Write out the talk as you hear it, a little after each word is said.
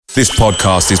This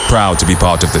podcast is proud to be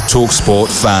part of the TalkSport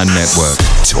Fan Network.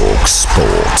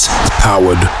 TalkSport.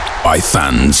 Powered by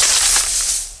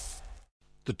fans.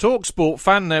 The TalkSport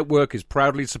Fan Network is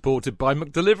proudly supported by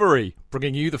McDelivery,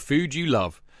 bringing you the food you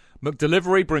love.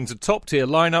 McDelivery brings a top-tier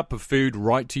lineup of food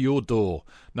right to your door.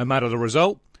 No matter the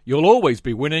result, you'll always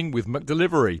be winning with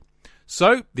McDelivery.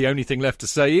 So, the only thing left to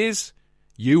say is,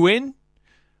 you win?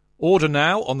 Order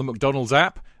now on the McDonald's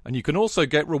app, and you can also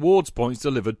get rewards points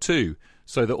delivered too,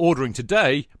 so that ordering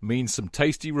today means some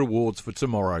tasty rewards for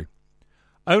tomorrow.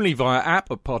 Only via app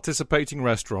at participating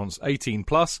restaurants. 18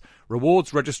 plus.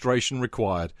 Rewards registration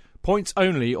required. Points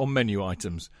only on menu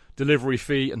items. Delivery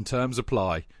fee and terms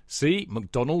apply. See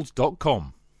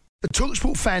mcdonalds.com. The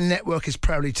TalkSport Fan Network is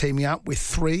proudly teaming up with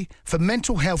 3 for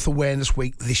Mental Health Awareness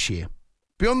Week this year.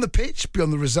 Beyond the pitch,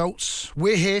 beyond the results,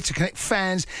 we're here to connect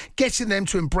fans, getting them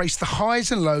to embrace the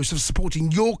highs and lows of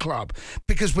supporting your club,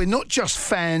 because we're not just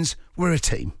fans, we're a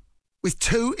team. With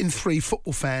 2 in 3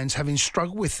 football fans having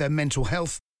struggled with their mental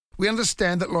health, we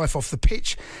understand that life off the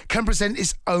pitch can present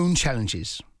its own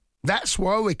challenges. That's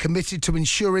why we're committed to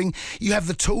ensuring you have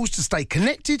the tools to stay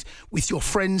connected with your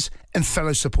friends and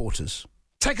fellow supporters.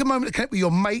 Take a moment to connect with your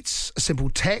mates. A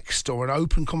simple text or an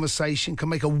open conversation can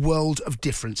make a world of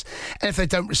difference. And if they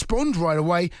don't respond right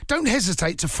away, don't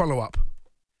hesitate to follow up.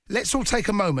 Let's all take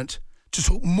a moment to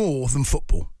talk more than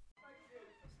football.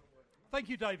 Thank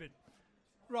you, David.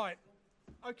 Right.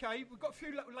 Okay, we've got a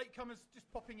few latecomers just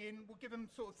popping in. We'll give them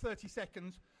sort of 30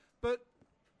 seconds. But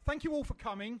thank you all for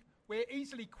coming. We're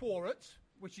easily quorate,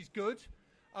 which is good.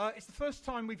 It's the first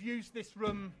time we've used this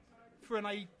room for an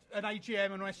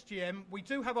AGM and an SGM. We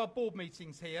do have our board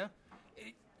meetings here.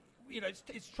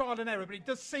 It's trial and error, but it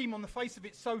does seem on the face of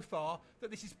it so far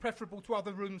that this is preferable to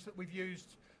other rooms that we've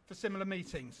used for similar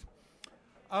meetings.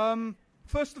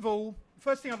 First of all, the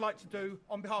first thing I'd like to do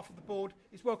on behalf of the board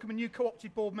is welcome a new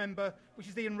co-opted board member, which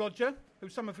is Ian Rodger, who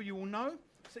some of you will know,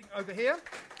 sitting over here.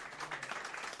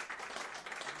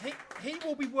 He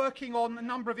will be working on a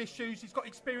number of issues. He's got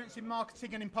experience in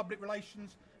marketing and in public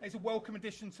relations. He's a welcome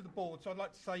addition to the board. So I'd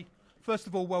like to say, first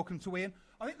of all, welcome to Ian.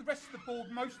 I think the rest of the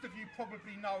board, most of you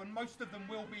probably know, and most of them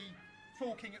will be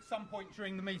talking at some point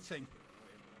during the meeting.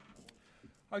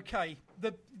 Okay,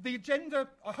 the agenda,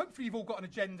 hopefully you've all got an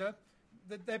agenda.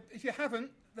 If you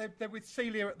haven't, they're with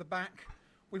Celia at the back.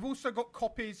 We've also got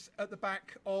copies at the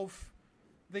back of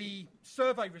the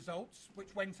survey results,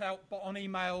 which went out on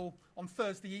email on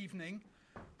Thursday evening.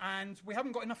 And we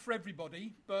haven't got enough for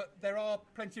everybody, but there are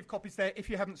plenty of copies there if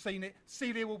you haven't seen it.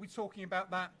 Celia will be talking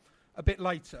about that a bit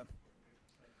later.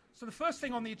 So the first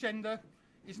thing on the agenda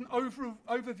is an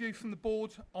overview from the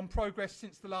board on progress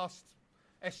since the last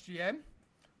SGM,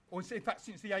 or in fact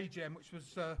since the AGM, which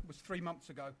was 3 months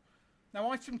ago.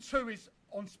 Now item 2 is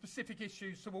on specific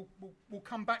issues, so we'll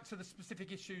come back to the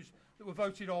specific issues that were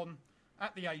voted on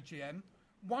at the AGM.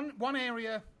 One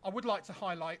area I would like to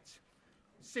highlight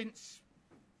since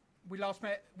we last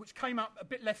met, which came up a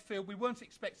bit left field, we weren't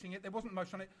expecting it, there wasn't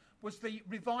much on it, was the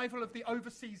revival of the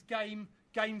overseas Game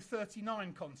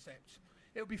 39 concept.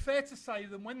 It would be fair to say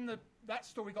that when that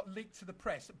story got leaked to the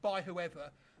press by whoever,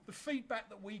 the feedback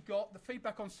that we got, the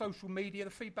feedback on social media,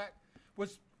 the feedback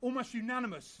was almost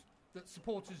unanimous that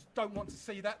supporters don't want to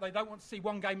see that. They don't want to see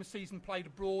one game a season played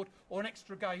abroad or an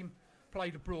extra game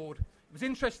played abroad. It was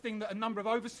interesting that a number of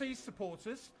overseas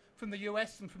supporters from the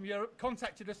US and from Europe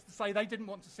contacted us to say they didn't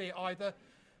want to see it either,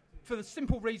 for the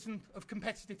simple reason of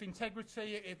competitive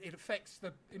integrity. It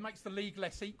makes the league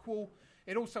less equal.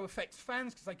 It also affects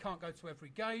fans because they can't go to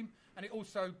every game, and it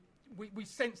also we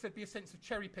sense there'd be a sense of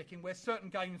cherry picking where certain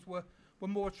games were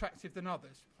more attractive than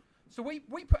others. So we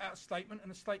put out a statement,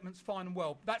 and the statement's fine and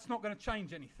well. That's not going to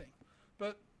change anything.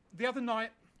 But the other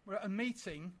night we're at a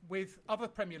meeting with other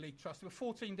Premier League trusts. There were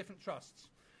 14 different trusts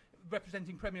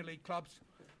representing Premier League clubs.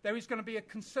 There is going to be a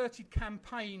concerted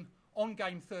campaign on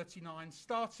Game 39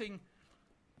 starting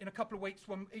in a couple of weeks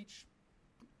when each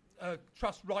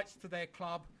trust writes to their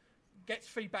club, gets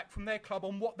feedback from their club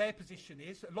on what their position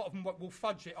is. A lot of them will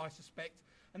fudge it, I suspect.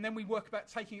 And then we work about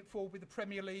taking it forward with the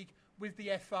Premier League, with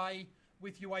the FA,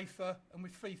 with UEFA and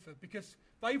with FIFA, because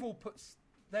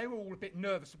they're all a bit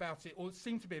nervous about it, or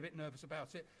seem to be a bit nervous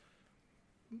about it.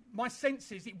 My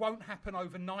sense is it won't happen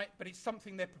overnight, but it's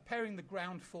something they're preparing the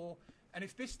ground for. And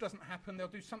if this doesn't happen, they'll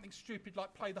do something stupid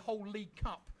like play the whole League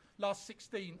Cup last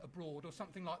 16 abroad or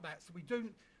something like that. So we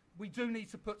do need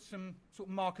to put some sort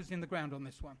of markers in the ground on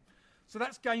this one. So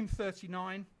that's Game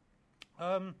 39.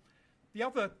 The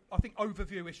other, I think,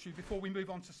 overview issue before we move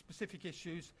on to specific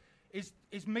issues is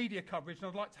media coverage. And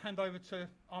I'd like to hand over to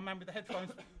our man with the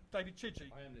headphones, David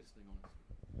Chidgey. I am listening,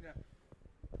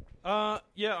 honestly.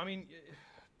 Yeah, I mean,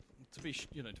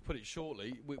 to put it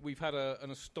shortly, we've had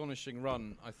an astonishing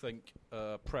run, I think,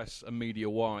 press and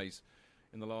media-wise,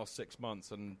 in the last 6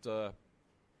 months, and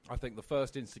I think the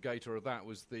first instigator of that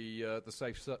was the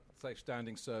safe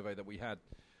standing survey that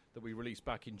we released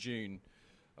back in June,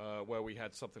 where we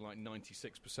had something like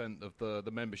 96% of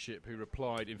the membership who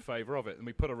replied in favour of it, and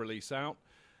we put a release out,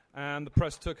 and the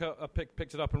press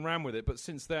picked it up and ran with it. But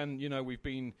since then, we've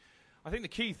been. I think the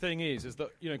key thing is that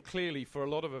clearly for a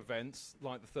lot of events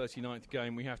like the 39th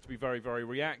game, we have to be very, very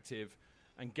reactive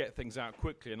and get things out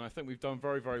quickly, and I think we've done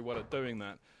very, very well at doing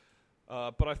that.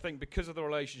 But I think because of the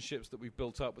relationships that we've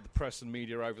built up with the press and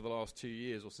media over the last 2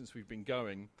 years, or since we've been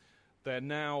going, they're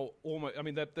now almost. I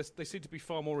mean, they seem to be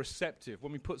far more receptive.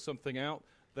 When we put something out,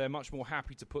 they're much more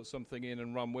happy to put something in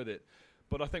and run with it.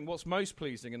 But I think what's most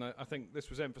pleasing, and I think this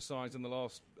was emphasised in the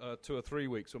last 2 or 3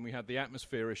 weeks when we had the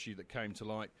atmosphere issue that came to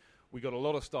light. We got a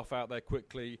lot of stuff out there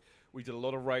quickly. We did a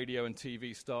lot of radio and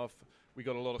TV stuff. We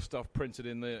got a lot of stuff printed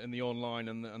in the online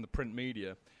and the print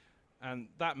media. And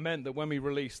that meant that when we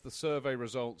released the survey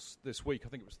results this week, I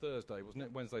think it was Thursday, wasn't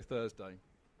it? Wednesday, Thursday.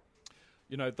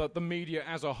 The media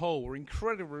as a whole were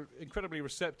incredibly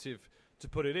receptive to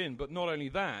put it in. But not only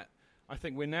that, I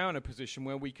think we're now in a position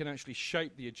where we can actually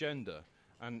shape the agenda.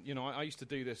 And, I used to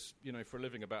do this, for a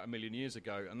living about 1 million years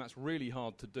ago, and that's really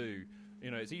hard to do.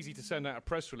 It's easy to send out a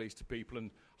press release to people and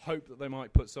hope that they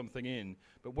might put something in.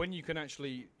 But when you can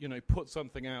actually, put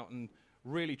something out and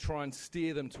really try and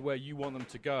steer them to where you want them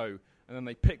to go, and then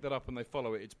they pick that up and they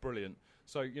follow it, it's brilliant.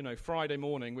 So, Friday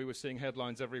morning we were seeing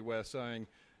headlines everywhere saying,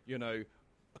 a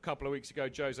couple of weeks ago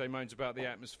Jose moans about the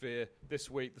atmosphere. This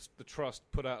week the Trust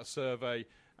put out a survey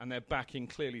and they're backing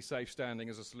clearly safe standing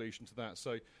as a solution to that.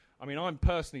 So, I'm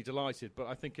personally delighted, but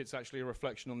I think it's actually a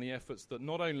reflection on the efforts that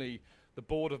not only the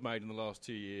board have made in the last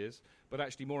 2 years, but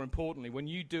actually more importantly, when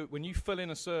you fill in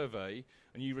a survey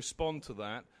and you respond to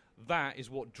that, that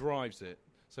is what drives it.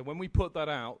 So when we put that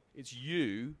out, it's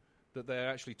you that they're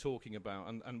actually talking about.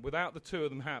 And without the two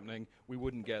of them happening, we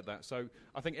wouldn't get that. So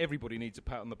I think everybody needs a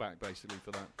pat on the back, basically,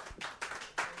 for that.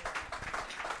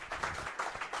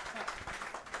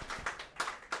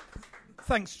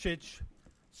 Thanks, Chidge.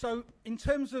 So in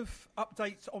terms of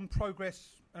updates on progress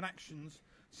and actions,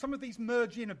 some of these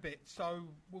merge in a bit. So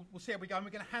we'll see how we go. And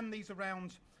we're going to hand these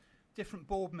around different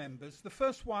board members. The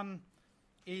first one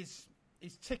is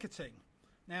ticketing.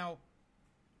 Now,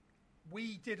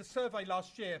 we did a survey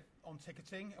last year on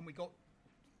ticketing and we got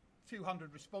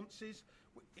 200 responses.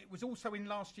 It was also in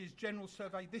last year's general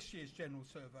survey, this year's general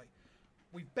survey.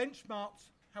 We've benchmarked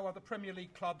how other Premier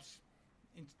League clubs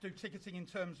do ticketing in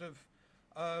terms of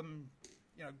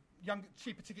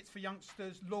cheaper tickets for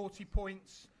youngsters, loyalty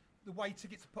points, the way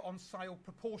tickets are put on sale,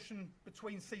 proportion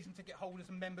between season ticket holders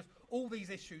and members, all these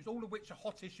issues, all of which are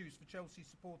hot issues for Chelsea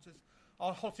supporters,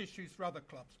 are hot issues for other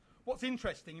clubs. What's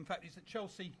interesting, in fact, is that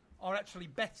Chelsea are actually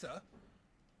better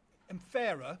and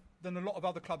fairer than a lot of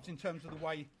other clubs in terms of the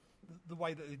way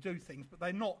that they do things, but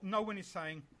they're not. No one is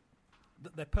saying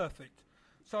that they're perfect.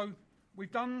 So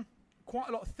we've done quite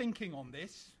a lot of thinking on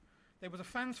this. There was a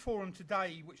fans forum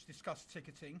today which discussed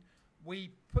ticketing. We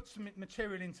put some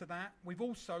material into that. We've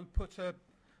also put a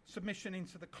submission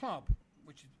into the club,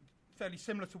 which is fairly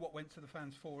similar to what went to the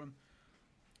fans forum.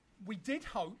 We did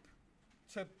hope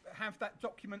to have that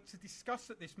document to discuss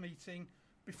at this meeting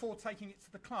before taking it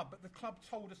to the club, but the club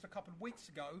told us a couple of weeks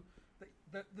ago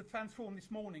that the fans forum this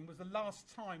morning was the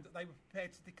last time that they were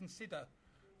prepared to consider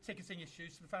ticketing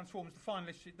issues. So the fans forum was the final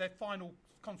issue, their final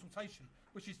consultation,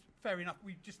 which is fair enough.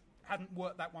 We just hadn't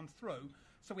worked that one through,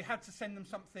 so we had to send them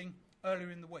something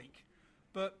earlier in the week.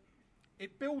 But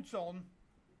it builds on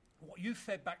what you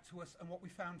fed back to us and what we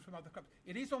found from other clubs.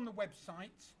 It is on the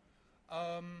website.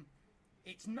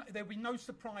 There'll be no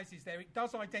surprises there. It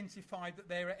does identify that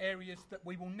there are areas that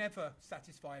we will never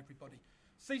satisfy everybody.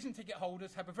 Season ticket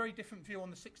holders have a very different view on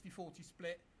the 60-40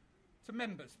 split to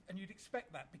members, and you'd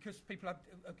expect that because people are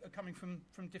coming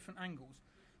from different angles.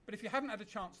 But if you haven't had a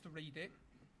chance to read it,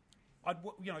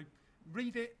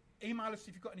 read it, email us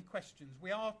if you've got any questions.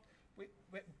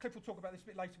 Cliff will talk about this a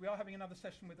bit later. We are having another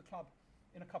session with the club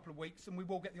in a couple of weeks, and we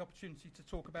will get the opportunity to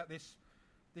talk about this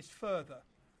further.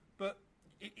 But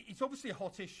it's obviously a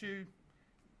hot issue.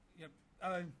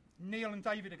 Neil and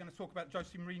David are going to talk about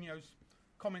Jose Mourinho's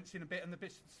comments in a bit and the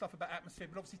stuff about atmosphere.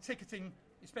 But obviously ticketing,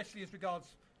 especially as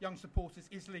regards young supporters,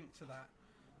 is linked to that.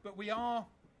 But we are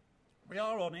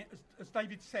on it. As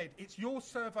David said, it's your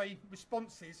survey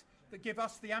responses that give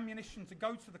us the ammunition to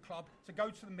go to the club, to go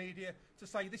to the media, to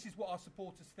say this is what our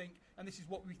supporters think and this is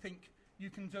what we think you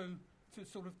can do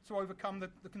to overcome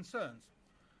the concerns.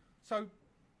 So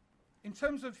in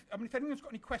terms of, if anyone's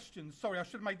got any questions, sorry, I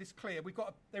should have made this clear.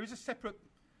 There is a separate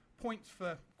points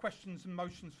for questions and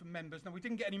motions from members. Now, we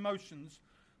didn't get any motions,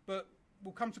 but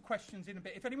we'll come to questions in a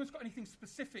bit. If anyone's got anything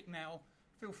specific now,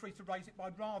 feel free to raise it, but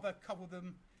I'd rather cover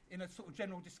them in a sort of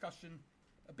general discussion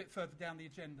a bit further down the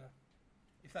agenda,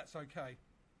 if that's okay.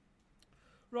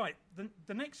 Right,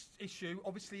 the next issue,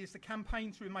 obviously, is the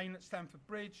campaign to remain at Stamford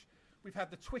Bridge. We've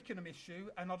had the Twickenham issue,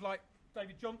 and I'd like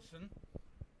David Johnson,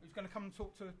 who's going to come and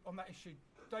talk on that issue.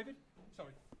 David?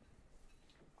 Sorry.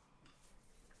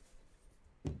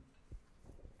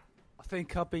 I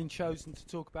think I've been chosen to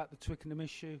talk about the Twickenham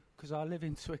issue because I live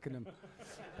in Twickenham.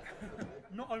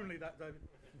 Not only that, David.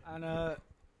 And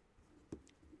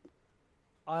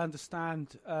I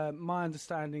understand, my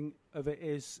understanding of it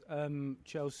is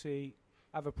Chelsea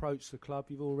have approached the club,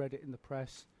 you've all read it in the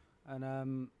press,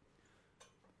 and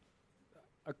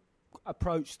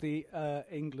approached the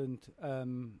England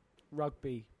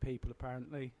rugby people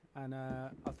apparently, and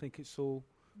I think it's all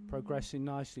progressing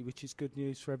nicely, which is good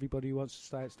news for everybody who wants to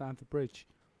stay at Stamford Bridge.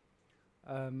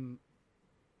 I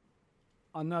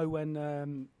know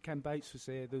when Ken Bates was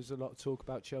here, there was a lot of talk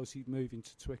about Chelsea moving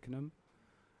to Twickenham,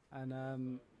 and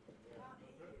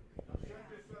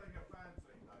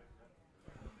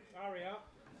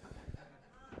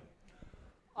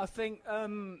I think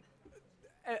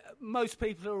most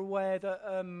people are aware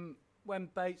that when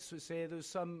Bates was here, there was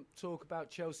some talk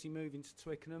about Chelsea moving to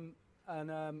Twickenham,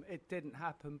 and it didn't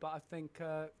happen, but I think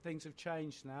things have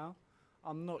changed now.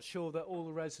 I'm not sure that all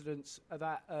the residents are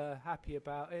that happy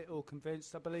about it or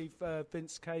convinced. I believe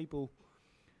Vince Cable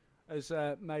has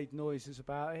made noises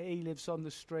about it. He lives on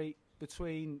the street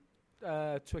between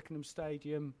Twickenham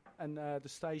Stadium and the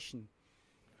station,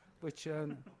 which...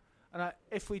 and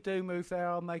if we do move there,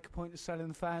 I'll make a point of selling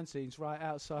the fanzines right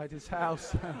outside his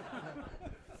house.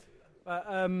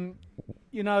 But,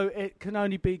 you know, it can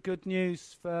only be good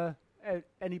news for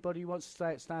anybody who wants to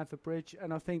stay at Stamford Bridge.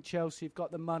 And I think Chelsea have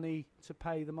got the money to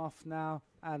pay them off now.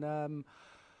 And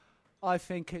I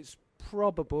think it's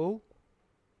probable,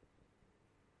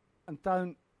 and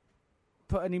don't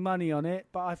put any money on it,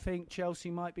 but I think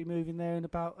Chelsea might be moving there in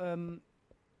about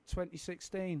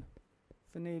 2016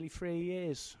 for nearly 3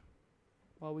 years.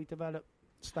 While we develop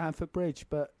Stamford Bridge,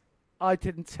 but I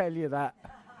didn't tell you that.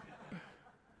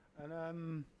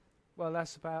 And well,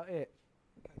 that's about it.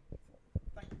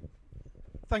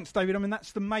 Thanks, David. I mean,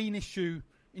 that's the main issue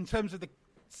in terms of the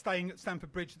staying at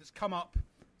Stamford Bridge that's come up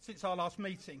since our last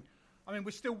meeting. I mean, we're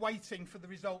still waiting for the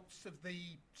results of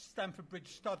the Stamford Bridge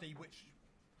study, which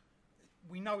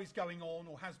we know is going on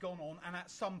or has gone on, and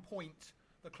at some point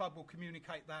the club will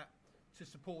communicate that to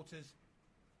supporters.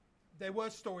 There were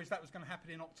stories that was going to happen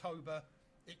in October.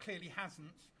 It clearly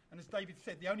hasn't. And as David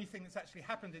said, the only thing that's actually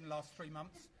happened in the last 3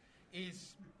 months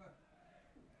is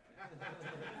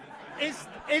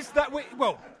that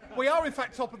we are in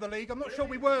fact top of the league. I'm not sure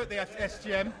we were at the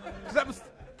SGM because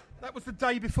that was the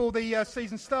day before the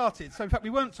season started. So in fact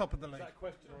we weren't top of the league. Is that a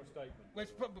question or a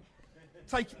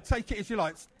statement? Take it as you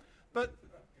like. But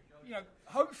you know,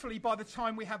 hopefully by the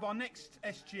time we have our next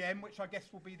SGM, which I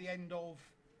guess will be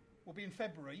in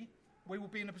February, we will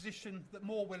be in a position that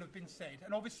more will have been said.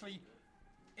 And obviously,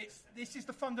 this is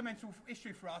the fundamental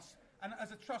issue for us. And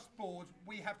as a trust board,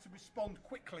 we have to respond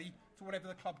quickly to whatever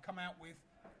the club come out with.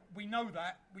 We know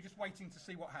that. We're just waiting to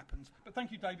see what happens. But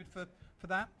thank you, David, for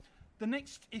that. The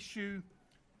next issue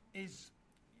is,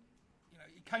 you know,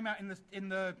 it came out in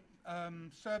the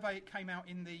survey. It came out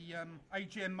in the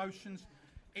AGM motions.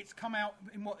 It's come out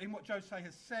in what Jose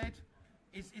has said.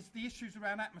 Is the issues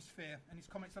around atmosphere and his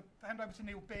comments. I'll hand over to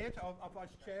Neil Beard, our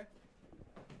Vice Chair.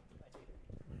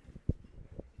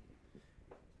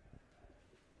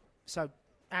 So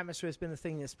atmosphere has been the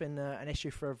thing that's been an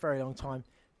issue for a very long time,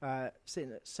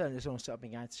 certainly as long as I've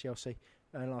been going to Chelsea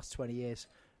in the last 20 years.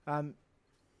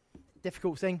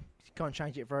 Difficult thing, you can't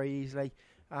change it very easily.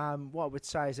 What I would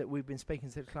say is that we've been speaking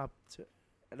to the club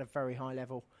at a very high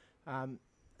level, and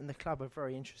the club are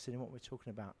very interested in what we're talking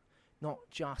about. Not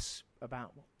just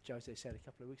about what Jose said a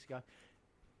couple of weeks ago.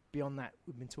 Beyond that,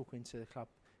 we've been talking to the club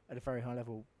at a very high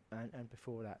level and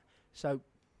before that. So,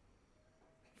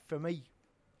 for me,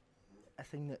 a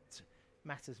thing that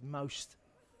matters most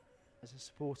as a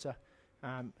supporter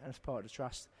and as part of the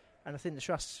trust, and I think the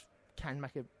trust can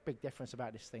make a big difference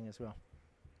about this thing as well.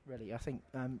 Really, I think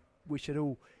we should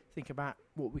all think about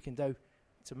what we can do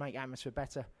to make atmosphere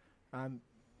better.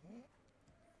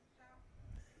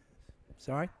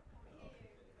 Sorry?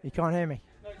 You can't hear me?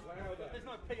 No, there's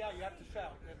no PA, you have to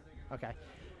shout. Okay.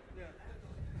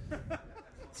 Yeah.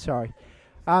 Sorry.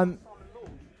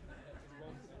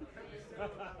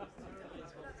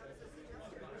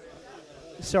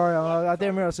 Sorry, I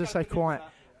didn't realise I was so quiet.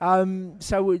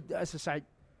 So, as I say,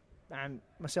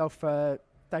 myself,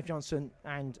 Dave Johnson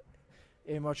and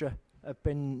Ian Roger have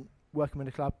been working with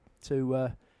the club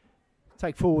to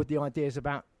take forward the ideas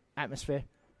about atmosphere.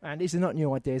 And these are not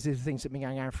new ideas. These are things that have been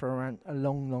going on for around a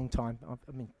long, long time. I've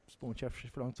been supporting Chelsea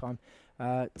for a long time.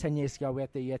 10 years ago, we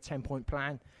had the 10-point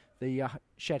plan, the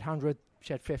Shed 100,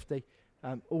 Shed 50,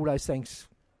 all those things,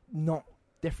 not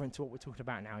different to what we're talking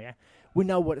about now, yeah? We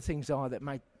know what the things are that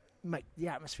make the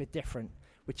atmosphere different,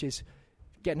 which is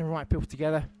getting the right people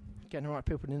together, getting the right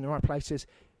people in the right places,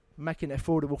 making it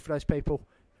affordable for those people,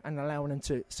 and allowing them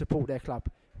to support their club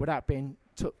without being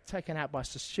taken out by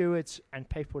stewards and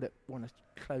people that want to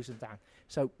close them down.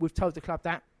 So we've told the club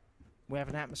that we have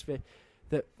an atmosphere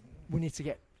that we need to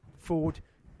get forward.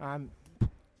 And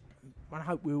I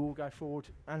hope we will go forward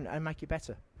and make it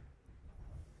better.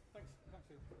 Thanks.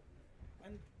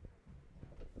 And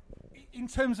in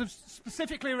terms of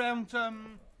specifically around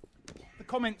the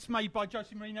comments made by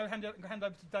Jose Mourinho, hand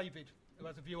over to David, who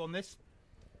has a view on this.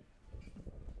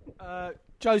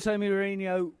 Jose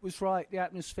Mourinho was right. The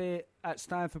atmosphere at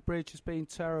Stamford Bridge has been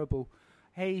terrible.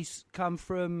 He's come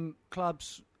from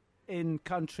clubs in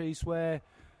countries where,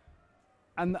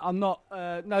 and I'm not,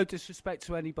 no disrespect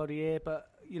to anybody here, but,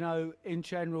 you know, in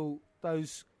general,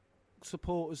 those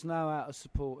supporters know how to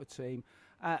support a team.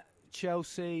 At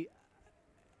Chelsea,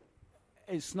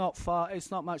 it's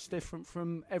not much different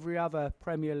from every other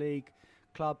Premier League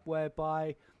club,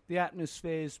 whereby the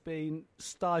atmosphere's been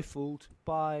stifled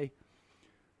by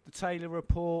the Taylor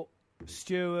Report,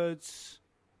 stewards,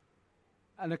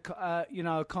 and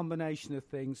a combination of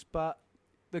things. But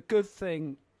the good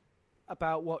thing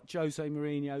about what Jose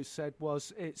Mourinho said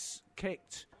was it's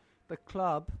kicked the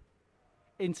club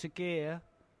into gear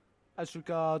as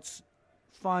regards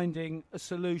finding a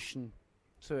solution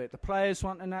to it. The players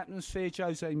want an atmosphere,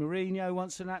 Jose Mourinho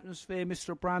wants an atmosphere, Mr.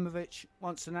 Abramovich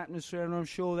wants an atmosphere, and I'm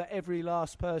sure that every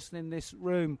last person in this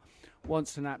room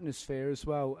wants an atmosphere as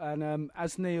well. And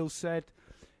as Neil said,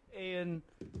 Ian,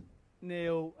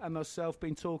 Neil and myself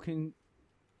been talking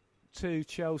to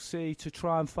Chelsea to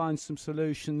try and find some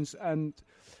solutions, and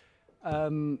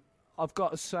I've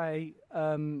got to say,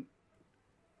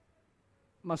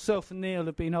 myself and Neil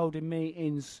have been holding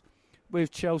meetings with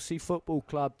Chelsea Football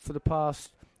Club for the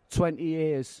past 20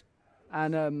 years.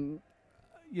 And,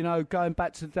 going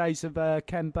back to the days of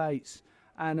Ken Bates.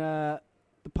 And the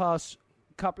past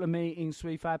couple of meetings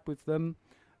we've had with them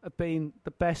have been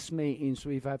the best meetings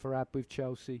we've ever had with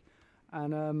Chelsea.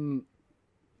 And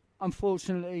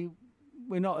unfortunately,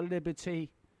 we're not at liberty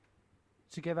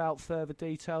to give out further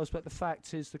details, but the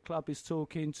fact is the club is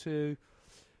talking to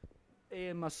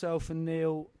Ian, myself and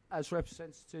Neil as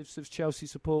representatives of Chelsea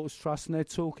Supporters Trust, and they're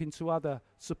talking to other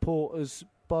supporters,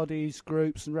 bodies,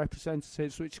 groups and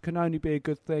representatives, which can only be a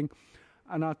good thing.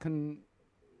 And I can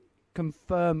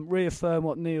reaffirm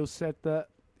what Neil said, that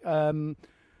the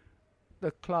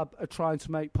club are trying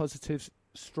to make positive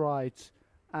strides.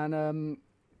 And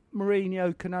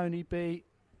Mourinho can only be...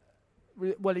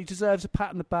 he deserves a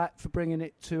pat on the back for bringing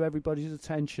it to everybody's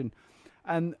attention.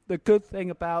 And the good thing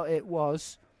about it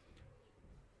was,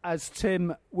 as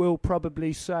Tim will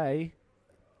probably say,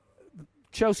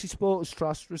 Chelsea Supporters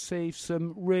Trust received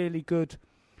some really good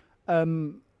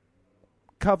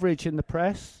coverage in the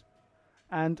press,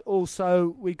 and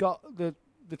also we got the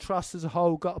trust as a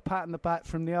whole got a pat on the back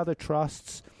from the other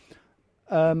trusts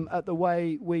at the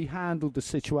way we handled the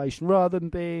situation. Rather than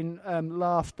being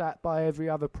laughed at by every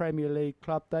other Premier League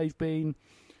club, they've been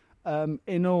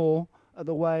in awe at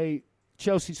the way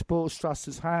Chelsea Supporters Trust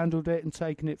has handled it and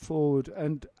taken it forward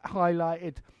and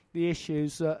highlighted the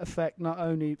issues that affect not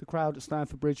only the crowd at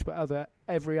Stamford Bridge but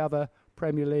every other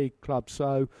Premier League club.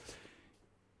 So,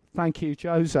 thank you,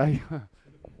 Jose. I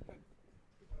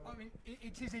mean,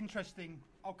 it is interesting.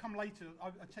 I'll come later. I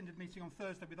attended a meeting on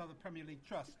Thursday with other Premier League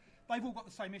trusts. They've all got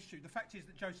the same issue. The fact is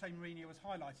that Jose Mourinho has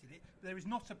highlighted it. There is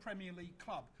not a Premier League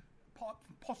club,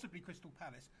 possibly Crystal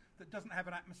Palace, that doesn't have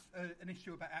an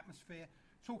issue about atmosphere.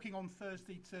 Talking on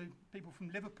Thursday to people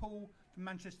from Liverpool, from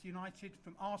Manchester United,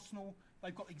 from Arsenal,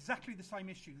 they've got exactly the same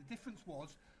issue. The difference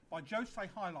was by Jose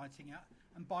highlighting it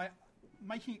and by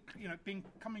making it,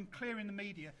 becoming clear in the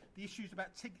media, the issues about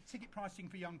ticket pricing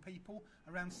for young people,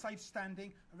 around safe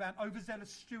standing, around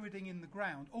overzealous stewarding in the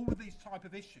ground. All of these type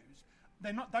of issues,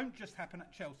 don't just happen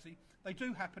at Chelsea. They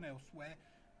do happen elsewhere.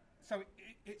 So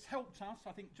it's helped us.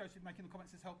 I think Joseph making the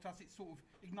comments has helped us. It's sort of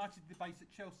ignited the debate at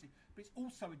Chelsea, but it's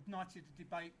also ignited the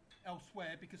debate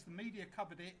elsewhere because the media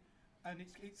covered it, and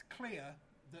it's clear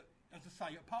that, as I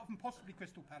say, apart from possibly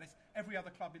Crystal Palace, every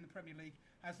other club in the Premier League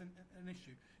has an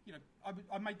issue.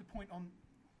 I made the point on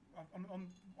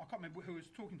I can't remember who I was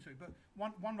talking to, but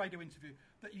one radio interview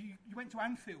that you went to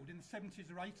Anfield in the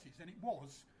 70s or 80s, and it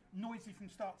was noisy from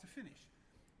start to finish.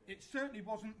 It certainly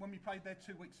wasn't when we played there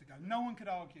 2 weeks ago. No one could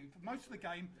argue. For most of the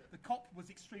game, the Kop was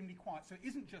extremely quiet. So it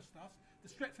isn't just us. The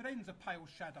Stretford End's a pale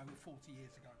shadow of 40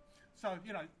 years ago. So,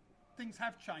 things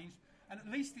have changed. And at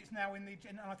least it's now in the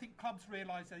agenda. And I think clubs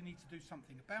realise they need to do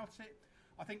something about it.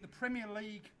 I think the Premier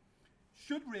League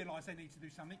should realise they need to do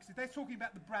something. Because if they're talking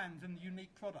about the brand and the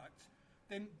unique product,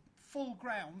 then full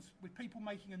grounds with people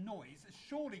making a noise has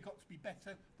surely got to be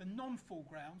better than non-full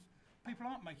grounds. People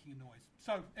aren't making a noise.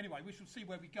 So, anyway, we shall see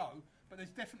where we go. But there's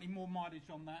definitely more mileage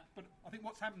on that. But I think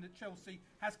what's happened at Chelsea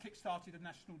has kick-started a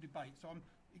national debate. So I'm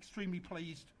extremely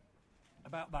pleased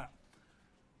about that.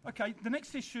 OK, the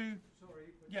next issue...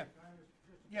 Sorry, but yeah.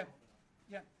 Yeah.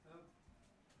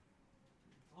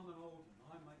 I'm an old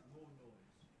man. I make more noise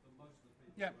than most of the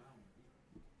people Yeah. around me.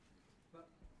 But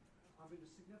I mean, the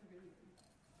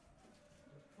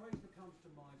phrase that comes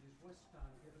to mind is West Ham,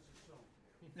 give us a song.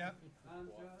 Yeah. And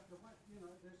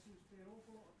there seems to be an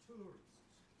awful lot of tourists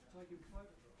taking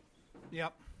photographs.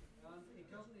 Yep. And it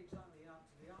doesn't exactly add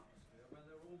to the atmosphere when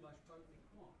they're almost totally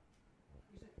quiet.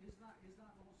 Is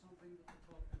that not something that the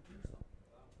club can do something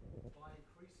about by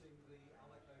increasing the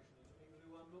allocation to people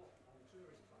who are not on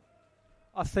tourist buses?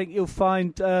 I think you'll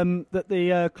find that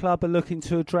the club are looking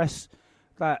to address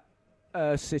that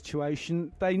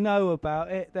situation. They know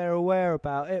about it, they're aware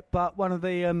about it, but one of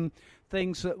the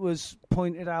things that was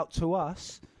pointed out to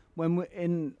us when we're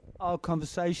in our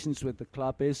conversations with the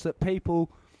club is that people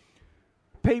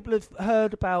have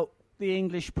heard about the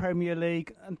English Premier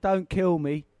League and Don't Kill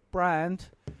Me brand,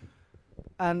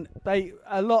 and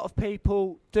a lot of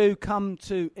people do come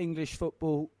to English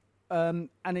football and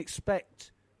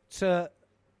expect to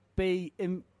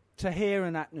hear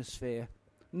an atmosphere,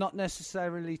 not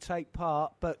necessarily take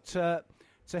part, but to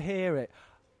hear it.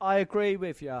 I agree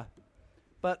with you,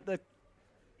 but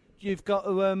you've got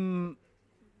to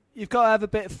have a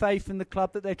bit of faith in the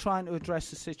club that they're trying to address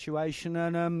the situation,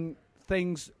 and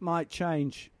things might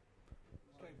change.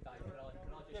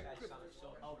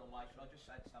 Hold on, Mike. Can I just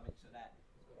add something to that?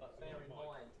 But bear in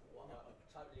mind, I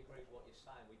totally agree with what you're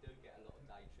saying. We do get a lot of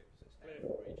day trippers at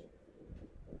Stamford Bridge.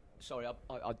 Sorry,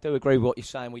 I do agree with what you're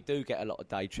saying. We do get a lot of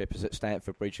day trippers at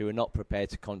Stamford Bridge who are not prepared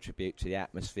to contribute to the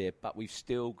atmosphere, but we've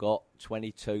still got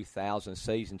 22,000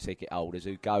 season ticket holders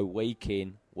who go week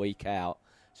in, week out.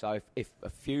 So if a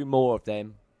few more of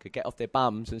them could get off their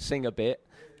bums and sing a bit,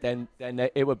 then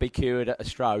it would be cured at a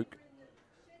stroke.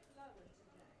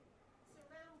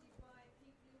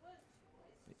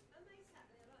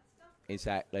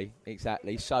 Exactly.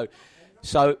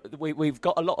 So we've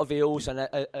got a lot of ills, and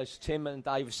as Tim and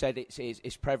Dave have said,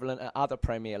 it's prevalent at other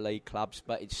Premier League clubs,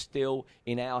 but it's still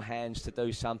in our hands to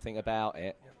do something about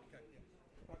it.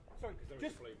 Sorry,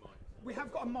 we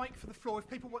have got a mic for the floor. If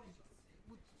people want,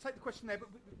 we'll take the question there, but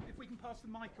if we can pass the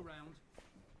mic around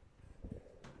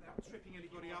without tripping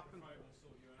anybody up and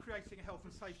creating a health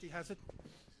and safety hazard.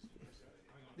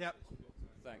 Yeah.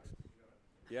 Thanks.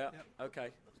 Yeah.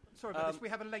 Okay. Sorry about this. We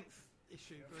have a length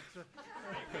issue, but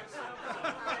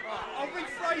I'll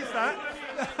rephrase that.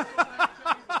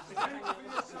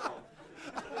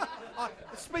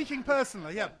 Speaking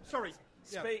personally, yeah. Sorry.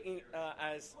 Speaking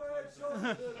as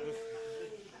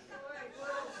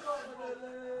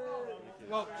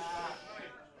well,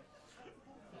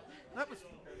 that was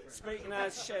speaking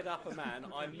as shed upper man.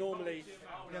 I'm normally.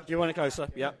 Do you want to go, sir?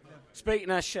 Yeah. Speaking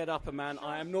as shed upper man,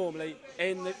 I am normally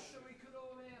in the.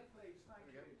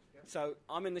 So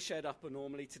I'm in the shed upper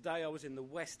normally. Today I was in the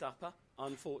west upper,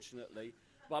 unfortunately.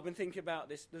 But I've been thinking about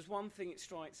this. There's one thing it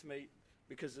strikes me,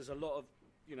 because there's a lot of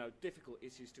difficult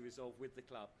issues to resolve with the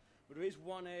club. But there is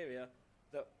one area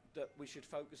that we should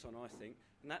focus on, I think,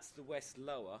 and that's the west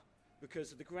lower,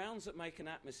 because of the grounds that make an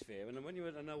atmosphere. And when you're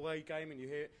at an away game and you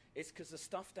hear it, it's because the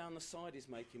stuff down the side is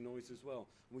making noise as well.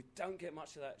 And we don't get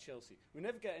much of that at Chelsea. We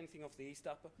never get anything off the east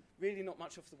upper, really not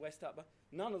much off the west upper,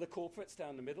 none of the corporates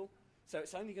down the middle. So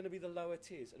it's only going to be the lower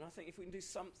tiers. And I think if we can do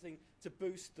something to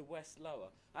boost the west lower,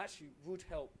 actually would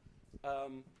help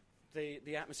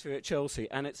the atmosphere at Chelsea.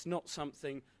 And it's not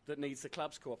something that needs the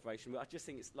club's cooperation. But I just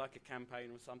think it's like a campaign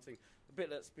or something, a bit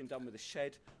that's been done with the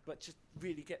shed, but just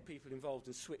really get people involved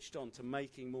and switched on to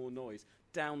making more noise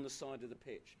down the side of the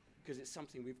pitch. Because it's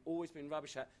something we've always been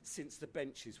rubbish at since the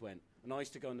benches went. And I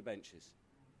used to go on the benches.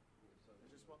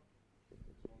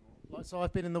 So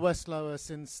I've been in the West Lower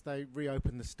since they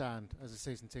reopened the stand as a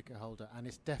season ticket holder, and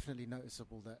it's definitely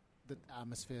noticeable that the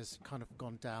atmosphere's kind of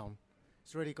gone down.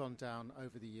 It's really gone down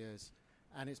over the years,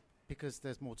 and it's because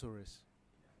there's more tourists.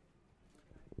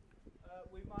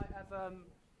 We might have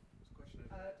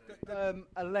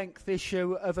a length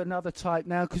issue of another type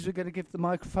now, because we're going to give the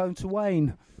microphone to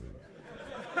Wayne.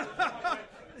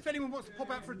 if anyone wants to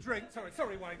pop out for a drink,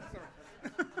 sorry, Wayne. Sorry.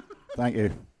 Thank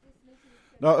you.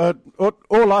 No,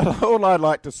 all I'd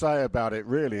like to say about it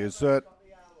really is that,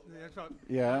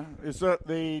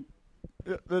 the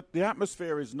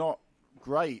atmosphere is not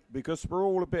great because we're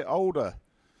all a bit older.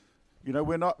 You know,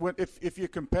 we're not. If you're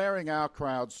comparing our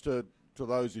crowds to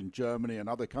those in Germany and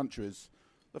other countries,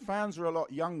 the fans are a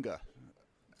lot younger,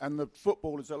 and the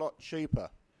football is a lot cheaper.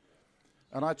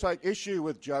 And I take issue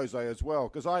with Jose as well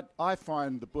because I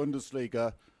find the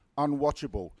Bundesliga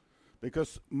unwatchable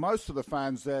because most of the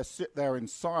fans there sit there in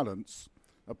silence,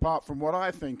 apart from what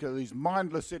I think are these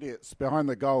mindless idiots behind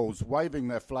the goals waving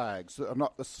their flags that are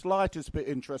not the slightest bit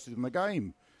interested in the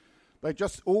game.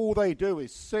 All they do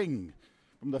is sing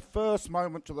from the first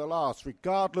moment to the last,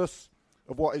 regardless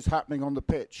of what is happening on the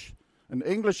pitch. And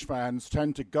English fans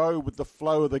tend to go with the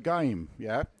flow of the game,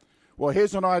 yeah? Well,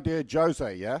 here's an idea,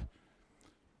 Jose, yeah?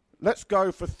 Let's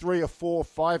go for 3 or 4,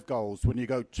 5 goals when you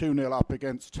go 2-0 up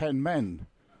against 10 men,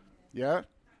 yeah?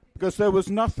 Because there was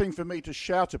nothing for me to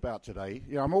shout about today.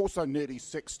 Yeah, I'm also nearly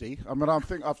 60. I mean, I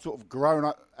think I've sort of grown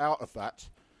out of that,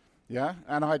 yeah?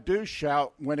 And I do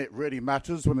shout when it really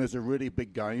matters, when there's a really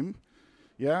big game,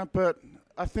 yeah? But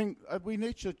I think we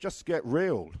need to just get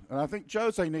real. And I think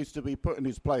Jose needs to be put in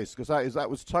his place because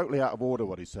that was totally out of order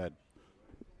what he said.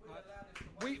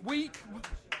 The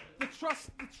trust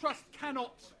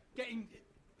cannot get in,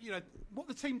 you know, what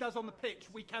the team does on the pitch,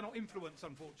 we cannot influence,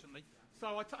 unfortunately.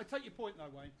 So I take your point, though,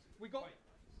 Wayne. We got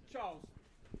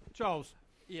Charles.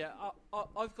 Yeah,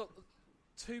 I've got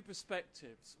two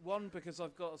perspectives. One, because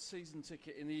I've got a season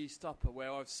ticket in the East Upper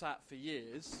where I've sat for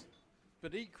years,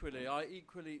 but I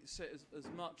equally sit as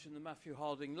much in the Matthew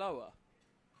Harding Lower.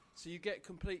 So you get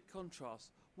complete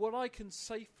contrast. What I can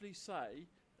safely say,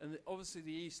 and obviously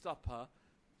the East Upper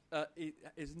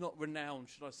is not renowned,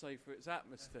 should I say, for its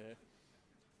atmosphere,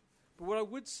 but what I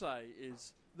would say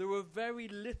is there were very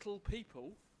little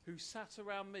people who sat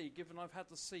around me, given I've had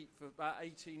the seat for about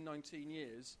 18, 19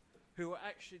 years, who are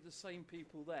actually the same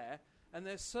people there, and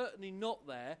they're certainly not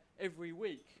there every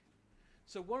week.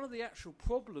 So one of the actual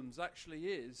problems actually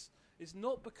is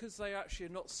not because they actually are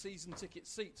not season ticket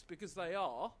seats, because they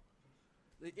are.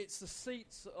 It's the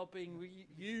seats that are being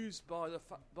used by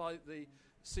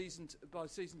season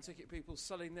ticket people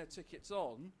selling their tickets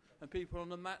on, and people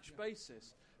on a match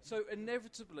basis. So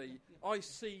inevitably, I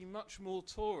see much more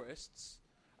tourists,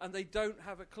 and they don't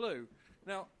have a clue.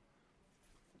 Now,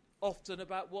 often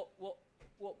about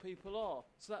what people are.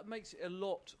 So that makes it a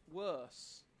lot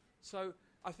worse. So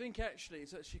I think actually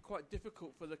it's actually quite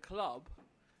difficult for the club,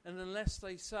 and unless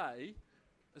they say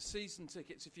a season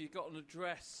tickets, if you've got an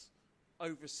address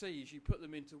overseas, you put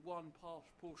them into one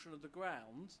portion of the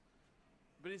ground,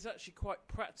 but it's actually quite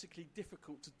practically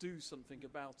difficult to do something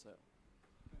about it.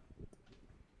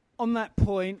 On that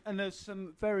point, and there's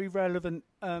some very relevant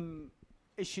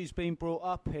issues being brought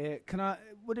up here,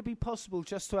 would it be possible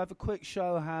just to have a quick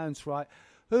show of hands, right?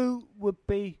 Who would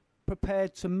be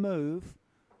prepared to move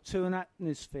to an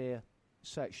atmosphere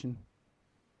section?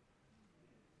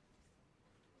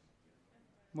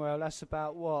 Well, that's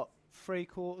about what?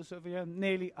 3/4 of you?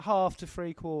 Nearly half to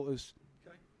 3/4. Okay. Is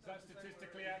that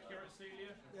statistically accurate,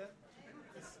 Celia? Yeah.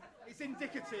 It's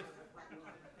indicative.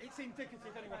 It's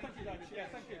indicative anyway. Thank you, David. Yeah,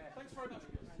 thank you. Thanks very much.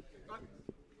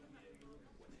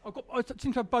 I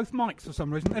seem to have both mics for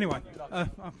some reason. Anyway,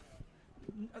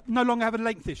 no longer have a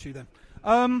length issue then.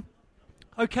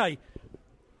 Okay.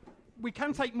 We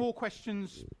can take more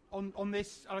questions on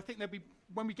this, and I think there'll be,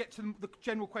 when we get to the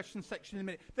general questions section in a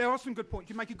minute. There are some good points.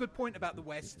 You make a good point about the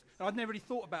West. I'd never really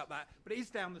thought about that, but it is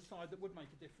down the side that would make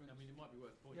a difference. I mean, it might be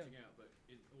worth pointing out that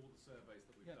in all the surveys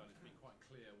that we've done, it's been quite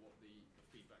clear what the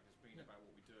feedback has been about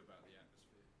what we do about the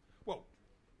atmosphere. Well,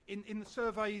 in the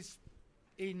surveys,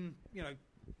 in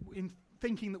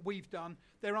thinking that we've done,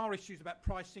 there are issues about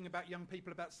pricing, about young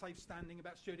people, about safe standing,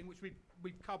 about stewarding, which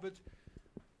we've covered.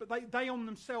 But they on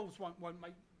themselves won't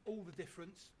make all the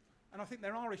difference. And I think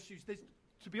there are issues.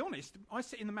 To be honest, I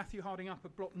sit in the Matthew Harding Upper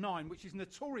Block 9, which is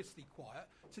notoriously quiet.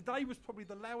 Today was probably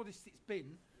the loudest it's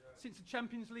been since the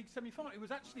Champions League semi-final. It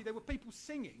was actually, there were people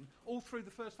singing all through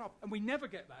the first half, and we never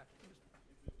get that.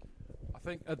 I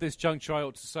think at this juncture I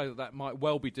ought to say that might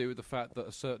well be due to the fact that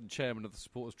a certain chairman of the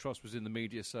Supporters Trust was in the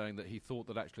media saying that he thought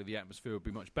that actually the atmosphere would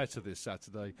be much better this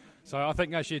Saturday. So I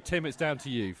think actually, Tim, it's down to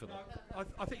you for that.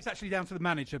 I think it's actually down to the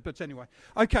manager, but anyway.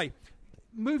 Okay,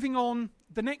 moving on.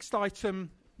 The next item,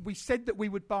 we said that we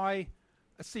would buy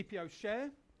a CPO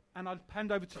share, and I'll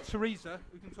hand over to Teresa,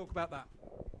 who can talk about that.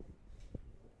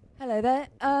 Hello there.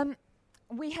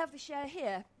 We have the share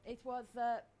here. It was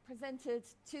presented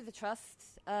to the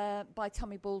Trust by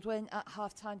Tommy Baldwin at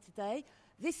half-time today.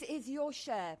 This is your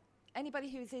share. anybody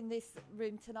who's in this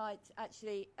room tonight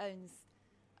actually owns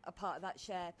a part of that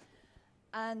share.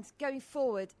 And going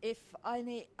forward, if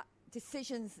any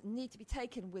decisions need to be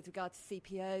taken with regard to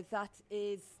CPO, that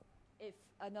is, if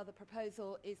another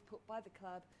proposal is put by the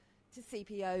club to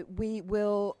CPO, we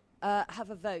will have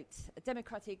a vote, a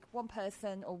democratic one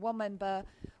person or one member,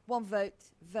 one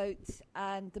vote,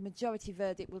 and the majority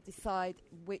verdict will decide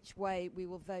which way we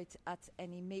will vote at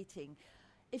any meeting.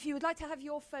 If you would like to have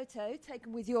your photo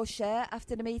taken with your share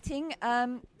after the meeting,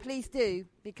 please do,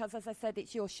 because as I said,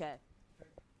 it's your share.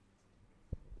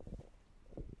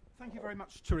 Thank you very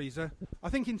much, Teresa. I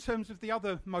think in terms of the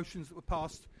other motions that were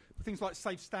passed, things like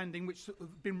safe standing, which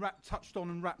have been touched on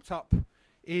and wrapped up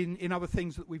in other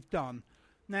things that we've done.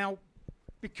 Now,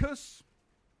 because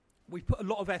we've put a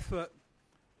lot of effort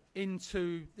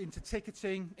into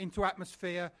ticketing, into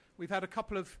atmosphere, we've had a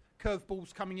couple of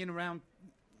curveballs coming in around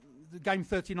the Game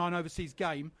 39 overseas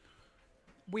game.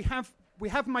 We have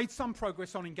made some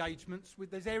progress on engagements.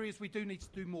 There's areas we do need to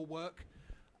do more work.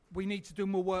 We need to do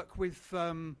more work with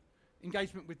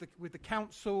engagement with the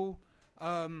council,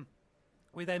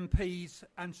 with MPs,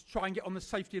 and try and get on the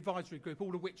safety advisory group,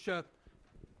 all of which are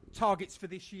targets for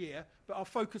this year. But our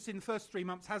focus in the first 3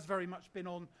 months has very much been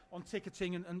on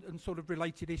ticketing and sort of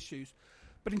related issues.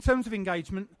 But in terms of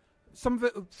engagement,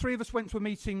 three of us went to a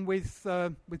meeting with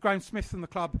Graham Smith from the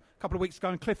club a couple of weeks ago,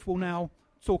 and Cliff will now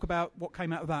talk about what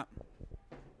came out of that.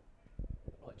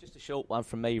 Right, just a short one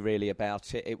from me really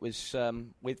about it. It was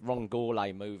with Ron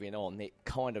Gourlay moving on, it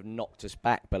kind of knocked us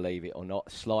back, believe it or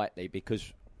not, slightly,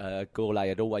 because Gourlay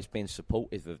had always been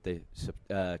supportive of the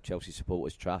Chelsea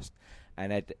Supporters Trust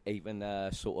and had even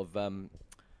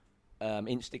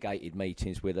instigated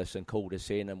meetings with us and called us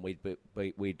in, and we'd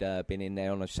been in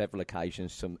there on several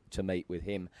occasions to meet with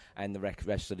him and the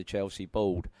rest of the Chelsea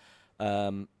board.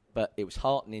 But it was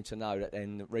heartening to know that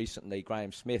then recently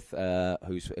Graham Smith,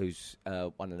 who's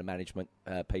one of the management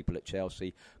people at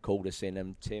Chelsea, called us in,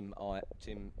 and Tim,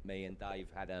 me and Dave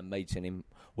had a meeting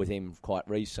with him quite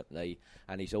recently,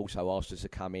 and he's also asked us to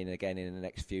come in again in the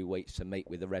next few weeks to meet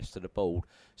with the rest of the board.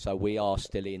 So we are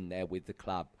still in there with the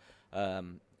club,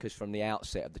 because from the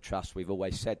outset of the trust we've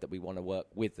always said that we want to work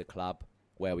with the club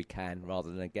where we can rather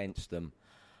than against them.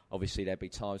 Obviously, there'll be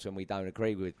times when we don't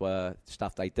agree with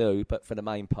stuff they do, but for the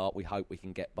main part, we hope we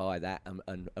can get by that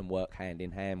and work hand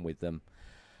in hand with them.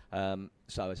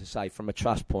 So, as I say, from a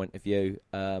trust point of view,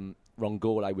 Ron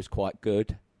Gourlay was quite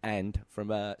good, and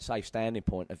from a safe standing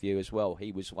point of view as well,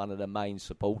 he was one of the main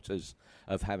supporters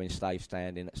of having safe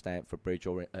standing at Stamford Bridge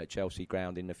or at Chelsea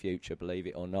Ground in the future, believe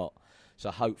it or not. So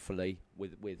hopefully,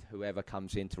 with whoever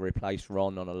comes in to replace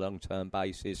Ron on a long-term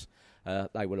basis,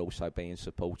 they will also be in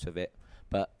support of it.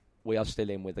 But we are still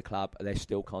in with the club. They're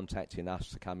still contacting us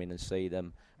to come in and see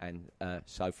them, and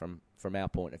so from our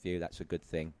point of view, that's a good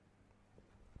thing.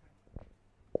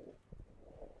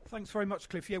 Thanks very much,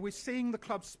 Cliff. Yeah, we're seeing the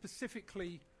club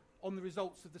specifically on the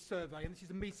results of the survey, and this is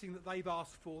a meeting that they've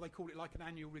asked for. They call it like an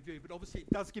annual review, but obviously it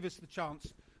does give us the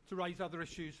chance to raise other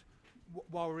issues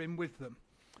while we're in with them.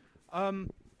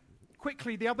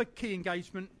 Quickly, the other key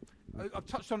engagement, I've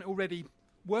touched on it already,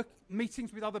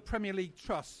 meetings with other Premier League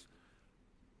trusts.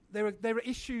 There are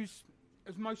issues,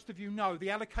 as most of you know, the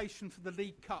allocation for the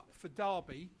League Cup for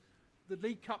Derby. The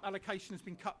League Cup allocation has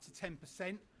been cut to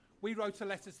 10%. We wrote a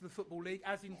letter to the Football League,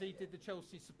 as indeed did the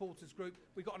Chelsea Supporters Group.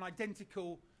 We got an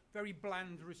identical, very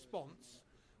bland response.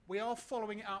 We are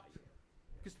following it up,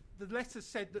 because the letter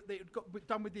said that it got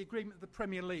done with the agreement of the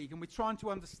Premier League, and we're trying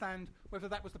to understand whether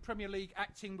that was the Premier League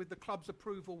acting with the club's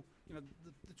approval, the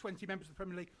 20 members of the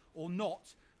Premier League, or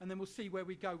not, and then we'll see where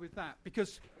we go with that.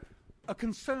 Because a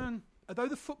concern, although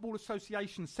the Football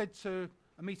Association said to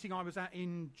a meeting I was at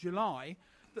in July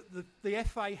that the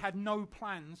FA had no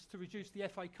plans to reduce the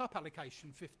FA Cup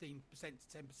allocation 15%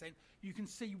 to 10%, you can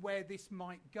see where this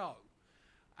might go.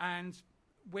 And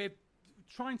we're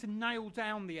trying to nail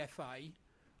down the FA.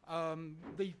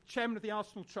 The chairman of the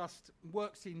Arsenal Trust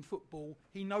works in football.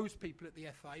 He knows people at the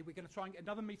FA. We're going to try and get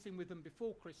another meeting with them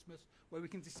before Christmas where we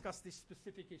can discuss this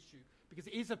specific issue, because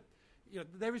it is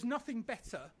there is nothing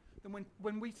better than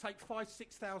when we take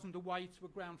 5,000-6,000 away to a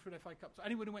ground for an FA Cup. So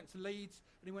anyone who went to Leeds,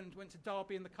 anyone who went to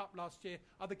Derby in the Cup last year,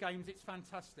 other games, it's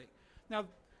fantastic. Now,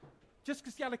 just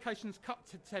because the allocation's cut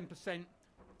to 10%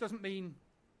 doesn't mean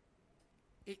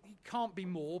it can't be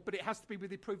more, but it has to be with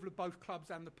the approval of both clubs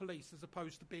and the police, as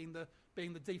opposed to being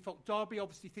the default. Derby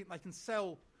obviously think they can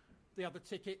sell the other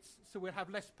tickets, so we'll have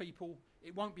less people.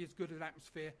 It won't be as good an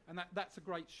atmosphere, and that's a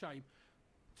great shame.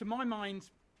 To my mind,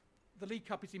 the League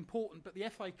Cup is important, but the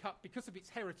FA Cup, because of its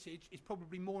heritage, is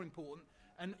probably more important.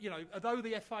 And, although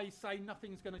the FA say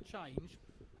nothing's going to change,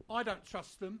 I don't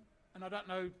trust them, and I don't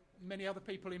know many other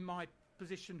people in my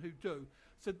position who do.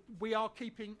 So we are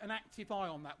keeping an active eye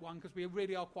on that one because we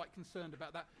really are quite concerned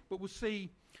about that. But we'll see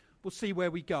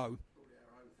where we go.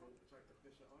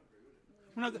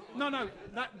 No.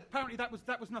 Apparently that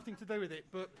was nothing to do with it.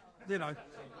 But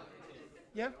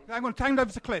yeah. I'm going to hand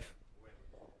over to Cliff.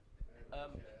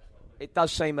 It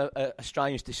does seem a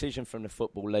strange decision from the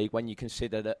Football League when you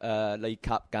consider that League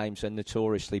Cup games are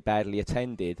notoriously badly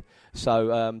attended.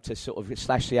 So to sort of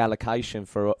slash the allocation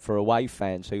for away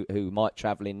fans who might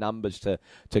travel in numbers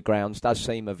to grounds does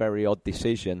seem a very odd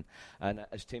decision. And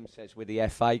as Tim says, with the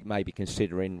FA maybe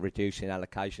considering reducing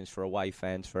allocations for away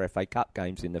fans for FA Cup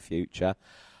games in the future,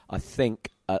 I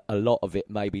think a lot of it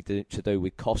may be to do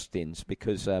with costings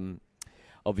because...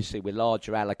 obviously, with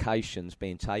larger allocations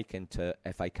being taken to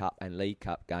FA Cup and League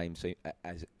Cup games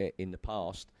as in the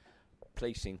past,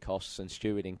 policing costs and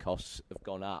stewarding costs have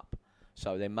gone up.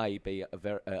 So there may be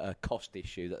a cost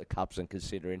issue that the clubs are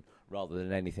considering rather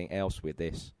than anything else with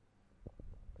this.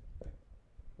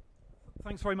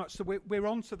 Thanks very much. So we're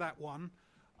on to that one.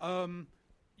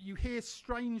 You hear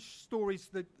strange stories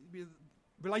that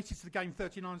related to the game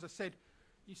 39, as I said.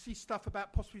 You see stuff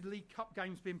about possibly League Cup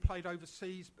games being played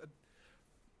overseas.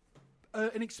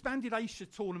 An expanded Asia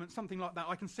tournament, something like that,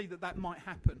 I can see that might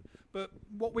happen. But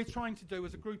what we're trying to do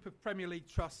as a group of Premier League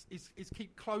trusts is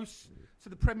keep close to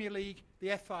the Premier League,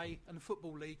 the FA and the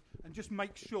Football League and just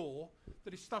make sure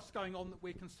that if stuff's going on that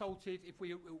we're consulted. If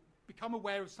we become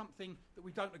aware of something that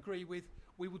we don't agree with,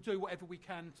 we will do whatever we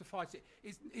can to fight it.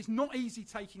 It's not easy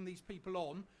taking these people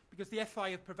on because the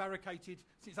FA have prevaricated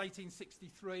since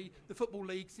 1863, the Football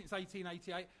League since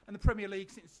 1888 and the Premier League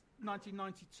since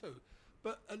 1992.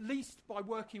 But at least by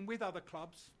working with other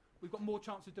clubs, we've got more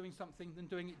chance of doing something than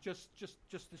doing it just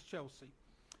as Chelsea.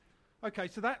 Okay,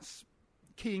 so that's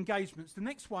key engagements. The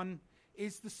next one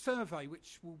is the survey,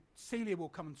 which Celia will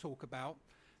come and talk about.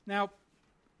 Now,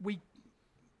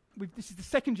 this is the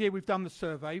second year we've done the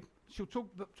survey. She'll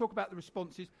talk about the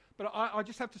responses, but I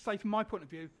just have to say, from my point of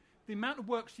view, the amount of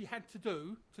work she had to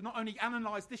do to not only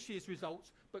analyse this year's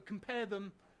results, but compare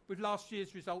them with last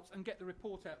year's results and get the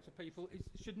report out to people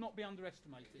should not be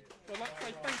underestimated. So I'd like to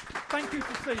say thank you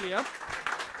to Celia.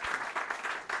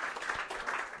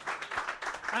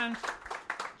 And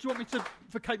do you want me to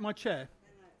vacate my chair?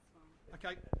 No, it's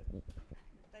fine. Okay.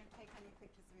 Don't take any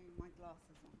pictures of me with my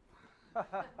glasses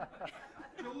on.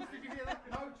 Jules, did you hear that?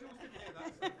 No, Jules didn't hear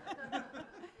that.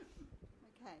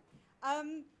 Okay.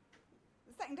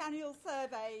 The second annual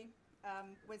survey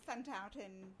was sent out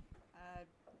in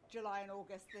July and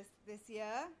August this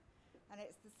year, and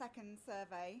it's the second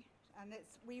survey, and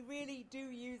we really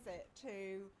do use it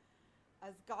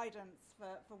as guidance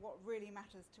for what really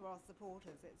matters to our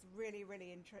supporters. It's really,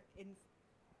 really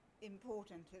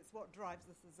important. It's what drives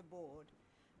us as a board,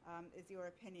 is your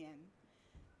opinion.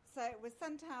 So it was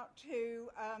sent out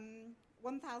to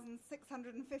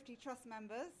 1,650 trust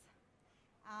members,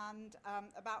 and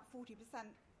about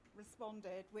 40%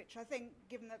 responded, which I think,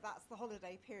 given that that's the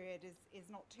holiday period, is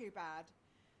not too bad.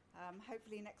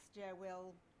 Hopefully next year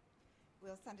we'll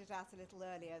send it out a little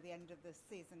earlier, the end of the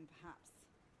season perhaps,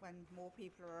 when more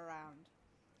people are around.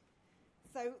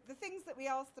 So the things that we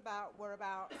asked about were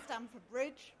about Stamford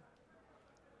Bridge,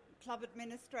 club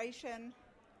administration,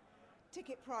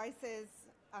 ticket prices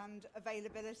and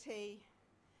availability,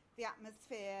 the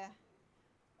atmosphere,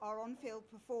 our on-field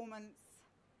performance.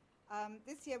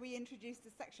 This year we introduced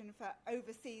a section for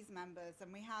overseas members,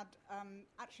 and we had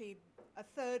actually a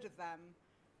third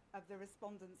of the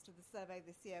respondents to the survey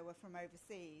this year were from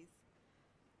overseas.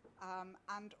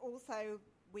 And also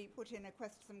we put in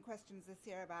some questions this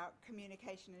year about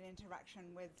communication and interaction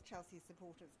with Chelsea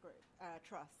Supporters Group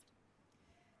Trust.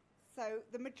 So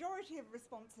the majority of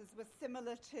responses were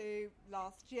similar to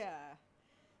last year.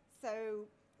 So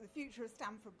the future of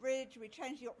Stamford Bridge, we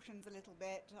changed the options a little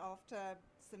bit after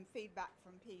some feedback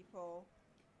from people.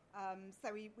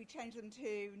 So we changed them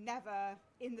to never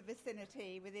in the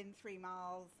vicinity, within 3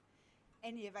 miles,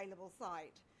 any available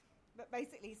site. But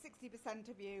basically 60%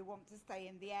 of you want to stay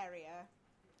in the area,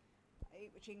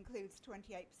 which includes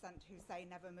 28% who say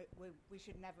we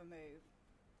should never move.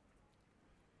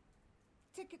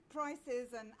 Ticket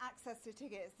prices and access to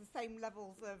tickets, the same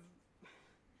levels of,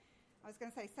 I was going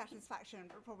to say satisfaction,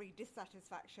 but probably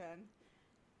dissatisfaction.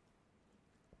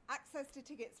 Access to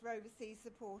tickets for overseas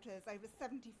supporters, over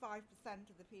 75%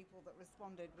 of the people that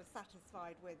responded were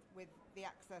satisfied with the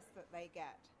access that they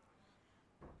get.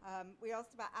 We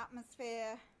asked about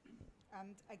atmosphere,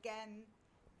 and again,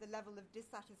 the level of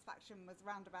dissatisfaction was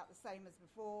round about the same as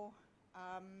before.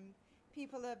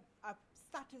 People are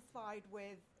satisfied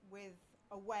with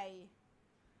away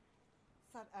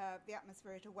the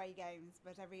atmosphere at away games,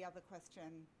 but every other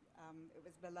question it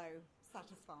was below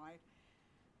satisfied.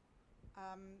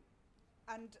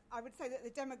 And I would say that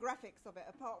the demographics of it,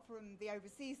 apart from the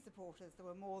overseas supporters, there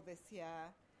were more this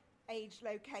year. Age,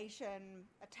 location,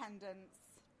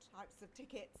 attendance, types of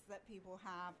tickets that people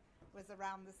have was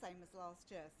around the same as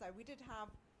last year. So we did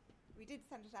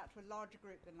send it out to a larger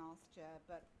group than last year,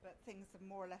 but things have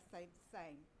more or less stayed the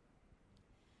same.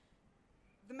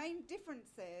 The main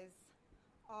differences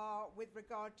are with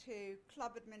regard to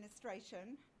club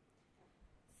administration.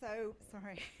 So,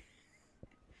 sorry,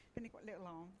 I've only got little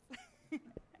arms.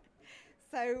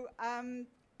 So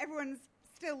everyone's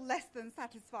still less than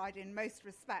satisfied in most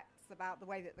respects about the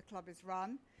way that the club is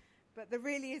run, but there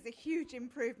really is a huge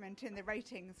improvement in the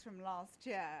ratings from last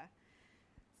year.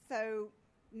 So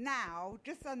now,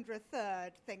 just under a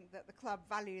third think that the club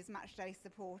values matchday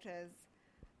supporters,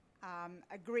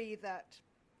 agree that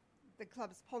the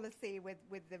club's policy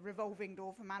with the revolving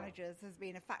door for managers has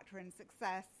been a factor in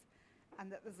success, and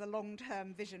that there's a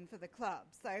long-term vision for the club.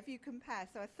 So if you compare,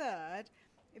 so a third,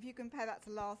 if you compare that to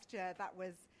last year, that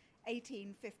was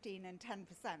 18, 15 and 10%.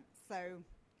 So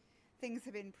things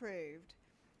have improved.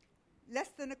 Less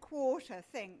than a quarter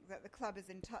think that the club is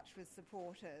in touch with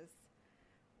supporters.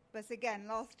 But again,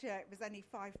 last year it was only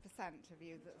 5% of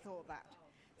you that thought that.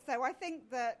 So I think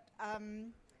that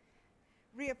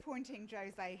reappointing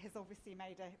Jose has obviously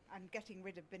made and getting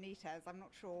rid of Benitez, I'm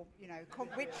not sure,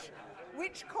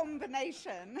 which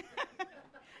combination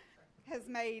has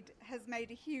made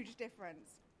a huge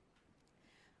difference.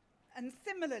 And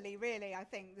similarly, really, I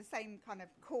think the same kind of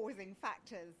causing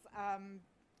factors,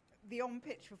 the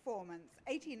on-pitch performance,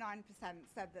 89%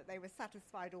 said that they were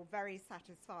satisfied or very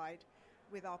satisfied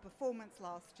with our performance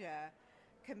last year,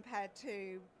 compared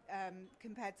to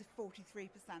 43%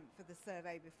 for the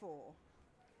survey before.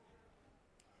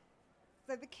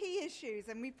 So the key issues,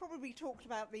 and we've probably talked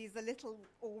about these a little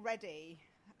already,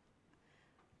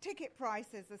 ticket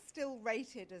prices are still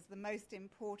rated as the most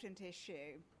important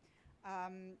issue.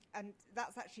 And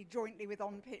that's actually jointly with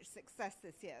on-pitch success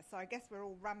this year. So I guess we're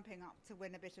all ramping up to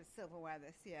win a bit of silverware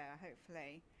this year,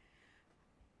 hopefully.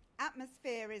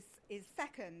 Atmosphere is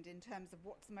second in terms of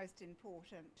what's most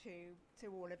important to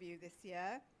all of you this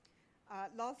year.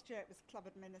 Last year it was club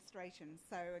administration.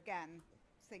 So again,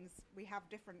 we have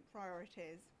different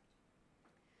priorities.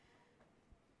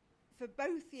 For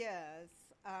both years,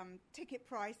 ticket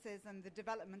prices and the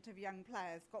development of young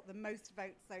players got the most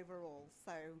votes overall.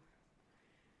 So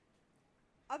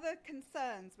other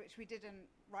concerns which we didn't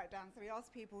write down, so we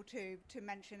asked people to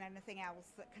mention anything else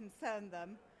that concerned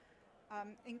them,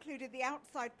 included the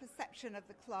outside perception of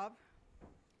the club,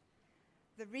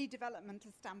 the redevelopment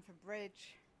of Stamford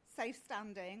Bridge, safe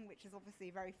standing, which is obviously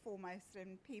very foremost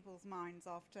in people's minds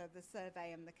after the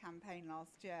survey and the campaign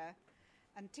last year,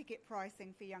 and ticket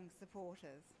pricing for young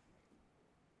supporters.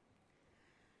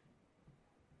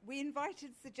 We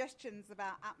invited suggestions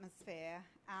about atmosphere,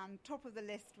 and top of the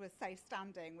list was safe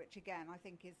standing, which again I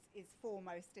think is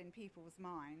foremost in people's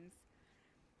minds.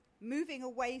 Moving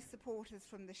away supporters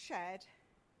from the shed,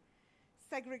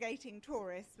 segregating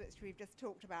tourists, which we've just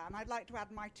talked about, and I'd like to add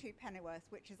my 2 pennyworth,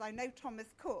 which is I know Thomas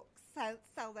Cook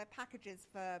sell their packages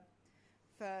for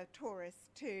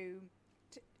tourists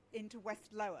into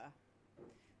West Lower,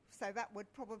 so that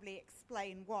would probably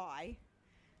explain why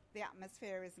the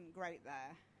atmosphere isn't great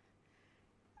there.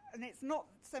 And it's not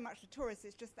so much the tourists,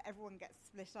 it's just that everyone gets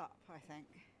split up, I think.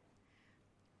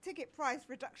 Ticket price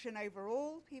reduction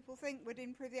overall, people think, would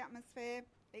improve the atmosphere.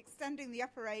 Extending the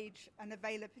upper age and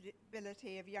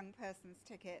availability of young persons'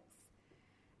 tickets.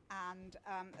 And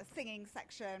a singing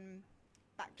section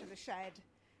back to the shed.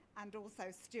 And also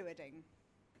stewarding.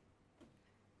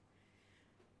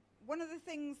 One of the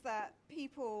things that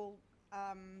people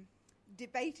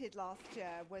debated last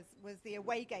year was the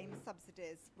away game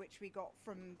subsidies, which we got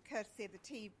from courtesy of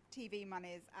the TV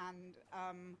monies and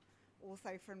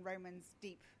also from Roman's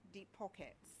deep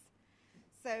pockets.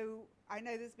 So I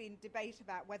know there's been debate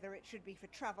about whether it should be for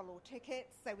travel or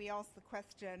tickets, so we asked the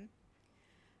question.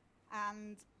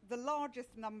 And the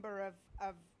largest number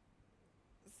of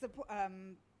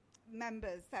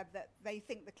members said that they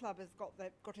think the club has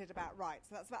got it about right.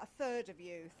 So that's about a third of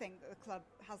you think that the club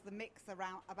has the mix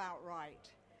about right.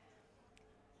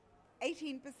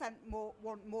 18%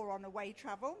 want more on away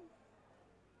travel,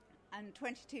 and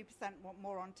 22% want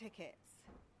more on tickets.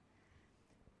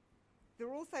 There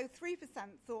were also 3%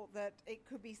 thought that it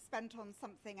could be spent on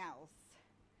something else.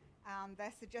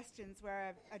 Their suggestions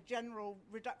were a general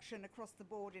reduction across the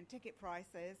board in ticket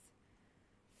prices,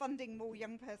 funding more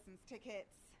young persons'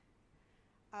 tickets,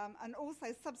 and also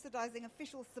subsidising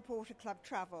official supporter club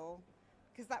travel,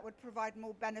 because that would provide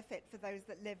more benefit for those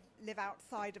that live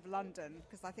outside of London,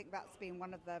 because I think that's been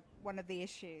one of the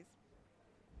issues.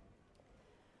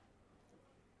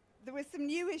 There were some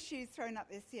new issues thrown up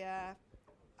this year.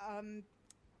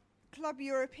 Club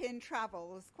European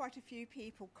travels, quite a few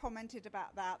people commented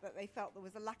about that they felt there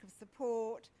was a lack of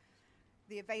support,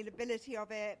 the availability of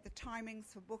it, the timings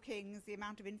for bookings, the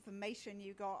amount of information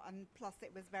you got, and plus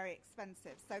it was very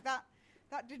expensive. So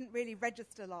that didn't really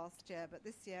register last year, but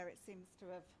this year it seems to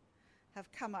have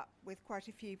come up with quite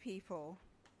a few people.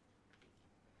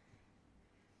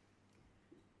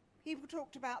 People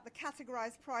talked about the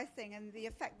categorised pricing and the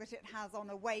effect that it has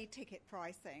on away ticket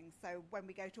pricing. So when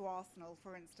we go to Arsenal,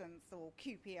 for instance, or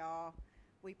QPR,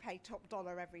 we pay top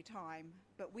dollar every time,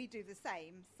 but we do the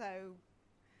same. So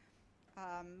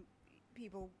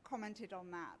people commented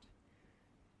on that.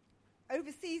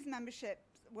 Overseas memberships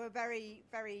were very,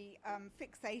 very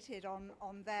fixated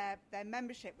on their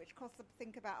membership, which costs, I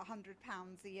think, about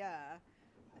 £100 a year,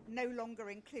 no longer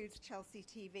includes Chelsea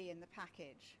TV in the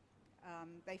package.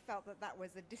 They felt that was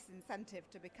a disincentive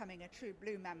to becoming a True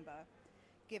Blue member,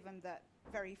 given that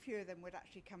very few of them would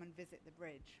actually come and visit the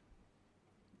bridge.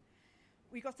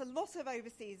 We got a lot of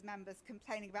overseas members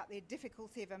complaining about the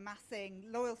difficulty of amassing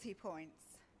loyalty points.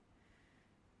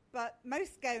 But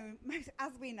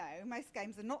as we know, most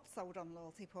games are not sold on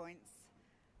loyalty points.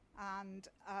 And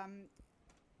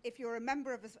if you're a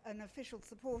member of an official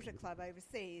supporter club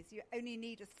overseas, you only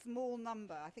need a small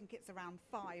number, I think it's around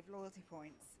 5 loyalty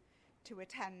points, to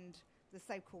attend the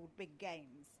so-called big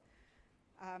games.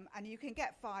 And you can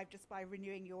get 5 just by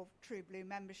renewing your True Blue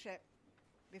membership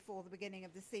before the beginning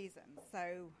of the season.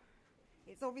 So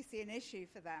it's obviously an issue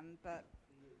for them, but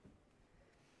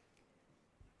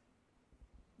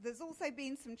there's also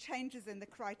been some changes in the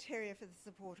criteria for the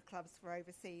supporter clubs for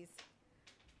overseas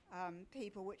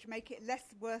people, which make it less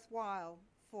worthwhile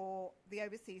for the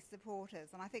overseas supporters.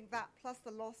 And I think that, plus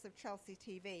the loss of Chelsea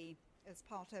TV as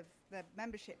part of the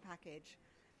membership package,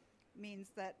 means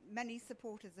that many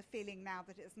supporters are feeling now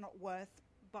that it's not worth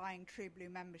buying True Blue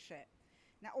membership.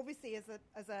 Now, obviously, as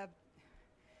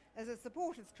a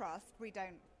supporters trust,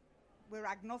 we're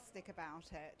agnostic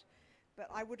about it, but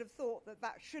I would have thought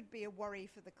that should be a worry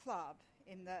for the club,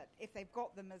 in that if they've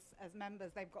got them as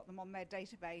members, they've got them on their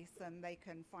database and they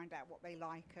can find out what they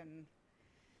like and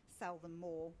sell them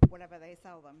more, whatever they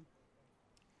sell them.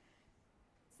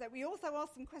 So we also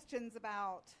asked some questions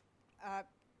about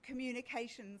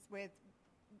communications with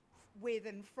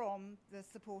and from the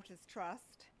Supporters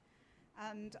Trust.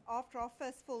 And after our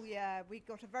first full year, we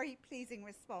got a very pleasing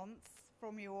response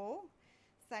from you all,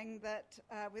 saying that,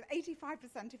 with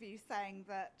 85% of you saying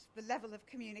that the level of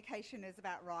communication is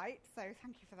about right, so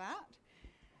thank you for that.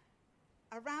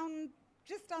 Around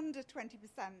just under 20%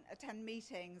 attend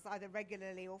meetings, either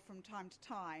regularly or from time to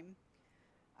time,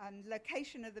 and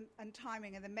location and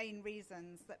timing are the main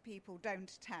reasons that people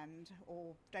don't attend,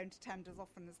 or don't attend as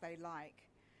often as they like.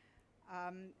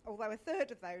 Although a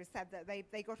third of those said that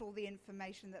they got all the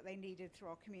information that they needed through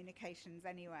our communications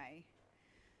anyway.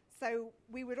 So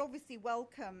we would obviously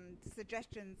welcome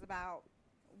suggestions about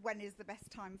when is the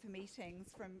best time for meetings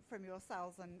from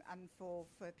yourselves and for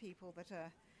people that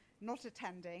are not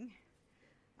attending.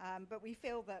 But we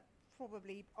feel that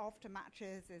probably after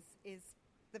matches is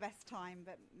the best time,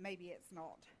 but maybe it's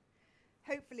not.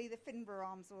 Hopefully the Finborough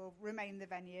Arms will remain the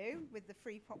venue with the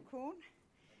free popcorn.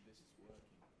 And this is working.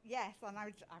 Yes, and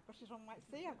I've got it on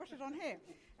I've got it on here.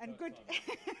 And good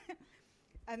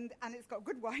and it's got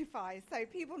good Wi-Fi, so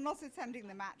people not attending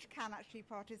the match can actually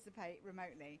participate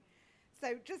remotely.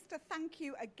 So just to thank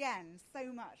you again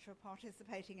so much for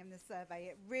participating in this survey.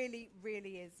 It really,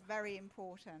 really is very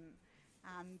important.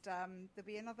 And there'll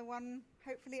be another one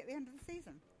hopefully at the end of the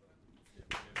season.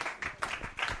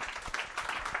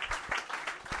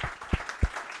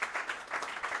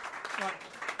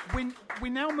 Right.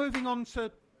 We're now moving on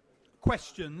to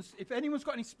questions. If anyone's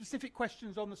got any specific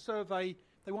questions on the survey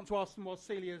they want to ask them while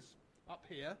Celia's up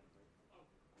here.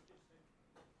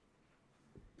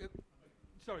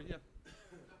 Sorry, yeah.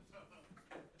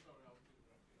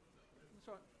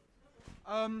 That's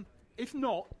right. If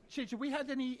not, Chidge, have we had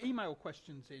any email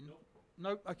questions in?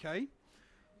 No. Okay.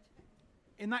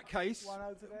 In that case, one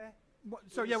over there.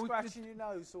 So yeah, scratching your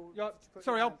nose. Or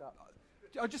sorry,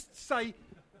 I'll just say,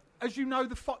 as you know,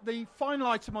 the final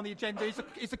item on the agenda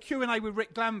is a Q&A with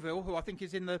Rick Glanville, who I think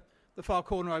is in the far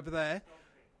corner over there,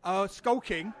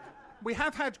 skulking. We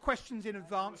have had questions in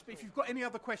advance, but if you've got any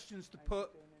other questions to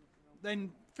put,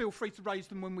 then feel free to raise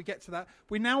them when we get to that.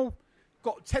 We now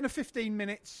got 10 or 15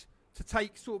 minutes to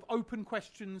take sort of open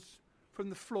questions from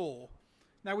the floor.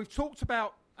 Now, we've talked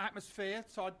about atmosphere,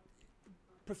 so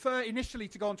prefer initially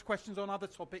to go on to questions on other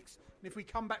topics, and if we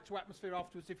come back to atmosphere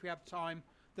afterwards, if we have time,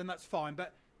 then that's fine.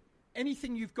 But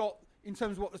anything you've got in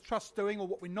terms of what the Trust's doing or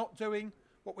what we're not doing,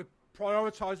 what we're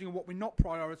prioritising or what we're not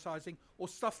prioritising, or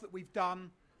stuff that we've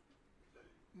done,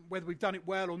 whether we've done it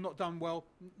well or not done well,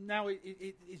 now it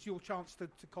is your chance to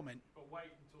comment. But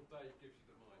wait until Dave gives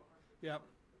you the mic. Yeah.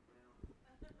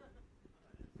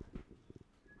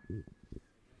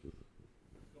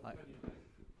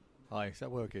 Hi, is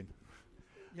that working?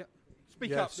 Yeah.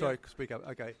 Speak up. Sorry, speak up.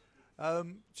 Okay.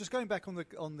 Just going back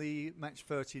on the match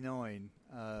 39,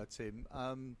 Tim.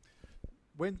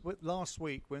 When last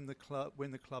week, when the club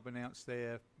announced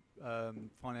their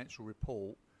financial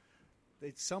report,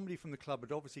 somebody from the club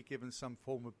had obviously given some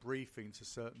form of briefing to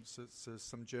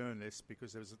some journalists,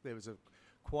 because there was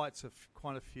quite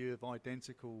a few of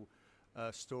identical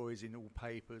stories in all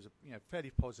papers.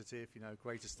 Fairly positive.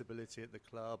 Greater stability at the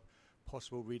club,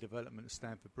 possible redevelopment of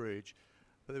Stamford Bridge.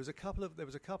 But there was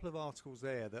a couple of articles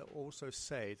there that also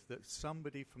said that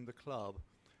somebody from the club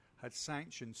had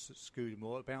sanctioned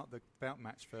Scudamore about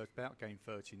game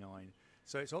 39.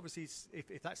 So it's obviously,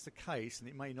 if that's the case, and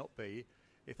it may not be,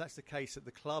 if that's the case that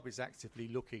the club is actively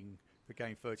looking for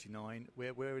game 39,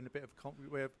 we're in a bit of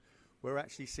we're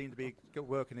actually seem to be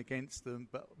working against them.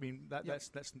 But I mean that's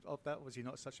obviously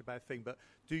not such a bad thing. But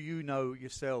do you know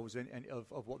yourselves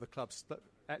of what the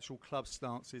actual club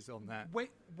stance is on that?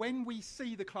 When we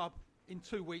see the club in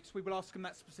 2 weeks, we will ask them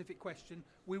that specific question.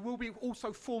 We will be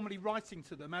also formally writing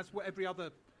to them, as every other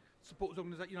supporters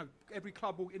organisation, every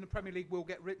club in the Premier League will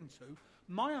get written to.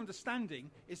 My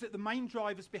understanding is that the main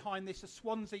drivers behind this are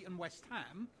Swansea and West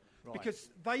Ham, right, because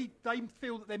they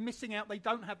feel that they're missing out. They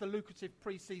don't have the lucrative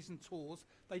pre-season tours.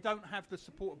 They don't have the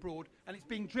support abroad, and it's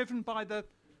being driven by the,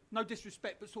 no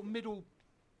disrespect, but sort of middle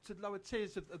to lower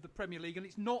tiers of the Premier League, and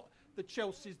it's not the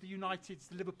Chelseas, the Uniteds,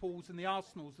 the Liverpools and the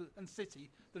Arsenals and City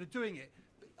that are doing it.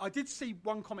 I did see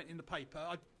one comment in the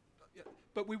paper,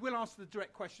 but we will ask the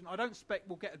direct question. I don't expect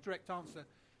we'll get a direct answer,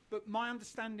 but my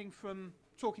understanding from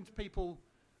talking to people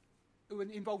who are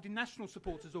involved in national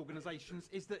supporters organisations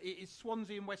is that it is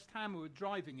Swansea and West Ham who are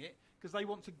driving it, because they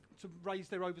want to raise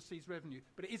their overseas revenue.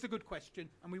 But it is a good question,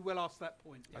 and we will ask that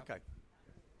point. Yeah. Okay.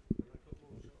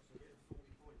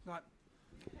 Right.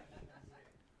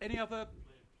 Any other...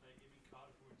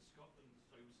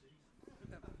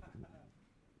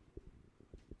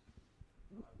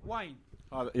 Wayne.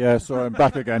 Yeah, sorry, I'm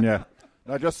back again. Yeah,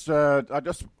 I just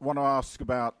want to ask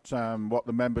about what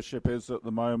the membership is at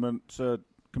the moment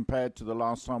compared to the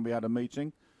last time we had a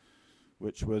meeting,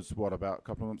 which was about a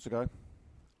couple of months ago.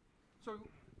 So,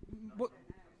 what?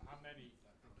 How many?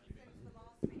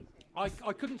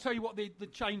 I couldn't tell you what the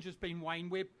change has been, Wayne.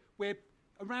 We're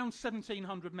around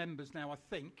 1,700 members now, I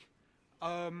think.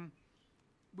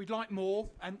 We'd like more,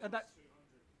 and that.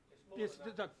 Yes,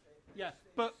 yeah,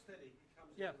 but.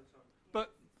 Yeah, but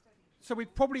so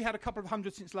we've probably had a couple of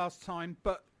hundred since last time.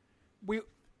 But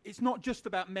it's not just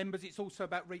about members; it's also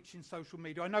about reaching social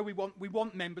media. I know we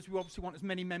want members. We obviously want as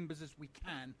many members as we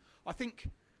can. I think,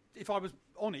 if I was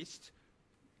honest,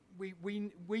 we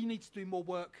need to do more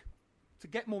work to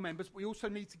get more members. We also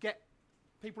need to get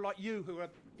people like you who are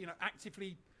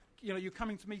actively, you're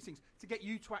coming to meetings, to get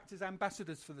you to act as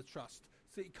ambassadors for the trust.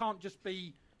 So it can't just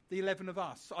be the 11 of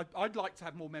us. I'd like to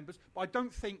have more members, but I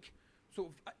don't think. Sort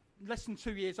of less than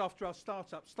 2 years after our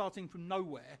startup, starting from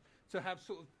nowhere, to have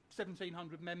sort of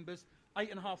 1,700 members,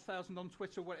 8,500 on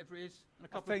Twitter, whatever it is, and a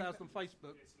couple of thousand on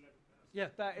Facebook. Yeah,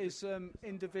 that is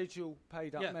individual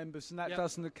paid-up members, and that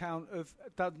doesn't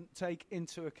take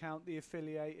into account the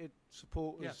affiliated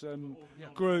supporters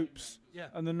groups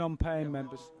and the non-paying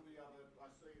members.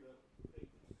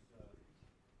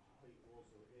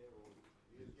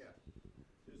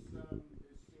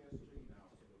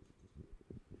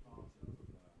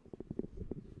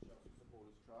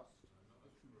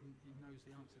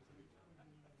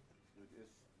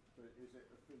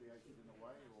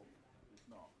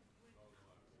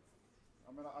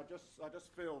 I mean,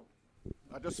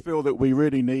 I just feel that we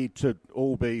really need to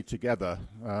all be together.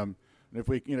 And if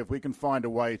we can find a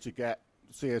way to get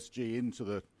CSG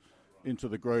into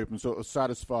the group and sort of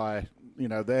satisfy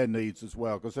their needs as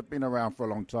well, because they've been around for a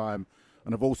long time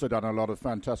and have also done a lot of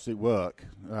fantastic work.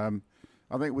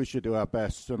 I think we should do our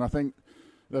best, and I think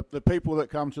the people that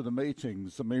come to the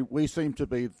meetings, I mean, we seem to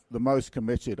be the most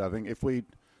committed. I think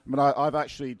I've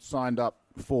actually signed up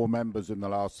 4 members in the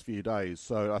last few days.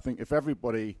 So I think if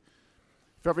everybody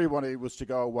was to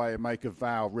go away and make a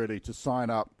vow really to sign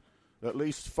up at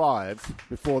least 5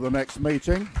 before the next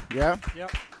meeting,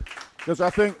 Because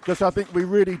I think we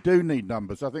really do need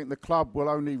numbers. I think the club will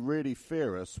only really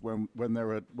fear us when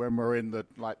we're in the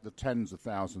tens of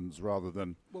thousands rather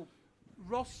than. Well,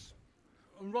 Ross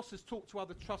has talked to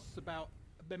other trusts about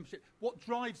membership. What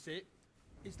drives it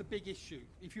is the big issue.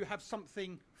 If you have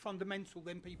something fundamental,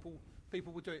 then people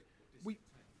will do it.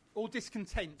 Or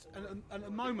discontent, and at the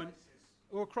moment,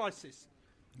 or a crisis.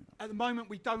 At the moment,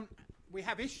 we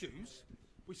have issues.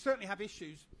 We certainly have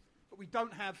issues. But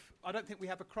I don't think we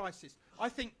have a crisis. I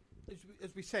think,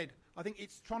 as we said, I think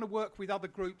it's trying to work with other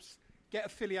groups, get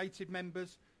affiliated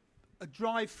members, a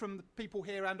drive from the people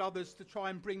here and others to try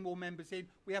and bring more members in.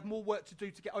 We have more work to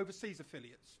do to get overseas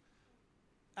affiliates.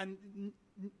 And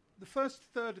the first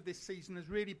third of this season has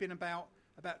really been about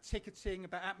ticketing,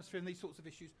 about atmosphere and these sorts of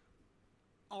issues.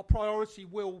 Our priority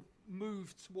will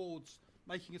move towards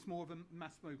making us more of a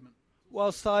mass movement.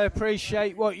 Whilst I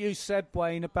appreciate what you said,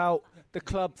 Wayne, about the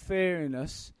club fearing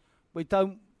us,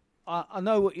 I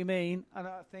know what you mean, and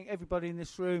I think everybody in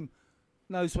this room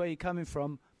knows where you're coming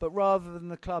from, but rather than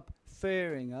the club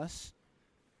fearing us,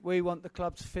 we want the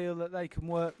club to feel that they can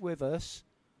work with us,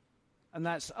 and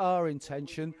that's our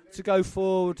intention, to go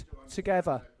forward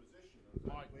together.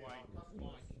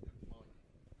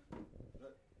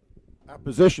 Our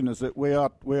position is that we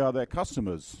are their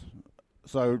customers.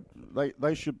 So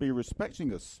they should be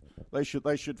respecting us. They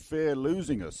should fear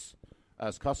losing us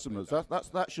as customers.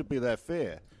 That should be their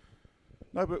fear.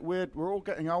 No, but we're all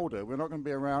getting older. We're not going to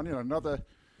be around. In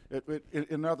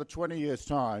another 20 years'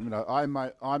 time, I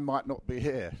might not be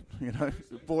here.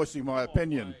 Voicing my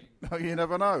opinion. No, you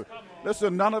never know.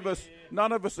 Listen, none of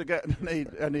us are getting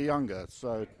any younger.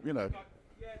 So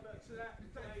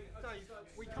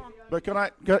But can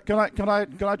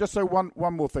I just say one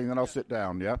more thing, then I'll sit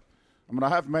down. Yeah. I mean, I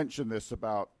have mentioned this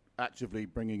about actively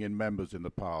bringing in members in the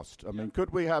past. I mean,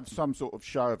 could we have some sort of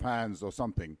show of hands or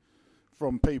something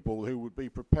from people who would be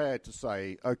prepared to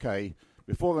say, okay,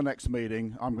 before the next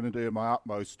meeting, I'm going to do my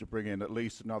utmost to bring in at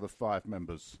least another 5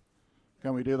 members.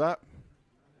 Can we do that?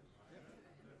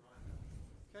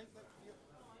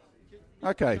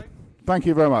 Okay. Thank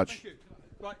you very much.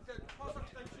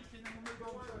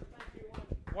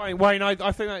 Wayne, I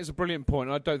think that is a brilliant point.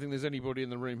 I don't think there's anybody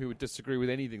in the room who would disagree with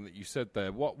anything that you said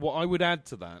there. What I would add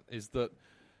to that is that,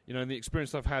 in the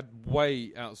experience I've had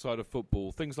way outside of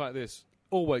football, things like this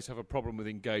always have a problem with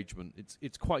engagement.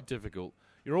 It's quite difficult.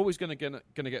 You're always going to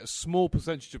get a small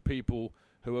percentage of people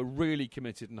who are really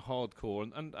committed and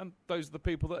hardcore, and those are the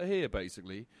people that are here,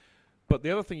 basically. But the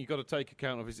other thing you've got to take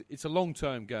account of is it's a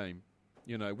long-term game.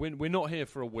 We're not here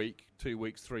for a week, 2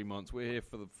 weeks, 3 months. We're here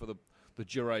for the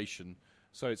duration.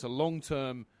 So it's a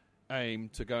long-term aim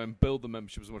to go and build the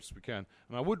membership as much as we can.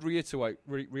 And I would reiterate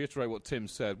what Tim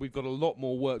said. We've got a lot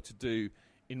more work to do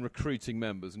in recruiting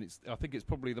members, and I think it's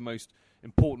probably the most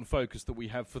important focus that we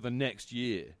have for the next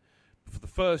year. For the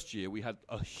first year, we had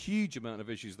a huge amount of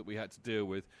issues that we had to deal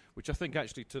with, which I think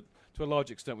actually to a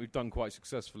large extent we've done quite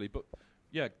successfully. But,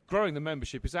 yeah, growing the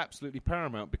membership is absolutely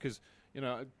paramount because,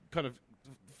 kind of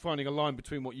finding a line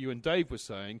between what you and Dave were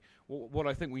saying, what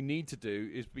I think we need to do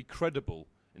is be credible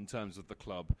in terms of the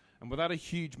club. And without a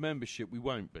huge membership, we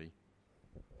won't be.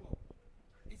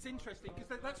 It's interesting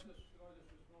because that's...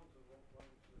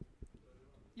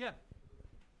 Yeah.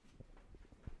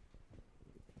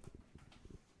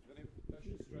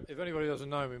 If anybody doesn't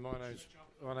know me, my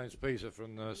name's Peter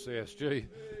from CSG.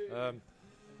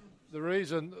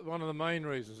 One of the main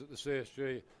reasons that the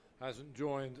CSG hasn't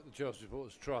joined the Chelsea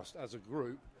Supporters Trust as a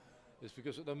group is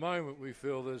because at the moment we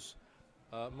feel there's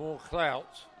more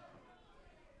clout.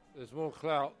 There's more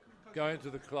clout going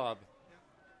to the club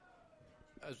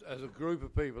as a group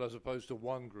of people as opposed to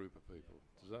one group of people.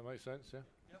 Does that make sense? Yeah.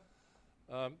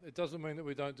 Yep. It doesn't mean that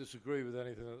we don't disagree with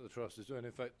anything that the trust is doing.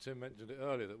 In fact, Tim mentioned it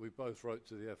earlier that we both wrote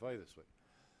to the FA this week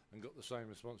and got the same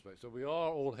response back. So we are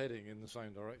all heading in the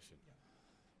same direction.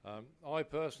 I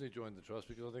personally joined the trust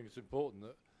because I think it's important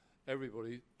that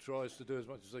everybody tries to do as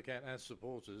much as they can as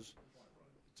supporters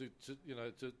to.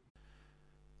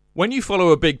 When you follow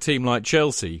a big team like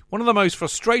Chelsea, one of the most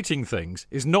frustrating things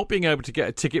is not being able to get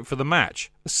a ticket for the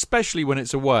match, especially when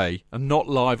it's away and not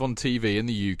live on TV in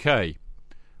the UK.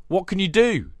 What can you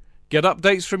do? Get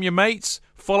updates from your mates?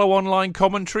 Follow online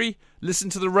commentary? Listen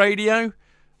to the radio?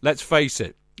 Let's face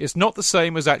it, it's not the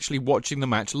same as actually watching the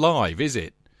match live, is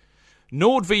it?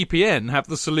 NordVPN have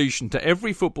the solution to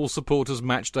every football supporter's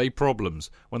matchday problems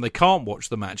when they can't watch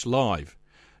the match live.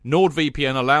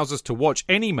 NordVPN allows us to watch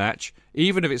any match,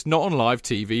 even if it's not on live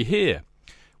TV here.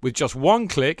 With just one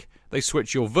click, they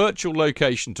switch your virtual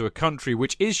location to a country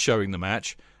which is showing the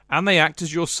match, and they act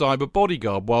as your cyber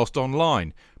bodyguard whilst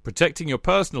online, protecting your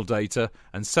personal data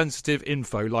and sensitive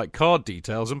info like card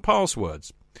details and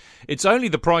passwords. It's only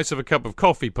the price of a cup of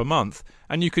coffee per month,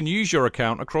 and you can use your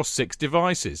account across 6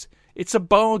 devices. It's a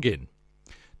bargain.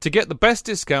 To get the best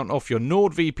discount off your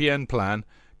NordVPN plan,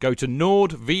 go to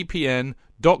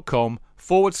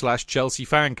nordvpn.com/Chelsea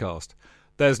Fancast.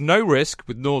 There's no risk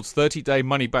with Nord's 30-day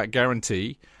money-back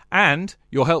guarantee, and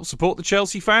you'll help support the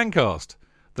Chelsea Fancast.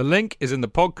 The link is in the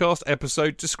podcast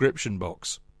episode description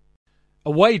box.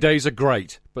 Away days are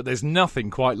great, but there's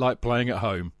nothing quite like playing at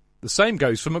home. The same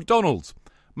goes for McDonald's.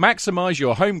 Maximise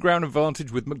your home ground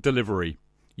advantage with McDelivery.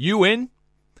 You in?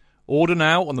 Order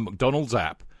now on the McDonald's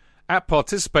app. At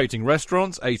participating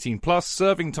restaurants, 18 plus,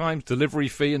 serving times, delivery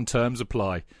fee and terms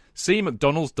apply. See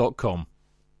mcdonalds.com.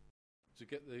 To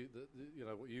get the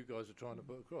what you guys are trying to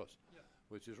put across,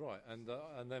 which is right, and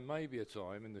there may be a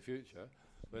time in the future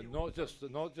when not just the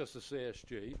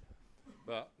CSG,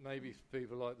 but maybe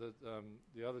people like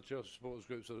the other Chelsea supporters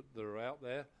groups that are out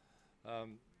there,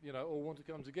 all want to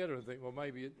come together and think, well,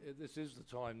 maybe this is the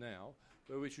time now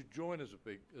where we should join as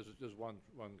one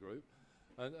group,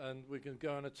 and we can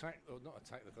go and attack, or not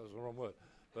attack, that's the wrong word,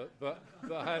 but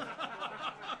have.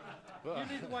 You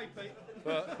lead the way, Pete.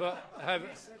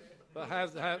 But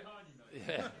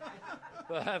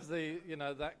have the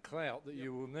that clout that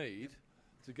you will need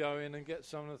to go in and get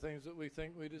some of the things that we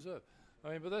think we deserve. I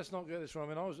mean, but let's not get this wrong. I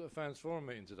mean, I was at a fans forum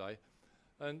meeting today,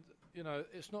 and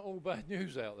it's not all bad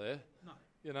news out there. No.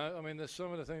 I mean, there's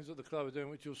some of the things that the club are doing,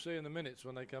 which you'll see in the minutes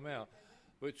when they come out,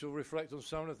 which will reflect on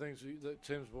some of the things that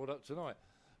Tim's brought up tonight,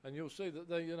 and you'll see that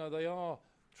they are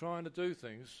trying to do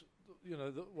things,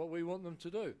 what we want them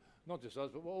to do, not just us,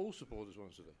 but what all supporters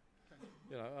want us to do.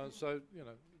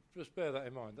 Just bear that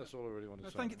in mind. That's all I really want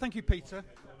to say. Thank you, Peter.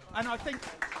 And I think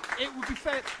it would be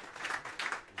fair.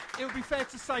 It would be fair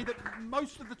to say that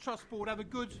most of the trust board have a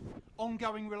good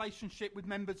ongoing relationship with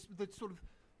members, the sort of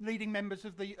leading members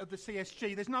of the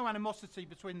CSG. There's no animosity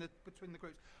between the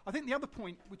groups. I think the other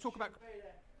point we talk about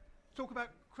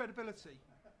credibility.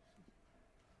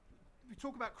 We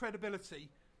talk about credibility.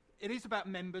 It is about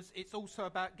members. It's also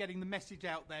about getting the message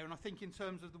out there. And I think in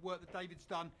terms of the work that David's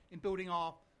done in building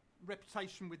our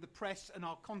reputation with the press and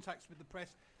our contacts with the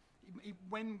press,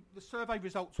 when the survey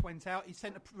results went out, he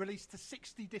sent a release to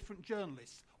 60 different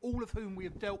journalists, all of whom we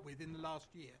have dealt with in the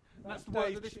last year. And that's the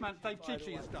work that this man, Dave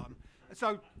Chichi, has done.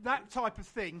 So that type of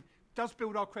thing does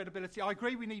build our credibility. I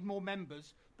agree we need more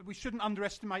members, but we shouldn't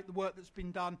underestimate the work that's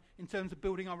been done in terms of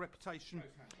building our reputation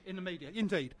in the media.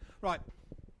 Indeed. Right.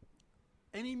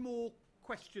 Any more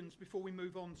questions before we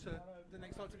move on to the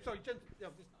next item? Sorry,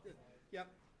 yeah.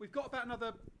 We've got about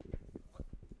another.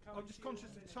 I'm just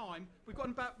conscious of time. We've got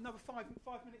about another 5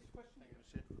 minutes of questions.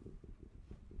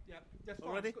 Yeah, that's fine.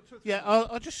 Already? Yeah,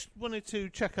 I just wanted to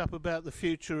check up about the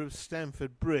future of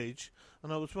Stamford Bridge,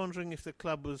 and I was wondering if the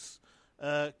club was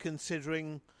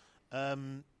considering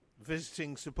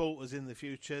visiting supporters in the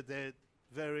future. There are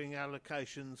varying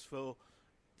allocations for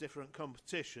different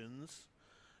competitions.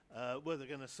 Were they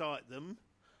going to cite them,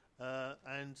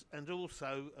 and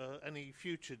also any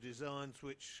future designs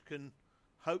which can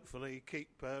hopefully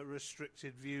keep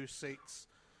restricted view seats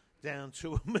down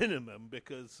to a minimum,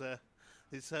 because I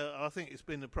think it's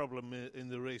been a problem in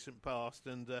the recent past,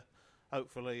 and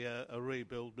hopefully a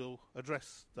rebuild will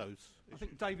address those. I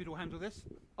think David will handle this.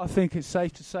 I think it's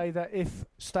safe to say that if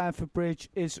Stamford Bridge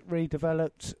is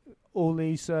redeveloped, all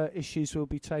these issues will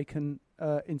be taken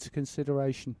into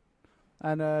consideration.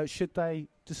 And should they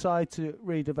decide to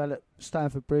redevelop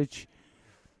Stamford Bridge,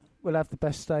 we'll have the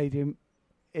best stadium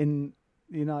in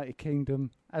the United Kingdom,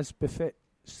 as befits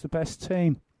the best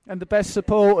team and the best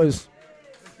supporters.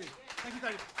 Thank you,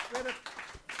 David. We had a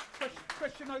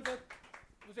question over.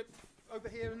 Was it over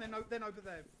here and then over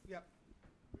there? Yeah.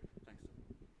 Thanks.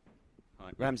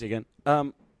 Hi, Ramsey again.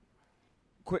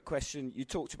 Quick question. You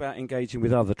talked about engaging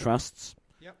with other trusts.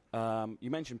 Yep.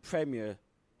 You mentioned Premier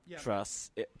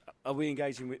trusts. Are we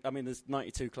engaging with? I mean, there's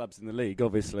 92 clubs in the league,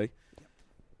 obviously.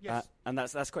 Yes. And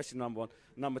that's question number one.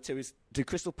 Number two is, do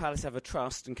Crystal Palace have a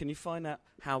trust, and can you find out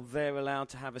how they're allowed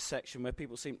to have a section where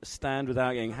people seem to stand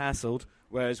without getting hassled,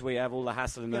 whereas we have all the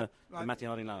hassle in the Matty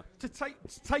Harding Lower? To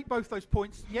take both those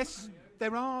points, yes,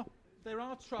 there are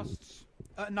trusts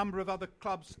at a number of other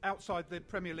clubs outside the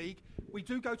Premier League. We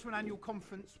do go to an annual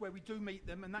conference where we do meet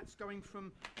them, and that's going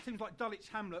from teams like Dulwich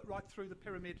Hamlet right through the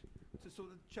pyramid to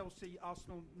sort of Chelsea,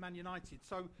 Arsenal, Man United.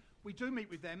 So we do meet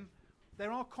with them.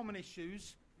 There are common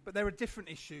issues, but there are different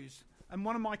issues. And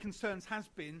one of my concerns has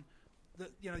been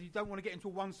that you don't want to get into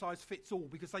a one-size-fits-all,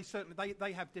 because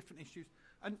they have different issues.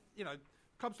 And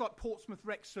clubs like Portsmouth,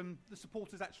 Wrexham, the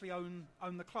supporters actually own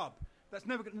the club. That's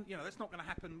never going. That's not going to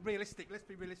happen. Let's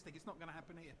be realistic. It's not going to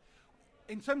happen here.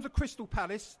 In terms of Crystal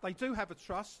Palace, they do have a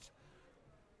trust.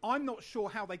 I'm not sure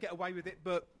how they get away with it,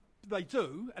 but they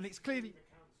do, and it's clearly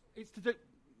it's to do.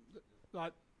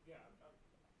 Like, yeah,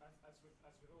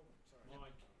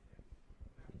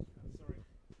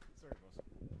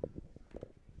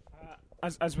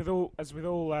 as with all. Sorry, As with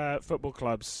all football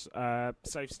clubs,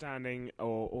 safe standing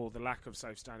or the lack of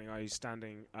safe standing, i.e.,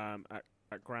 standing at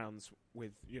grounds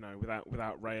with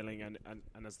without railing and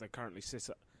as they're currently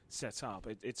set up,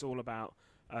 it's all about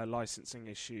licensing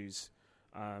issues,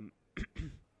 and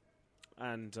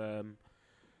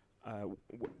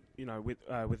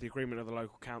with the agreement of the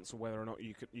local council whether or not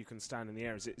you can stand in the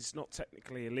areas. It's not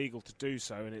technically illegal to do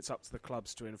so, and it's up to the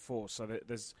clubs to enforce. So that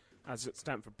there's, as at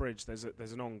Stamford Bridge, there's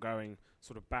an ongoing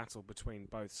sort of battle between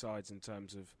both sides in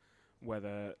terms of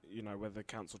whether the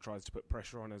council tries to put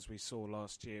pressure on, as we saw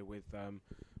last year with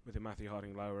the Matthew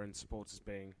Harding Lower and supporters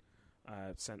being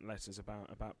sent letters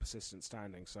about persistent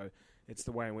standing. So it's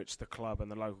the way in which the club and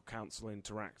the local council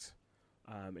interact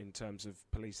in terms of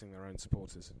policing their own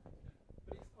supporters.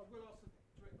 But I will ask a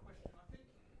direct question. I think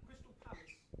Crystal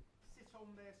Palace sit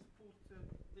on their supporter,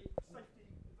 the safety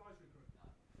advisory group.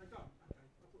 They don't. Okay,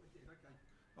 I thought they did. Okay,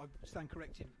 I stand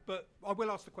corrected. But I will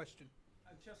ask the question.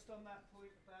 And just on that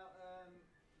point about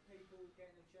people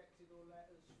getting ejected or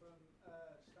letters from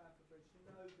Stamford Bridge,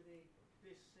 nobody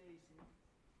this season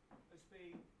has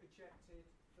been ejected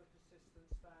for persistent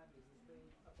standing. There's been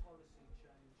a policy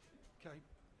change. Okay.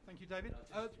 Thank you, David.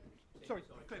 Sorry,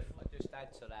 Cliff. I'll just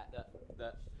add to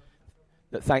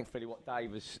that thankfully what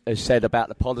Dave has said about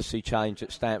the policy change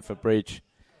at Stamford Bridge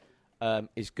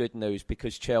is good news,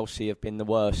 because Chelsea have been the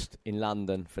worst in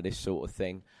London for this sort of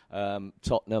thing.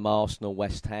 Tottenham, Arsenal,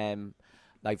 West Ham,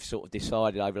 they've sort of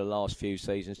decided over the last few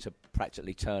seasons to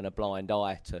practically turn a blind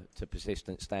eye to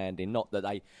persistent standing. Not that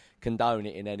they condone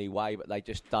it in any way, but they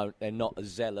just don't. They're not as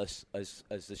zealous as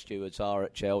the stewards are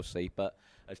at Chelsea. But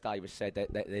as David said,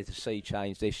 there's a sea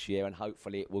change this year, and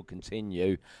hopefully it will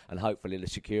continue. And hopefully the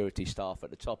security staff at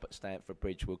the top at Stamford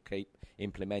Bridge will keep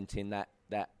implementing that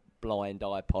blind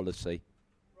eye policy.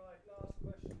 Right, last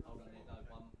question.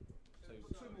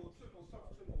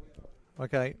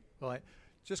 Okay, right.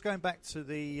 Just going back to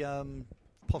the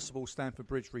possible Stamford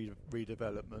Bridge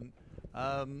redevelopment.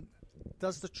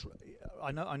 Does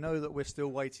I know that we're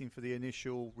still waiting for the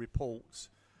initial reports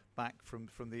back from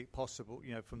the possible,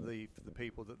 from the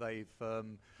people that they've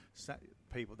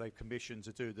commissioned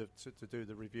to do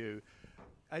the review.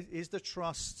 Is the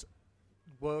trust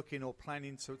working or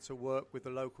planning to work with the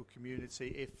local community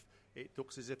if it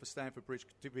looks as if a Stamford Bridge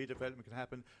redevelopment can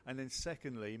happen? And then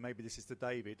secondly, maybe this is to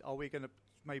David, are we going to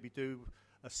maybe do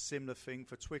a similar thing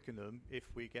for Twickenham if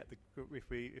we're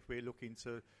looking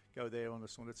to go there on a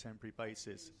sort of temporary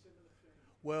basis?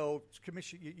 Well,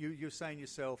 Commission, you're saying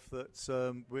yourself that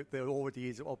there already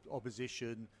is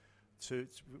opposition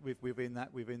within that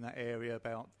area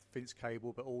about Vince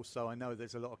Cable, but also I know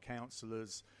there's a lot of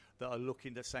councillors that are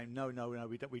looking at saying no,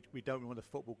 we don't want a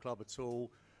football club at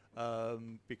all.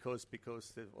 Because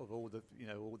of all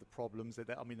the problems that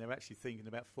they're actually thinking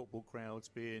about football crowds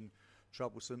being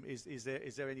troublesome. Is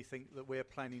there anything that we're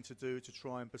planning to do to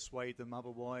try and persuade them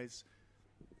otherwise?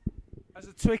 As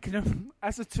a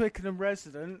Twickenham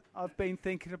resident, I've been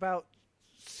thinking about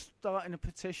starting a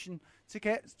petition to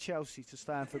get Chelsea to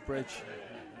Stamford Bridge.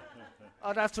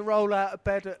 I'd have to roll out of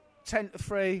bed at 10 to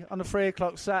 3 on a 3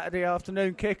 o'clock Saturday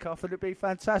afternoon kickoff, and it'd be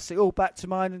fantastic. All back to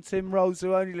mine and Tim Rolls,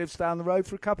 who only lives down the road,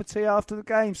 for a cup of tea after the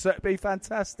game, so it'd be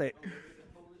fantastic.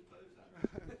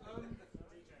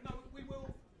 No, we will.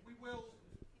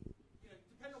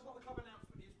 Depending on what the club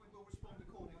announcement is, we will respond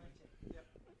accordingly. Yep.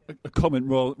 A comment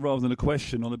rather than a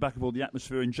question on the back of all the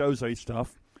atmosphere and Jose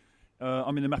stuff.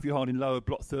 I'm in the Matthew Harding Lower,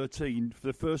 Block 13. For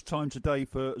the first time today,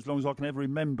 for as long as I can ever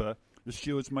remember, the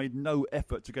stewards made no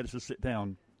effort to get us to sit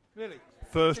down. Really?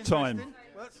 First time. Well,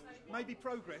 that's maybe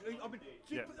progress.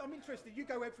 I'm interested. You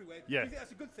go everywhere. Yeah. Do you think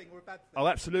that's a good thing or a bad thing? Oh,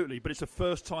 absolutely. But it's the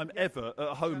first time ever at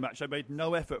a home match they made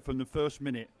no effort from the first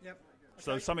minute. Yep. Okay.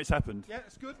 So something's happened. Yeah,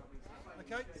 that's good.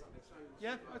 Okay.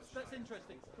 Yeah, that's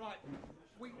interesting. Right.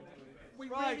 We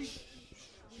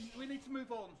need to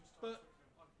move on. But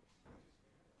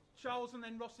Charles and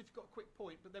then Ross, if you've got a quick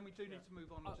point, but then we do need to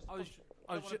move on.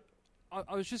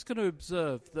 I was just going to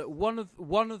observe that one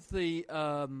of the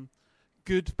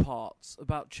good parts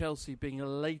about Chelsea being a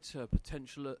later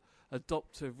potential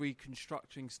adopter of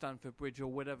reconstructing Stamford Bridge or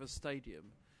whatever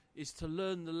stadium is to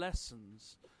learn the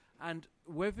lessons. And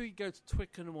whether you go to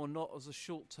Twickenham or not as a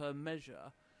short-term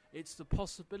measure, it's the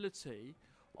possibility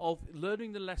of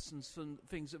learning the lessons from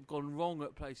things that have gone wrong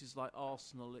at places like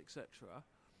Arsenal, etc.,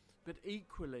 but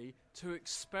equally to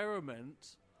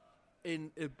experiment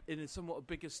in a somewhat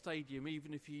bigger stadium,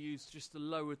 even if you use just the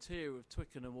lower tier of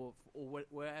Twickenham or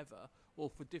wherever, or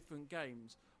for different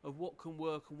games, of what can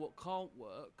work and what can't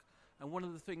work. And one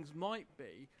of the things might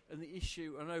be, and the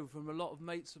issue I know from a lot of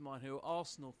mates of mine who are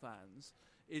Arsenal fans,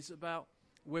 is about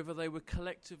whether they were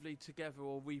collectively together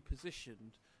or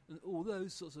repositioned. And all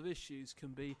those sorts of issues can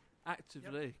be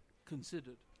actively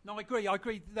considered. No, I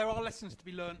agree. There are lessons to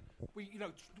be learned.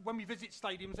 When we visit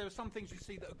stadiums, there are some things you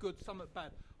see that are good, some that are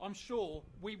bad. I'm sure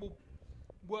we will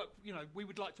work. We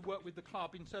would like to work with the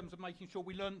club in terms of making sure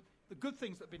we learn the good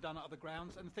things that have been done at other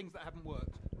grounds and the things that haven't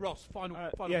worked. Ross, final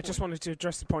point. Just wanted to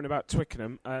address the point about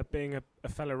Twickenham being a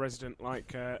fellow resident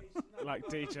like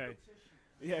DJ.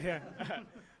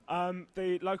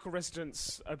 The local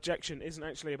residents' objection isn't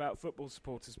actually about football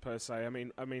supporters per se. I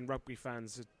mean, rugby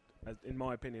fans, in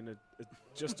my opinion, are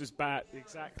just as bad.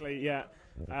 Exactly. Yeah.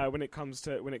 When it comes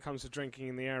to drinking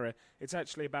in the area, it's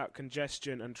actually about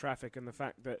congestion and traffic, and the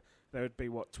fact that there would be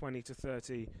 20 to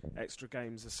 30 extra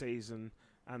games a season,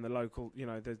 and the local,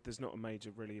 there's not a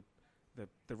major really.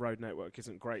 The road network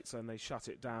isn't great, so they shut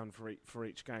it down for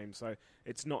each game. So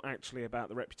it's not actually about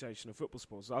the reputation of football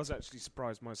sports. I was actually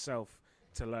surprised myself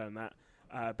to learn that,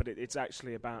 but it's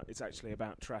actually about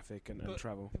traffic and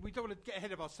travel. We don't want to get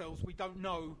ahead of ourselves. We don't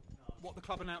know what the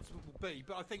club announcement will be,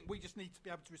 but I think we just need to be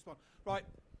able to respond. Right.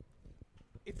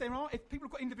 If people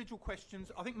have got individual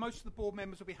questions, I think most of the board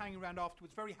members will be hanging around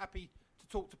afterwards, very happy to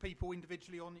talk to people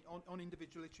individually on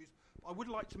individual issues. I would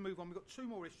like to move on. We've got two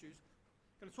more issues.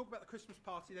 Going to talk about the Christmas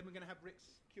party, then we're going to have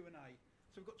Rick's Q&A.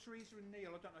 So we've got Teresa and Neil.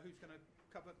 I don't know who's going to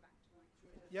cover.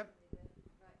 Yeah.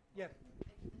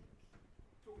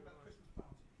 Talking about the Christmas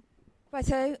party.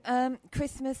 Righto,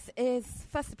 Christmas is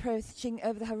fast approaching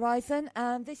over the horizon,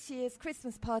 and this year's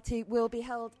Christmas party will be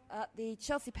held at the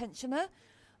Chelsea Pensioner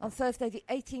on Thursday the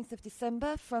 18th of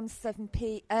December from 7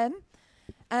 p.m.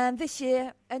 And this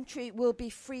year, entry will be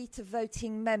free to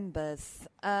voting members.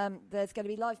 There's going to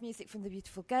be live music from the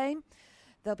beautiful game.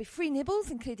 There'll be free nibbles,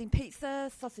 including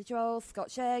pizza, sausage rolls,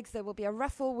 Scotch eggs. There will be a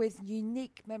raffle with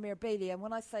unique memorabilia. And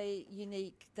when I say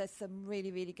unique, there's some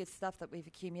really, really good stuff that we've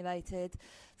accumulated.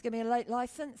 It's going to be a late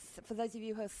licence. For those of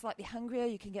you who are slightly hungrier,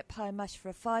 you can get pie and mash for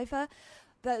a £5.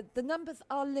 The numbers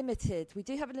are limited. We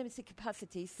do have a limited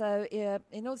capacity. So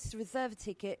in order to reserve a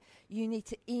ticket, you need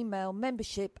to email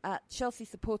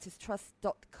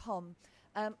membership@chelseasupporterstrust.com.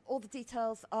 All the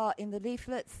details are in the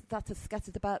leaflets that are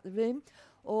scattered about the room.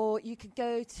 Or you can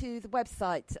go to the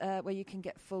website where you can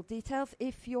get full details.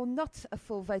 If you're not a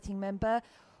full voting member,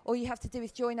 all you have to do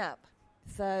is join up.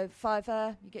 So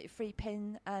 £5, you get your free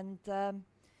pin, and then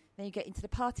you get into the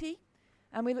party.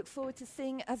 And we look forward to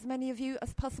seeing as many of you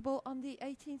as possible on the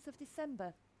 18th of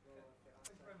December.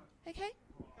 Okay?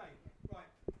 Okay, right.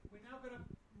 We're now going to,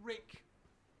 Rick,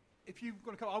 if you've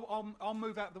got to come, I'll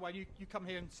move out of the way. You come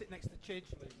here and sit next to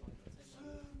Chidge.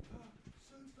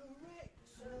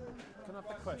 Can I have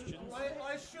the questions?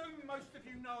 I assume most of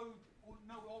you know who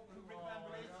Rick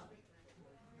Vander is.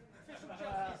 Official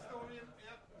Chelsea historian.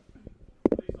 Yep.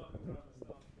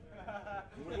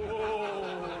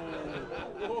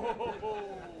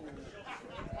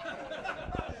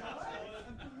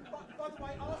 By the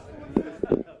way, Arsenal,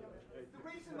 the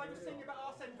reason they were singing about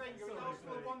Arsene Wenger is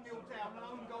Arsenal 1-0 down, an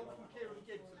own goal from Kieran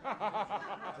Gibbs. I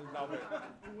love it.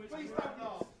 Please don't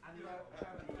laugh.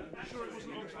 Sure it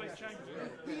wasn't on today's change?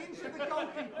 He injured the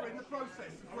goalkeeper in the process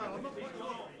as well. I'm not quite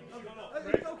sure.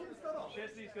 The goalkeeper's gone off.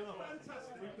 Chesley's gone off.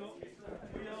 Fantastic. We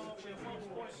are 1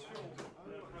 point short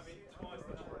of having twice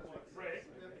the number of points. Rick?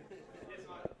 Yes,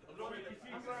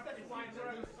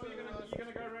 you're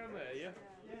going to go around there, yeah?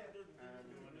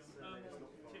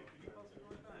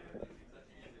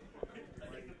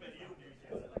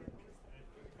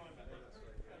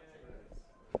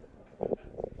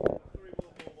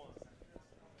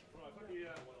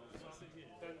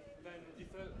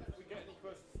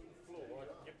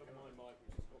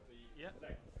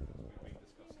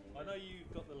 I know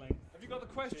you've got the length. Have you got the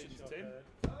questions, Tim?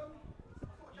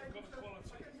 You've got the quality.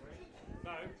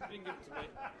 No, you didn't give it to me.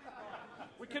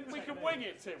 We can wing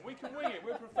it, Tim. We can wing it.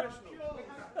 We're professionals.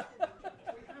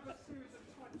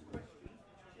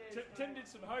 Tim did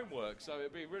some homework, so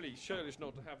it'd be really churlish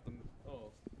not to have them.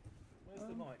 Oh, where's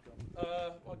the mic gone?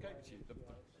 I gave it to you.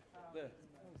 There.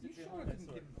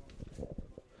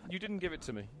 You didn't give it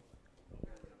to me.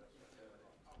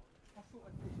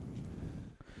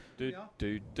 Do.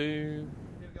 Here we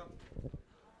go.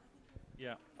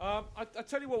 Yeah. I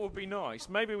tell you what would be nice.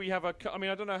 Maybe we have I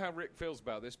don't know how Rick feels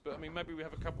about this, but maybe we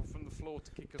have a couple from the floor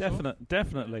to kick us off.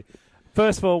 Definitely.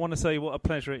 First of all, I want to say what a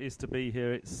pleasure it is to be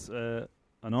here. It's an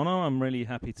honour. I'm really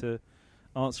happy to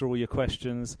answer all your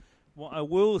questions. What I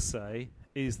will say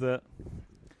is that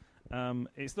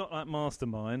it's not like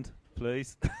Mastermind,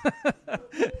 please.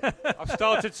 I've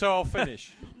started, so I'll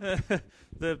finish.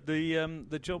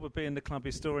 The job of being the club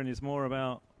historian is more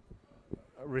about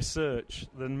research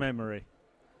than memory.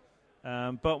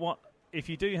 But if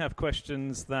you do have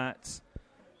questions that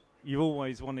you've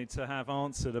always wanted to have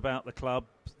answered about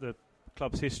the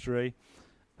club's history,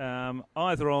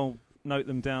 either I'll note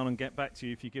them down and get back to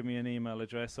you if you give me an email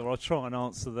address, or I'll try and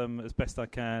answer them as best I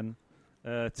can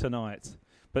tonight.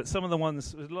 But some of the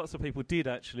ones, lots of people did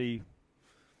actually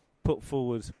put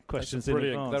forward questions in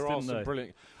advance, There are didn't some they?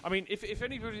 brilliant. I mean, if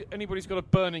anybody's got a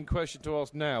burning question to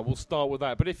ask now, we'll start with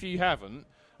that. But if you haven't,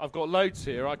 I've got loads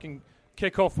here. I can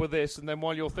kick off with this, and then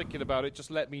while you're thinking about it,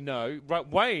 just let me know. Right,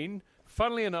 Wayne,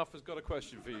 funnily enough, has got a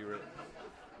question for you, Rick.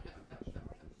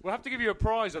 We'll have to give you a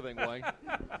prize, I think, Wayne.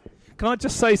 Can I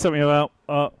just say something about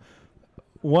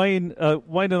Wayne?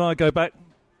 Wayne and I go back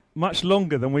much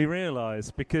longer than we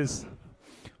realise, because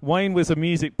Wayne was a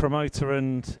music promoter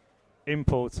and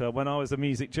importer when I was a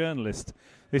music journalist.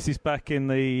 This is back in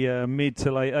the mid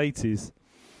to late 80s.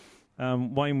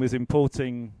 Wayne was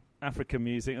importing African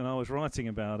music and I was writing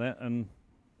about it and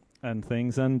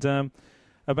things. And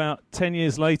about 10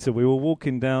 years later, we were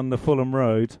walking down the Fulham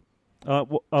Road. I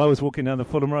was walking down the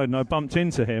Fulham Road and I bumped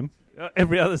into him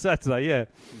every other Saturday, yeah.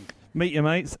 Meet your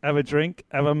mates, have a drink,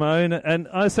 have a moan. And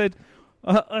I said,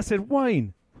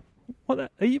 Wayne, what are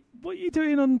you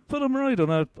doing on Fulham Road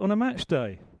on a match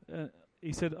day?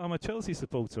 He said, I'm a Chelsea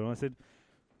supporter. And I said,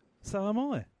 so am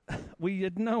I. We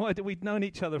had no idea. We'd known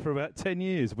each other for about 10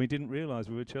 years. We didn't realise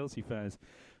we were Chelsea fans.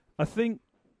 I think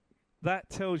that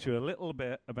tells you a little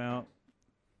bit about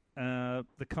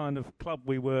the kind of club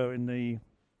we were in the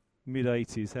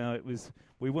mid-80s, how it was.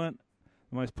 We weren't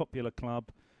the most popular club,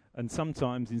 and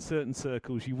sometimes in certain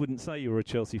circles you wouldn't say you were a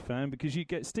Chelsea fan because you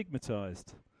get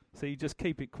stigmatised. So you just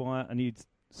keep it quiet and you'd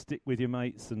stick with your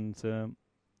mates and tell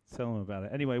them about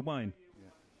it. Anyway, Wayne.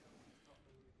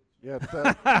 Yeah.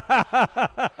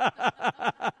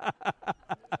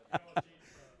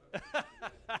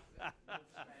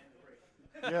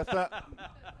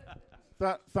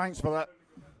 Thanks for that.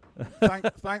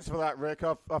 Thanks for that, Rick.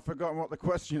 I've forgotten what the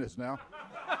question is now.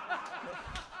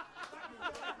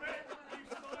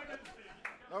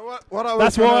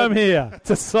 That's why I'm here,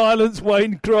 to silence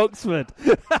Wayne Croxford.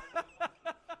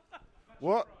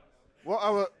 What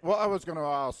I was going to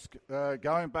ask,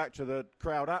 going back to the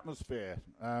crowd atmosphere,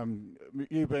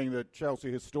 you being the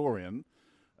Chelsea historian,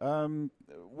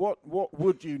 what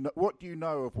do you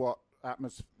know of what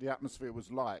the atmosphere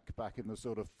was like back in the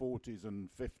sort of 40s and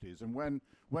 50s, and when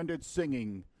did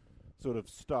singing sort of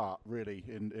start really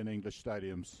in English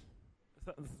stadiums?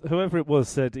 Whoever it was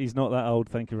said he's not that old,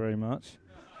 thank you very much.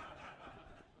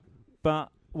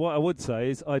 But what I would say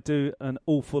is I do an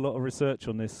awful lot of research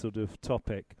on this sort of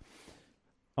topic.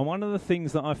 And one of the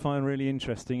things that I find really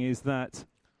interesting is that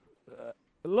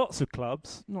lots of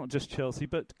clubs, not just Chelsea,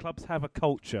 but clubs have a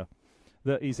culture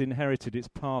that is inherited. It's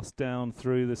passed down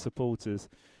through the supporters.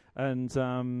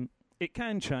 And it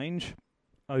can change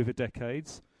over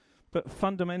decades. But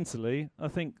fundamentally, I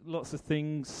think lots of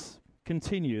things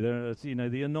continue. There are,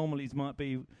 the anomalies might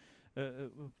be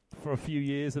for a few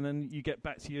years, and then you get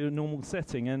back to your normal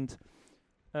setting. And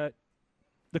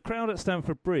the crowd at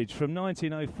Stamford Bridge from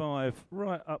 1905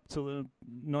 right up to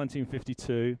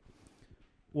 1952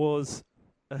 was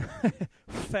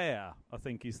fair, I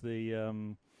think is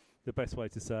the best way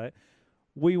to say it.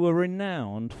 We were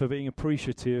renowned for being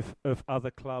appreciative of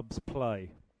other clubs'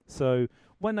 play. So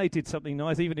when they did something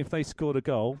nice, even if they scored a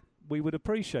goal, we would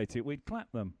appreciate it. We'd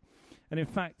clap them. And in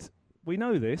fact, we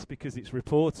know this because it's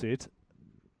reported.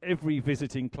 Every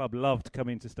visiting club loved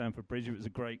coming to Stamford Bridge. It was a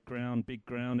great ground,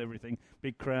 everything,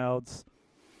 big crowds.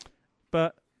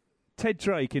 But Ted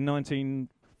Drake in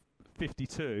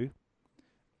 1952,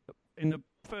 in the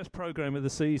first programme of the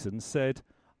season,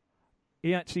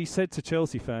 he actually said to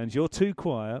Chelsea fans, you're too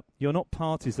quiet, you're not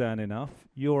partisan enough,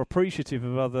 you're appreciative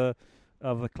of other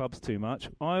clubs too much.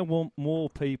 I want more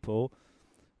people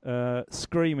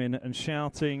screaming and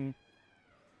shouting,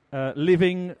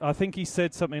 living, I think he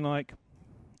said something like,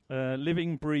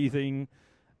 living, breathing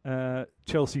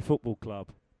Chelsea Football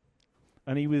Club.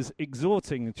 And he was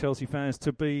exhorting the Chelsea fans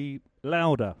to be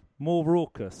louder, more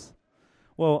raucous.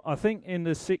 Well, I think in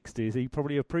the 60s he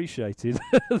probably appreciated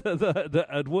that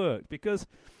had worked because,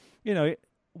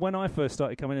 when I first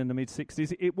started coming in the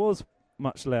mid-60s, it was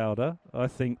much louder, I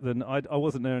think, than I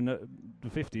wasn't there in the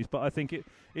 50s, but I think it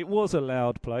was a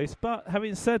loud place. But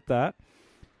having said that,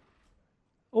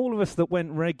 all of us that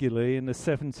went regularly in the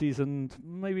 70s and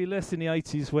maybe less in the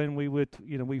 80s when we would,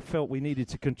 we felt we needed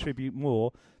to contribute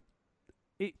more.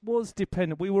 It was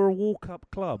dependent. We were a walk-up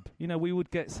club. We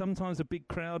would get sometimes a big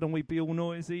crowd and we'd be all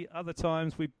noisy. Other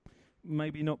times we'd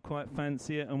maybe not quite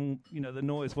fancy it, and the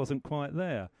noise wasn't quite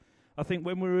there. I think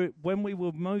when we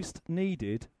were most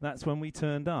needed, that's when we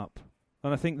turned up,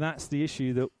 and I think that's the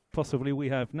issue that possibly we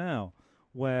have now,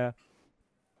 where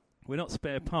we're not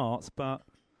spare parts, but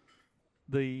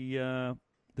the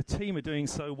team are doing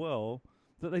so well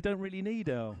that they don't really need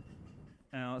our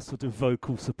sort of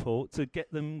vocal support to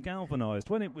get them galvanised.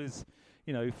 When it was,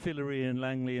 Fillery and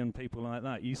Langley and people like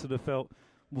that, you sort of felt,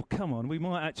 well, come on, we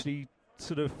might actually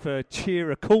sort of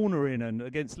cheer a corner in and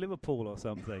against Liverpool or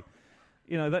something.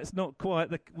 That's not quite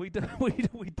we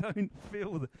don't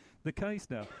feel the case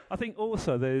now. I think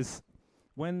also there's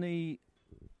when the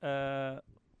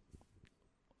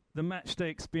match day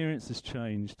experience has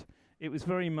changed. It was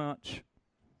very much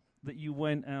that you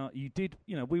went out, you did,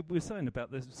 we were saying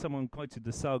about this, someone quoted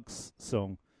the Suggs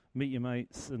song, meet your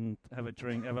mates and have a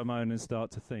drink, have a moan and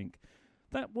start to think.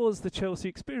 That was the Chelsea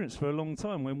experience for a long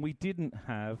time when we didn't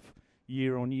have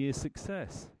year-on-year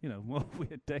success. We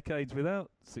had decades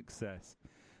without success.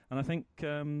 And I think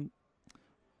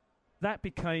that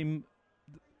became...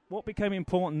 What became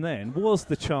important then was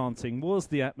the chanting, was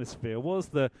the atmosphere, was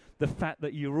the fact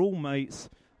that you were all mates.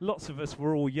 Lots of us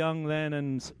were all young then,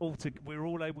 and we were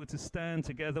all able to stand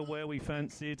together where we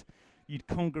fancied. You'd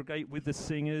congregate with the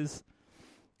singers,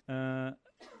 and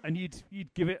you'd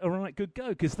give it a right good go,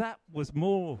 because that was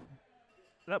more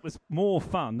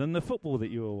fun than the football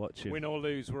that you were watching. Win or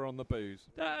lose, we're on the booze.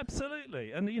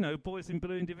 Absolutely, and Boys in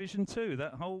Blue in Division 2,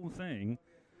 that whole thing.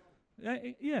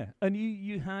 Yeah, and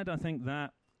you had, I think,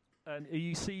 that, and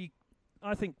you see,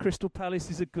 I think Crystal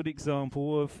Palace is a good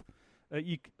example of.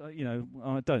 I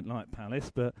don't like Palace,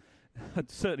 but I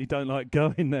certainly don't like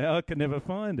going there. I can never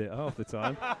find it half the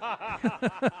time.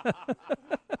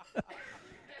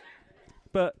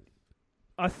 But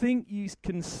I think you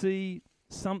can see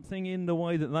something in the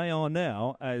way that they are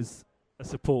now as a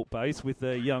support base with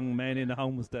their young men in the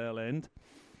Holmesdale end.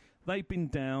 They've been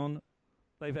down.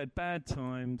 They've had bad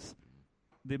times.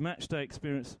 The matchday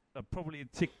experience, probably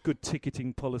a good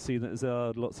ticketing policy that has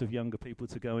allowed lots of younger people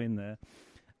to go in there.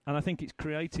 And I think it's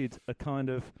created a kind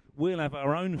of, we'll have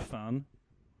our own fun,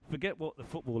 forget what the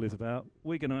football is about,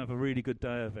 we're going to have a really good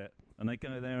day of it. And they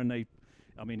go there and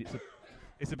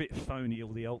it's a bit phony,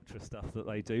 all the ultra stuff that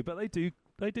they do, but they do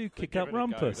kick up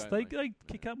rumpus. They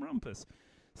kick up rumpus.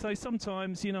 So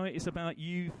sometimes, it's about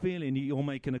you feeling you're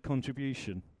making a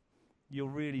contribution. You're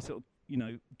really sort of,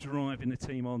 driving the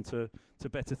team on to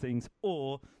better things,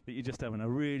 or that you're just having a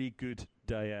really good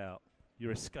day out.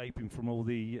 You're escaping from all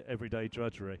the everyday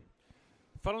drudgery.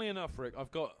 Funnily enough, Rick, I've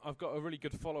got a really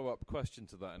good follow-up question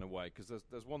to that in a way, because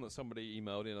there's one that somebody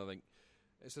emailed in, I think.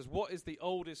 It says, what is the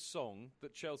oldest song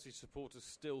that Chelsea supporters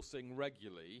still sing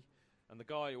regularly? And the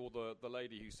guy or the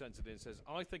lady who sent it in says,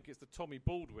 I think it's the Tommy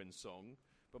Baldwin song,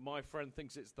 but my friend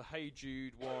thinks it's the Hey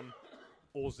Jude one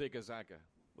or Zigga Zagga.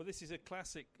 Well, this is a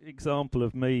classic example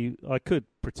of me. I could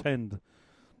pretend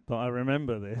that I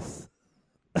remember this.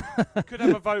 You could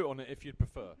have a vote on it if you'd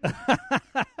prefer.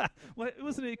 Well,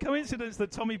 wasn't it a coincidence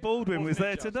that Tommy Baldwin was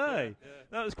there today? Yeah.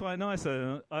 That was quite nice.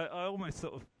 I almost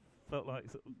sort of felt like,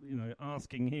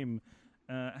 asking him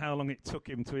how long it took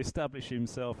him to establish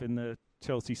himself in the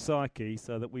Chelsea psyche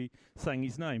so that we sang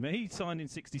his name. He signed in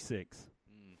 1966.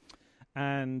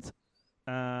 And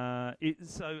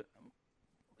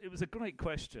it was a great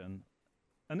question.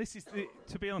 And this is,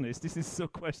 to be honest, this is a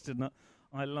question that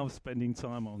I love spending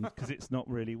time on because it's not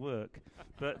really work.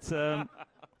 But so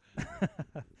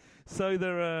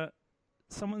there are.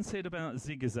 Someone said about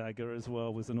Zigga Zagga as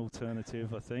well was an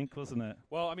alternative, I think, wasn't it?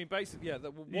 Well, I mean, basically, yeah.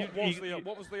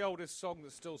 What was the oldest song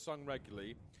that's still sung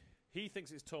regularly? He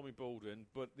thinks it's Tommy Baldwin,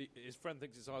 but his friend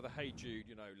thinks it's either Hey Jude,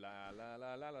 la la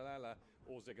la la la la,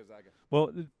 or Zigga Zagga.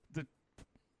 Well,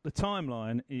 the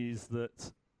timeline is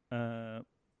that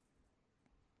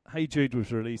Hey Jude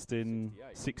was released in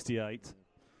 1968.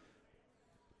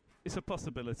 It's a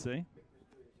possibility.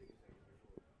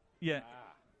 Yeah.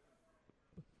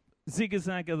 Zigga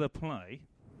Zagga the play,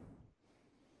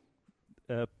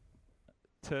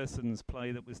 Terson's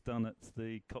play that was done at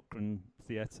the Cochrane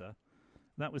Theatre,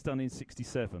 that was done in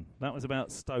 1967. That was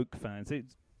about Stoke fans.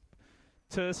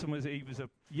 Turson was a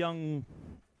young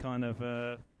kind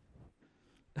of...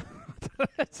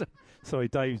 sorry,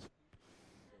 Dave's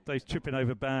tripping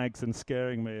over bags and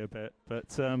scaring me a bit. But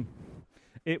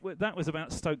that was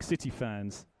about Stoke City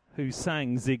fans who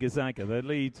sang Zigga Zagga. The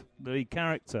lead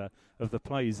character of the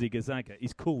play Zigga Zagga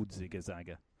is called Zigga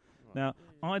Zagga. Now,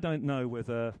 I don't know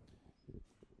whether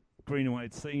Greenaway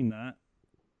had seen that,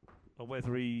 or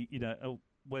whether he, or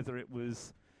whether it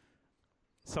was.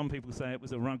 Some people say it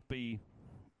was a rugby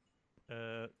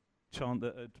chant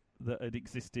that had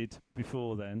existed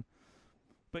before then.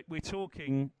 But we're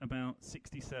talking about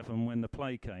 67 when the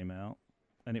play came out,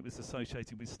 and it was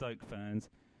associated with Stoke fans.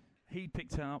 He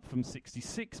picked it up from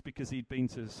 66 because he'd been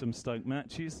to some Stoke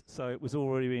matches, so it was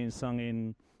already being sung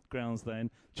in grounds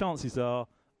then. Chances are,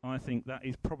 I think that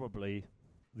is probably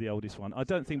the oldest one. I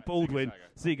don't think Baldwin,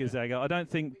 Zigga Zagga, I don't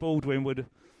think Baldwin would...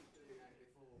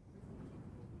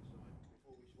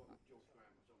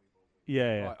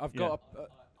 Yeah. Right, I've got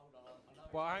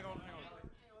well, hang on.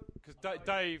 Because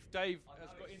Dave has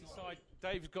got inside.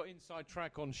 Dave's got inside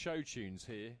track on show tunes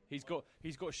here. He's got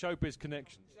showbiz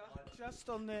connections. Just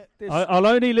on I'll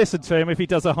only listen to him if he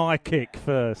does a high kick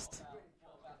first.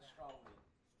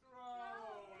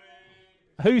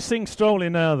 Who sings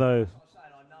Strolling now, though?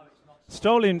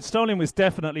 Strolling was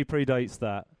definitely predates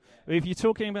that. If you're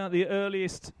talking about the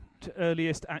earliest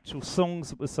actual songs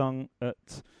that were sung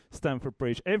at Stamford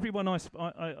Bridge, everyone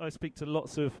I speak to,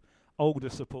 lots of older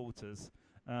supporters,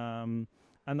 and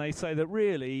they say that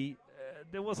really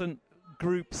there wasn't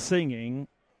group singing,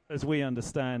 as we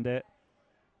understand it,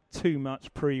 too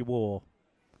much pre-war.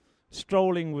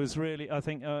 Strolling was really, I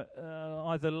think,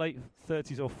 either late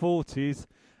 30s or 40s,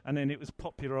 and then it was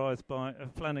popularised by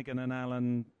Flanagan and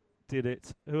Allen did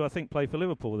it, who I think play for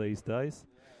Liverpool these days.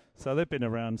 So they've been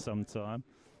around some time.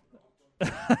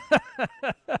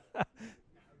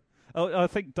 I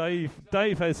think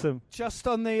Dave has some. Just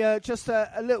on the just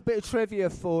a little bit of trivia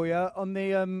for you on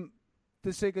the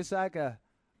Zigga Zagga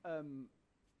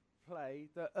play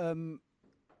that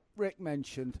Rick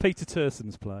mentioned. Peter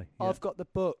Turson's play. Yeah. I've got the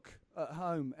book at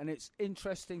home, and it's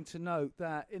interesting to note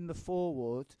that in the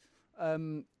foreword,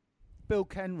 Bill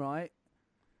Kenwright,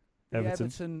 the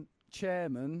Everton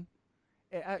chairman,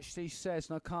 it actually says,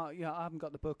 and I haven't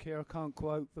got the book here, I can't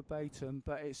quote verbatim,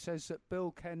 but it says that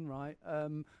Bill Kenwright,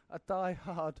 a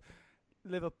die-hard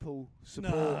Liverpool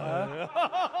supporter,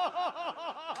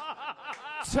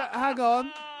 hang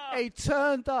on, he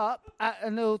turned up at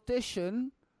an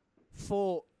audition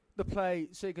for the play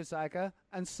Zigga Zagga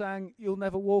and sang "You'll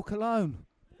Never Walk Alone."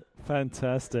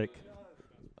 Fantastic.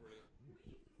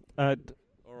 All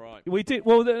right. We did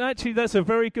well. Actually, that's a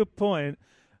very good point.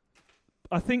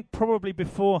 I think probably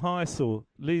before Heysel,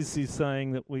 Liz is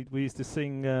saying that we used to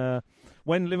sing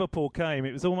when Liverpool came.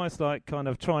 It was almost like kind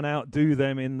of trying to outdo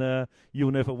them in the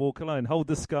 "You'll Never Walk Alone." Hold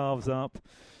the scarves up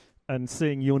and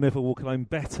sing "You'll Never Walk Alone"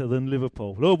 better than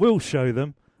Liverpool. Well, we'll show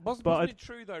them. Wasn't it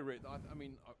true though, Rick? I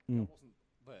mean, I wasn't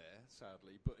there,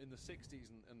 sadly, but in the 60s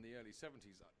and the early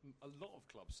 70s, a lot of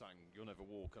clubs sang "You'll Never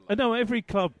Walk Alone." I know every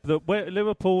club that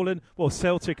Liverpool and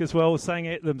Celtic as well sang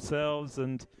it themselves,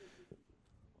 and.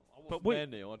 But there,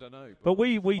 Neil, I don't know. But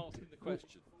we the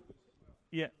question.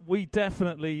 Yeah, we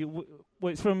definitely.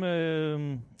 It's from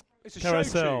it's a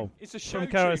Carousel. Show tune. It's a show from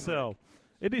tune, Carousel. Rick.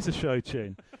 It is a show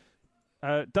tune.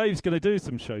 Dave's going to do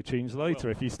some show tunes later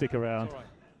if you stick around. It's all right.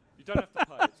 You don't have to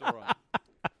pay. It's all right.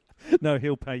 No,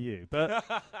 he'll pay you. But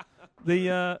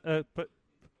but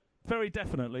very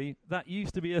definitely that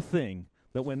used to be a thing.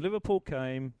 That when Liverpool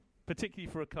came, particularly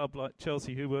for a club like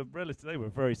Chelsea, who were they were a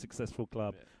very successful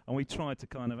club, and we tried to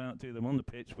kind of outdo them on the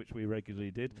pitch, which we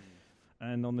regularly did,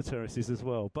 and on the terraces as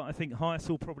well. But I think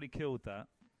Heysel probably killed that.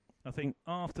 I think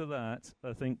after that,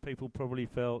 I think people probably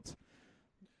felt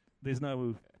there's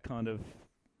no kind of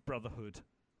brotherhood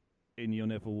in "You'll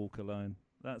Never Walk Alone."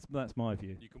 That's my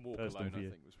view. You can walk personal alone, view.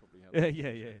 I think was probably helpful.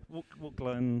 Yeah. Walk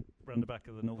alone, run the back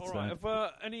of the North All Stand. right.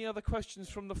 Have any other questions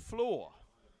from the floor?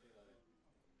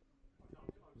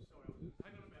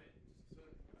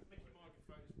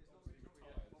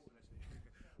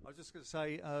 I was just going to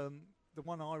say, the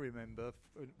one I remember,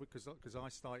 because I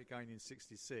started going in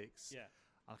 '66. Yeah.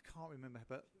 I can't remember,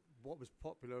 but what was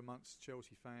popular amongst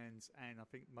Chelsea fans and I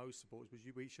think most supporters was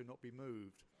 "We Shall Not Be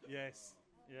Moved." Yes.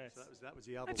 So that was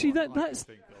the other Actually, one I that's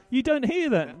could think of. you don't hear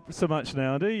that so much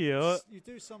now, do you? You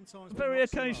do sometimes. but Very not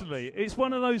so occasionally. much. It's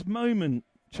one of those moment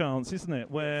chants, isn't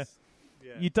it, where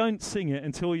Yeah. you don't sing it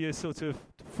until you're sort of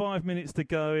 5 minutes to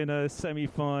go in a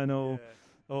semi-final,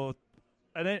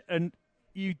 and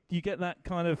you get that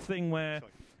kind of thing where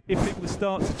if people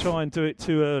start to try and do it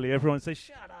too early, everyone says,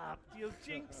 "Shut up, you'll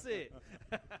jinx it."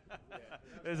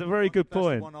 There's a very good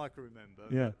point. That's the one I can remember.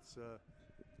 Yeah.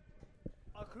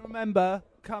 I can remember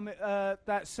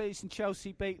that season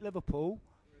Chelsea beat Liverpool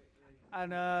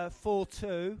and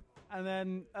 4-2, and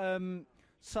then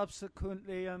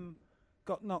subsequently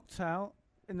got knocked out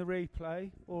in the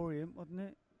replay. Orient, wasn't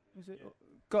it? Was it?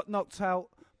 Got knocked out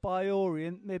by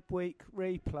Orient midweek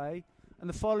replay, and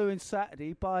the following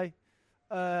Saturday, by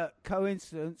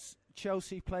coincidence,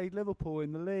 Chelsea played Liverpool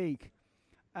in the league,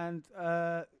 and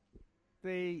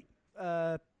the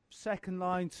second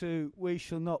line to "We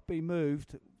Shall Not Be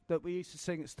Moved" that we used to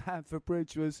sing at Stamford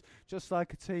Bridge was just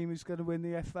like a team who's going to win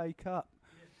the FA Cup.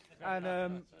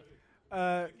 And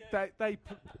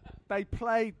they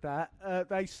played that.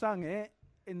 They sung it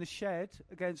in the shed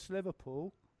against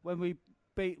Liverpool when we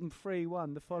beat them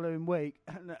 3-1 the following week.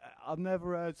 And I've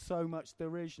never heard so much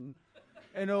derision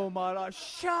in all my life.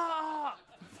 Shut up!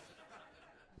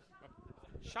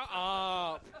 Shut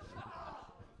up!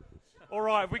 All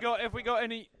right, have we got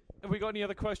any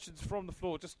other questions from the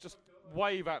floor? Just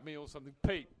wave at me or something,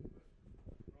 Pete.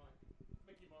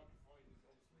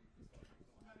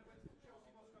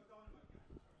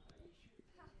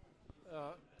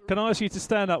 Can I ask you to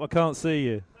stand up? I can't see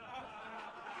you.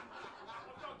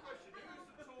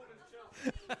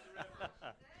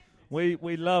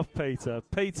 We love Peter.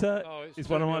 Peter is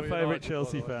one of my favourite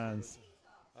Chelsea fans.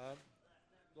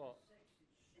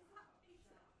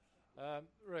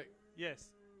 Rick.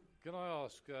 Yes. Can I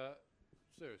ask a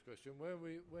serious question?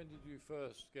 When did you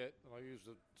first get, and I use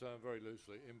the term very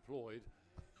loosely, employed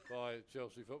by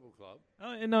Chelsea Football Club?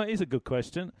 Oh, no, it is a good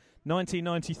question.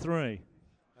 1993.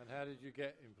 And how did you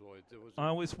get employed?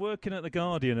 I was working at The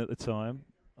Guardian at the time.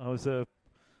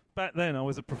 Back then I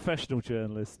was a professional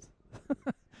journalist.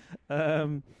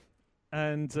 And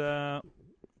I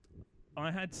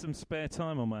had some spare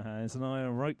time on my hands, and I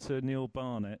wrote to Neil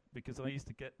Barnett because I used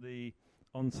to get the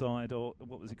onside, or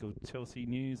what was it called, Chelsea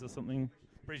News or something?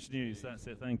 Bridge News, that's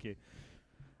it, thank you.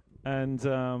 And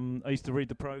I used to read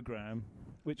the programme,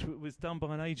 which was done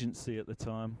by an agency at the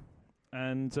time.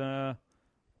 And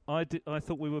I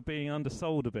thought we were being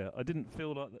undersold a bit. I didn't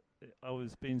feel like I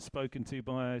was being spoken to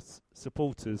by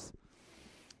supporters.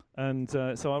 And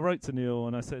so I wrote to Neil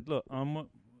and I said, look,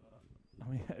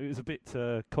 it was a bit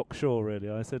cocksure, really.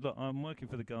 I said, look, I'm working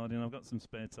for The Guardian. I've got some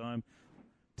spare time.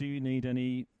 Do you need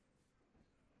any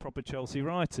proper Chelsea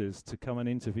writers to come and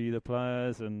interview the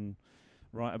players and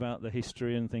write about the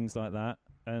history and things like that?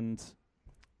 And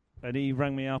he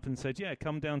rang me up and said, yeah,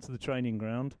 come down to the training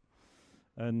ground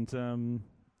and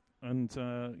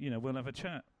we'll have a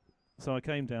chat. So I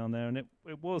came down there, and it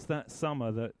was that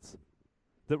summer that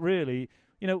really,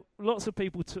 lots of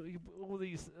people, all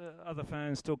these other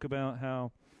fans talk about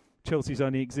how Chelsea's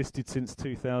only existed since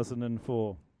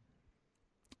 2004.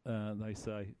 They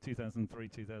say 2003,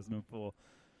 2004.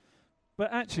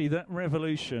 But actually, that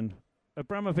revolution,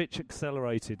 Abramovich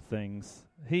accelerated things.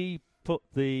 He put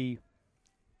he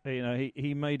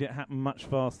made it happen much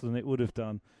faster than it would have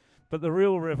done. But the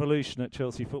real revolution at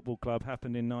Chelsea Football Club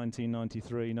happened in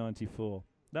 1993-94.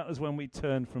 That was when we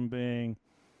turned from being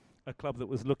a club that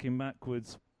was looking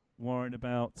backwards, worried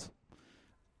about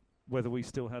whether we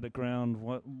still had a ground,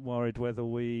 worried whether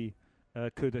we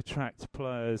could attract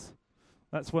players.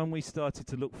 That's when we started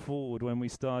to look forward, when we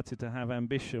started to have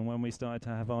ambition, when we started to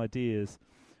have ideas.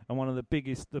 And one of the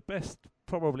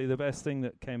best thing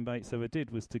that Ken Bates ever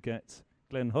did was to get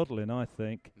Glenn Hoddle in, I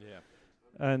think. Yeah.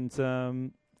 And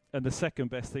the second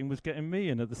best thing was getting me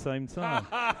in at the same time.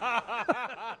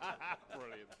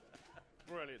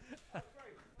 Brilliant.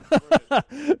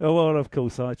 Well, of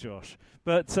course, Josh.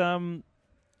 But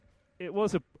it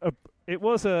was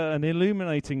an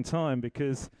illuminating time,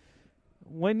 because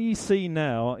when you see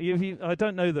now, I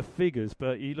don't know the figures,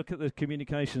 but you look at the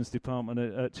communications department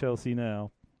at Chelsea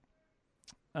now.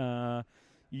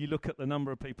 You look at the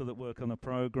number of people that work on a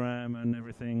programme and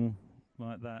everything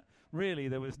like that. Really,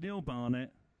 there was Neil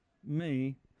Barnett,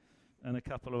 me, and a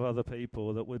couple of other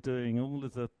people that were doing all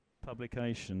of the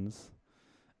publications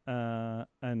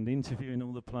and interviewing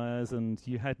all the players. And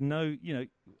you had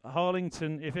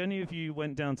Harlington, if any of you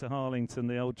went down to Harlington,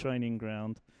 the old training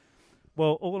ground,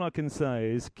 well, all I can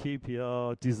say is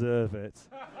QPR deserve it.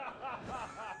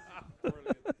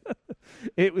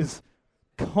 It was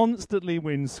constantly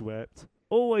windswept,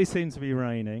 always seemed to be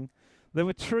raining. There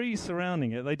were trees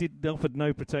surrounding it. They offered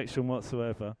no protection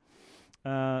whatsoever.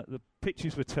 The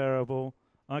pitches were terrible.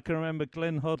 I can remember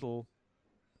Glenn Hoddle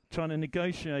trying to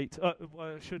negotiate. I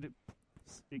should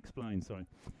explain, sorry.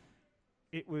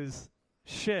 It was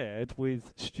shared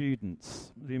with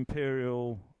students, the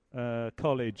Imperial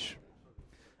College.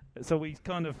 So we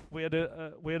had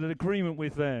an agreement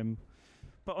with them.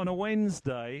 But on a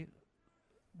Wednesday,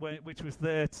 which was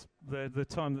the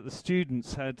time that the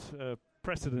students had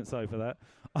precedence over that,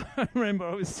 I remember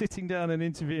I was sitting down and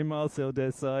interviewing Marcel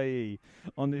Desailly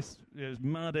on this. There was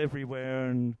mud everywhere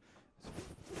and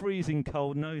freezing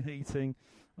cold, no heating.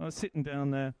 I was sitting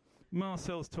down there.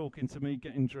 Marcel's talking to me,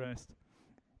 getting dressed.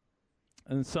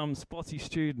 and some spotty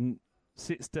student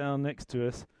sits down next to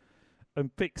us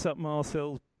and picks up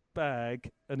Marcel's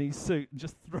bag and his suit and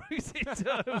just throws it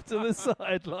over to the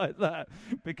side like that,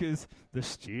 because the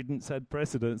students had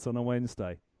precedence on a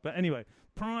Wednesday. But anyway,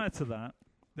 prior to that,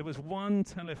 there was one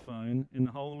telephone in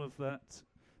the whole of the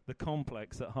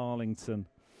complex at Harlington,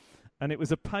 and it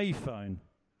was a payphone.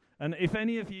 And if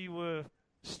any of you were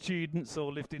students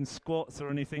or lived in squats or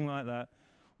anything like that,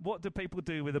 what do people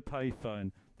do with a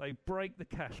payphone? They break the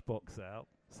cash box out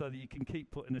so that you can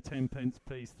keep putting a 10p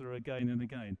piece through again and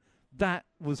again. That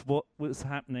was what was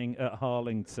happening at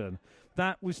Harlington.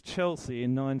 That was Chelsea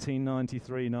in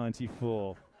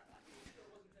 1993-94.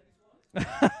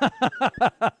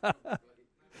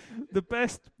 The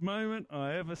best moment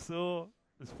I ever saw,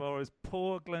 as far as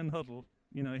poor Glenn Hoddle,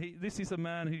 this is a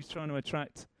man who's trying to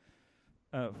attract,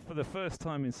 for the first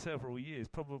time in several years,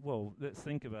 let's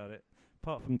think about it,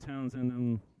 apart from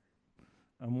Townsend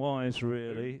and Wise,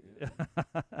 really.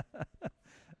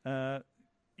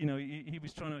 He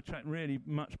was trying to attract really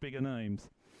much bigger names.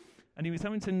 And he was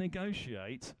having to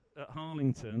negotiate at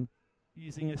Harlington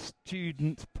using a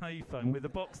student payphone with the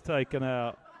box taken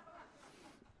out.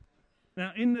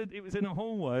 Now, it was in a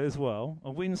hallway as well,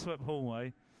 a windswept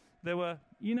hallway. There were,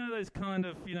 those kind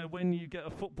of, when you get a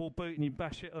football boot and you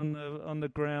bash it on the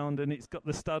ground and it's got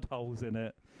the stud holes in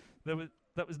it.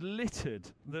 That was littered.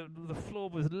 The floor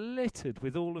was littered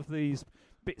with all of these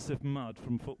bits of mud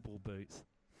from football boots.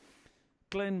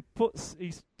 Glenn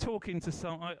he's talking to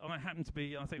I happened to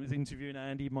be, I think, was interviewing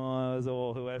Andy Myers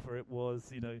or whoever it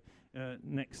was,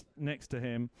 next to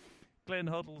him. Glenn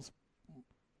Hoddle's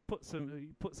puts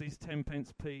his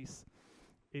 10p piece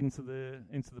into the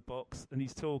box, and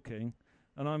he's talking,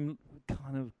 and I'm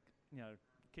kind of,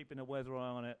 keeping a weather eye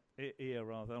on it, ear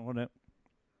rather on it.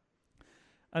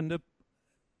 And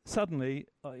suddenly,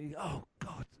 oh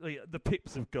God, the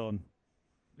pips have gone,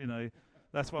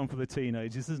 That's one for the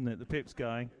teenagers, isn't it? The pip's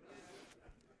going.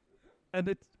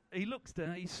 And he looks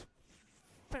down, he's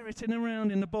ferreting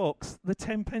around in the box. The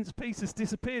 10p piece has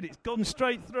disappeared. It's gone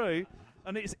straight through,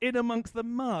 and it's in amongst the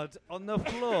mud on the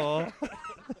floor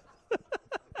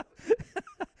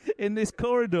in this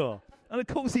corridor. And, of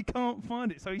course, he can't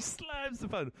find it, so he slams the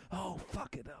phone. Oh,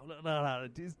 fuck it. No.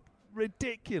 It's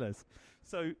ridiculous.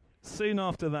 So soon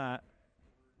after that,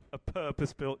 a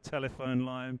purpose-built telephone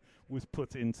line was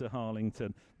put into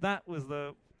Harlington. That was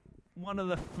one of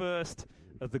the first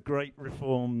of the great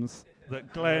reforms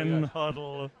that Glenn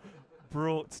Hoddle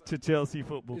brought to Chelsea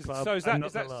Football Club. So is that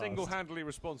single-handedly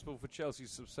responsible for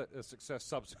Chelsea's success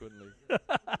subsequently?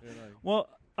 Well,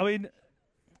 I mean,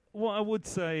 what I would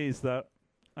say is that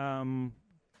some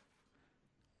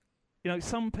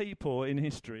people in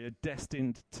history are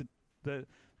destined to.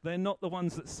 They're not the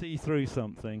ones that see through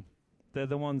something. They're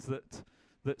the ones that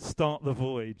start the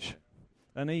voyage.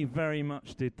 And he very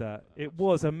much did that. It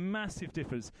was a massive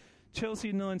difference. Chelsea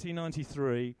in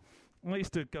 1993, I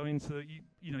used to go into,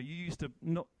 you used to,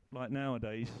 not like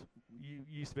nowadays, you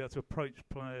used to be able to approach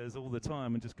players all the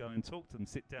time and just go and talk to them,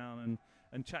 sit down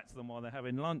and chat to them while they're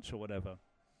having lunch or whatever.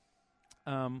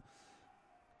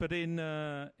 But in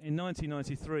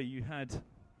 1993, you had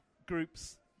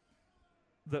groups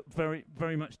that very,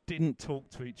 very much didn't talk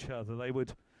to each other.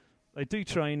 They'd do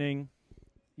training.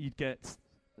 You'd get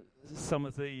some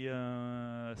of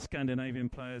the Scandinavian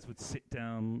players would sit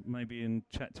down maybe and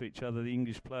chat to each other. The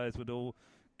English players would all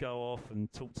go off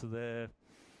and talk to their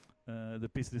the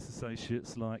business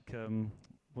associates like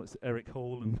Eric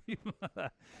Hall and people like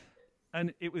that.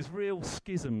 And it was real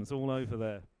schisms all over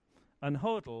there. And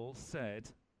Hoddle said,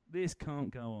 this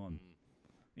can't go on.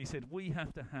 He said, we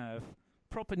have to have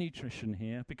proper nutrition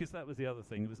here, because that was the other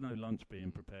thing. There was no lunch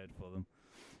being prepared for them.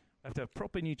 Have to have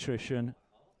proper nutrition.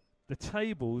 The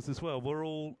tables as well were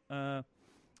all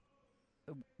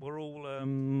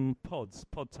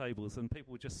pod tables, and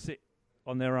people would just sit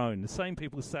on their own. The same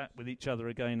people sat with each other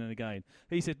again and again.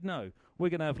 He said, no, we're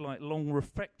going to have like long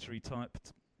refectory type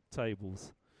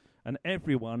tables, and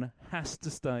everyone has to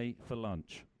stay for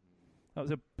lunch. That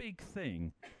was a big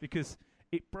thing, because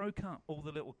it broke up all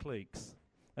the little cliques.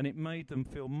 And it made them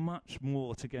feel much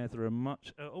more together, and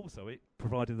also it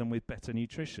provided them with better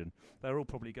nutrition. They were all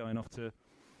probably going off to,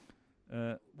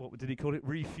 what did he call it?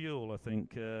 Refuel, I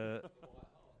think.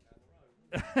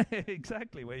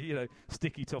 Exactly, where,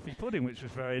 sticky toffee pudding, which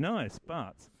was very nice,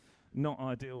 but not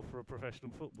ideal for a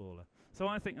professional footballer. So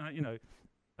I think,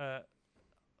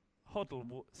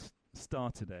 Hoddle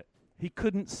started it. He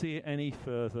couldn't see it any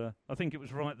further. I think it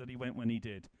was right that he went when he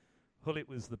did. Hullet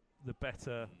was the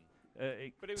better...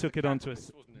 but it took it onto us,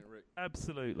 wasn't it, Rick?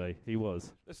 Absolutely, he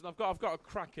was. Listen, I've got a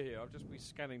cracker here. I'll just be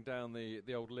scanning down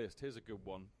the old list. Here's a good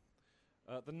one.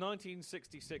 The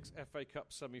 1966 FA Cup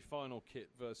semi-final kit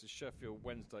versus Sheffield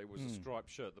Wednesday was a striped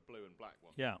shirt, the blue and black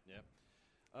one. Yeah.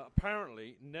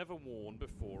 Apparently never worn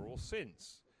before or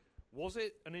since. Was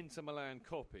it an Inter Milan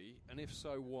copy, and if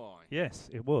so, why? Yes,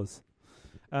 it was.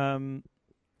 I've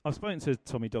spoken to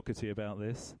Tommy Docherty about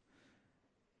this.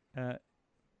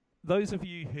 Those of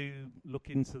you who look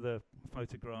into the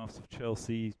photographs of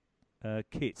Chelsea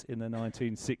kit in the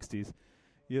 1960s,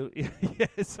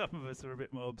 some of us are a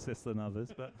bit more obsessed than others,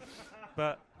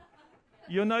 but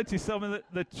you'll notice some of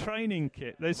the training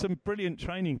kit. There's some brilliant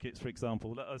training kits, for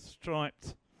example, that are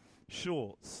striped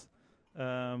shorts.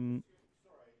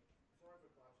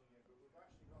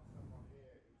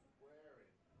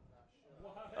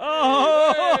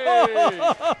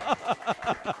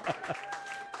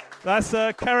 That's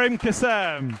Karim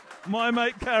Kassam, my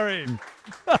mate Karim.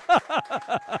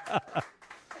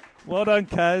 Well done,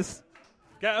 Kaz.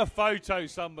 Get a photo,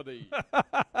 somebody. Put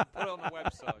it on the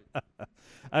website.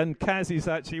 And Kaz is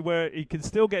actually where he can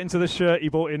still get into the shirt he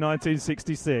bought in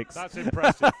 1966. That's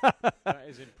impressive. That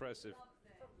is impressive.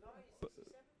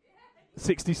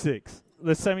 66,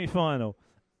 the semi-final.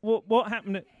 What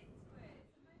happened?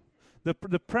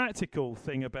 The practical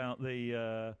thing about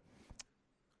the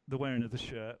wearing of the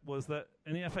shirt was that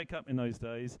in the FA Cup in those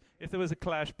days, if there was a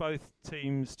clash, both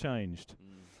teams changed.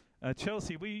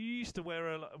 Chelsea, we used to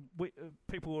wear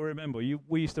people will remember.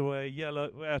 We used to wear yellow.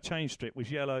 Our change strip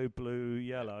was yellow, blue,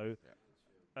 yellow,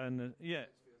 and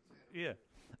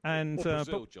and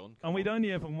Brazil, John, and we'd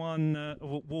only ever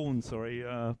worn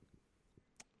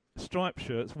striped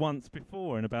shirts once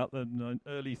before in about the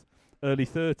early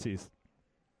 30s.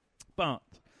 But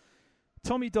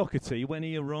Tommy Docherty, when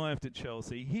he arrived at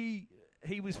Chelsea,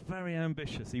 he was very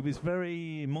ambitious. He was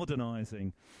very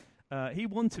modernising. He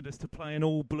wanted us to play in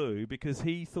all blue because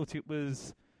he thought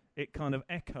it kind of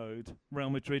echoed Real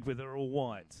Madrid with their all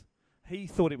white. He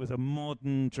thought it was a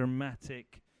modern,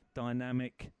 dramatic,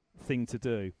 dynamic thing to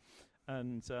do.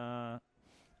 And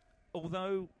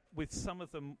although with some of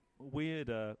the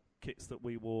weirder kits that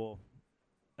we wore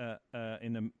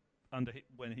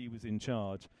when he was in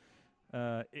charge,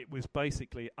 it was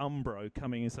basically Umbro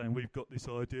coming and saying, "We've got this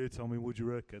idea, Tommy, what do you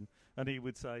reckon?" And he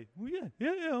would say, "Well,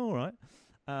 yeah, all right."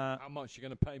 How much are you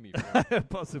going to pay me for it?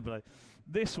 Possibly.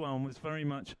 This one was very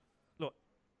much, look,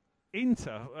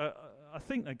 Inter, I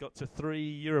think they got to 3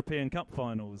 European Cup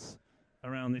finals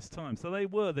around this time. So they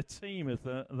were the team of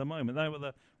the moment. They were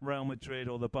the Real Madrid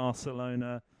or the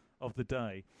Barcelona of the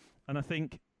day. And I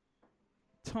think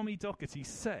Tommy Docherty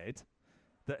said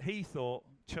that he thought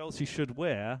Chelsea should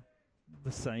wear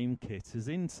the same kit as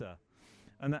Inter.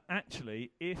 And that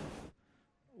actually, if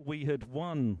we had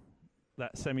won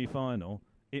that semi-final,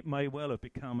 it may well have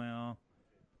become our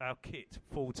kit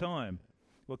full time.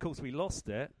 Well, of course, we lost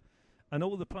it, and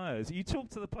all the players. You talk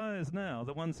to the players now,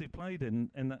 the ones who played in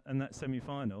that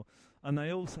semi-final, and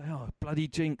they all say, "Oh, bloody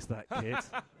jinx that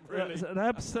kit." Really? It's an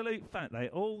absolute fact. They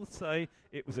all say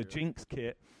it was a jinx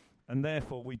kit, and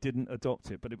therefore we didn't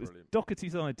adopt it. But it was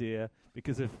Docherty's idea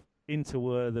because of Inter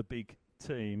were the big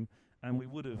team, and we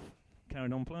would have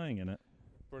carried on playing in it.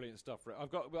 Brilliant stuff, Rick. I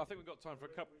think we've got time for a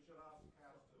couple.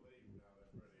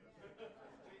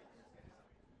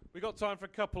 We got time for a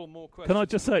couple more questions. Can I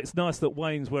just say it's nice that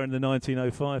Wayne's wearing the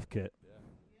 1905 kit?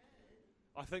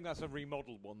 I think that's a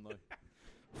remodelled one, though.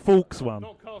 Falk's one.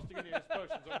 Not casting any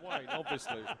aspersions on Wayne,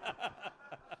 obviously.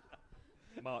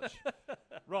 Much.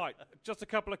 Right, just a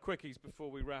couple of quickies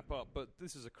before we wrap up, but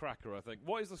this is a cracker, I think.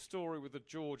 What is the story with the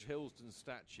George Hilsden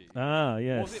statue? Ah,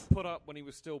 yes. Was it put up when he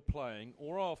was still playing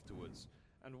or afterwards?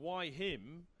 And why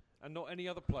him and not any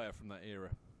other player from that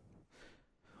era?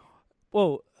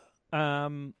 Well,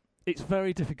 it's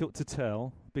very difficult to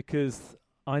tell because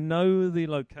I know the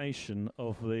location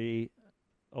of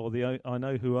I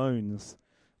know who owns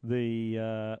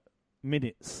the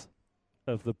minutes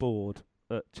of the board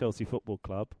at Chelsea Football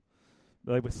Club.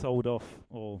 They were sold off,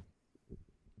 or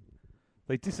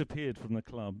they disappeared from the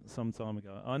club some time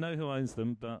ago. I know who owns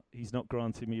them, but he's not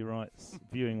granting me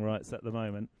viewing rights at the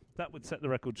moment. That would set the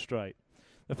record straight.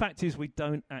 The fact is, we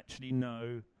don't actually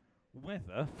know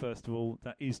whether, first of all,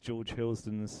 that is George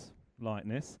Hilsden's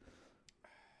likeness.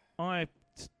 I'm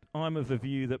of the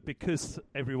view that because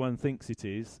everyone thinks it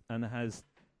is and has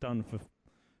done for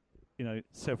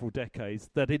several decades,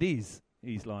 that it is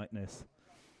his likeness.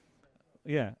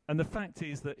 Yeah, and the fact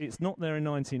is that it's not there in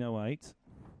 1908,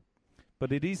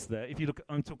 but it is there. If you look,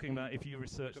 I'm talking about if you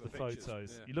research the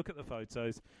photos. You look at the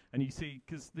photos and you see,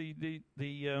 because it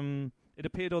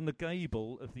appeared on the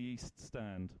gable of the east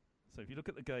stand. So if you look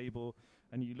at the gable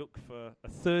and you look for a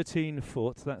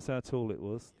 13-foot, that's how tall it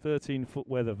was, 13-foot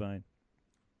weather vane.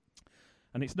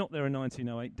 And it's not there in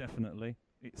 1908, definitely.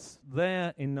 It's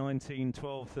there in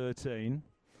 1912-13.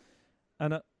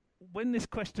 And when this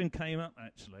question came up,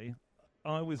 actually,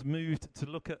 I was moved to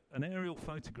look at an aerial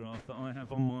photograph that I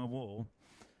have on my wall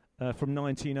from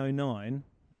 1909.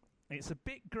 It's a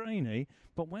bit grainy,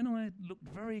 but when I looked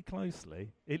very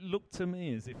closely, it looked to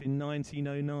me as if in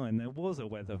 1909 there was a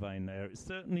weather vane there. It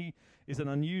certainly is an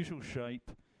unusual shape,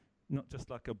 not just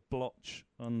like a blotch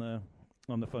on the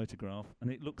photograph, and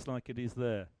it looks like it is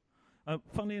there.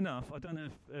 Funnily enough, I don't know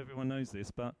if everyone knows this,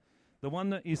 but the one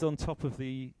that is on top of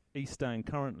the East Stand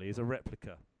currently is a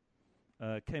replica.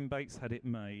 Ken Bates had it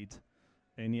made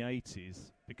in the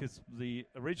 80s because the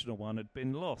original one had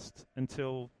been lost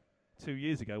until 2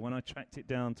 years ago when I tracked it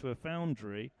down to a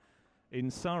foundry in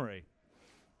Surrey,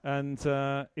 and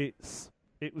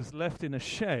it was left in a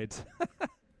shed,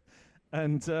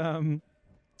 and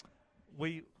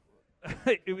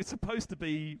it was supposed to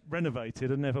be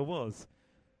renovated and never was.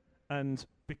 And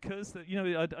because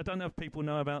I don't know if people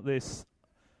know about this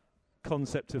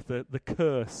concept of the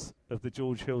curse of the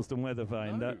George Hilsden weather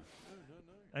vane. No.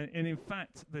 And in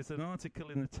fact, there's an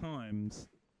article in the Times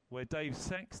where Dave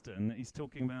Sexton is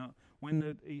talking about when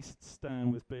the East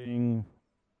Stand was being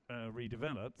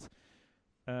redeveloped.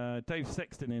 Dave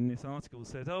Sexton in this article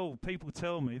said, people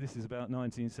tell me, this is about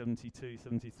 1972,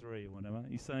 73 or whatever,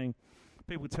 he's saying,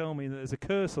 people tell me that there's a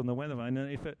curse on the weather vane,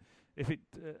 and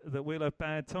that we'll have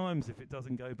bad times if it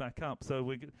doesn't go back up. So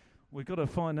we've got to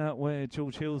find out where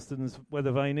George Hilsden's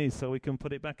weather vane is so we can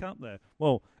put it back up there.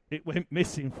 Well, it went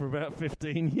missing for about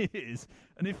 15 years.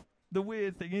 And if the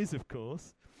weird thing is, of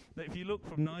course, that if you look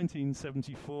from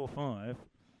 1974-5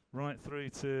 right through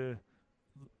to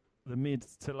the mid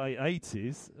to late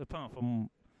 80s, apart from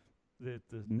the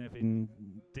Nevin,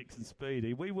 Dixon,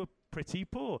 Speedy, we were pretty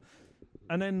poor.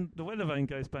 And then the weather vane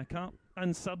goes back up,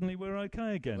 and suddenly we're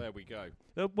okay again. There we go.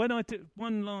 When I did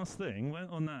one last thing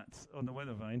on the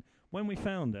weather vane, when we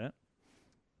found it,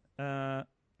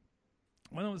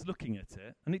 when I was looking at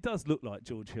it, and it does look like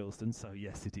George Hilsden, so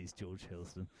yes, it is George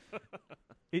Hilsden.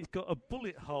 It's got a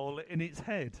bullet hole in its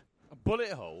head. A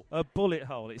bullet hole? A bullet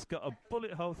hole. It's got a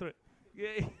bullet hole through it.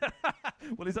 Yeah.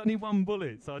 Well, it's only one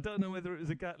bullet, so I don't know whether it was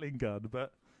a Gatling gun,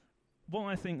 but what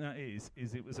I think that is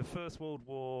it was a First World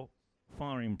War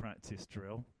firing practice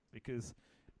drill, because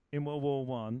in World War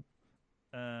One,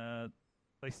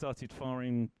 they started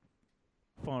firing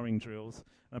drills,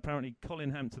 and apparently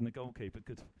Colin Hampton, the goalkeeper,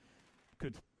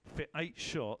 could fit 8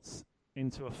 shots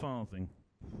into a farthing.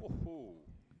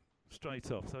 Straight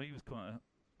off, so he was quite a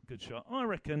good shot. I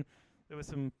reckon there were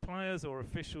some players or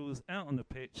officials out on the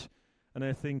pitch, and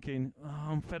they're thinking,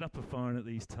 I'm fed up of firing at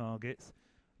these targets.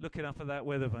 Looking up at that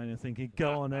weather vane and thinking,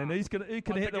 go on then, who can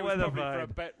hit the weather vane? For a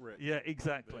bet, Rick. Yeah,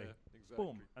 exactly. Yeah, exactly.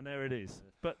 Boom, and there it is.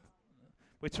 Yeah. But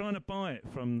we're trying to buy it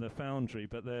from the foundry,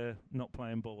 but they're not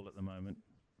playing ball at the moment.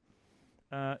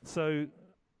 So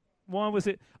why was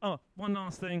it? Oh, one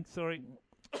last thing, sorry.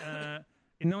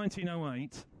 In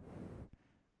 1908,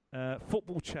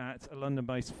 Football Chat, a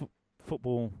London-based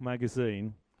football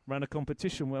magazine, ran a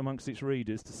competition amongst its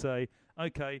readers to say,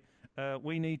 okay,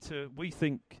 we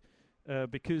think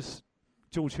because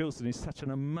George Hilsden is such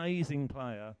an amazing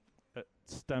player at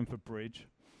Stamford Bridge,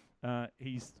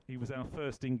 he was our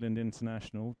first England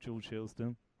international, George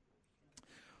Hilsden.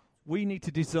 We need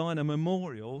to design a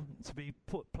memorial to be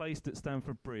placed at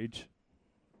Stamford Bridge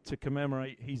to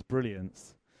commemorate his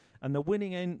brilliance. And the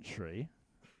winning entry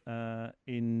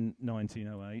in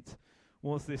 1908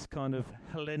 was this kind of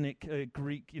Hellenic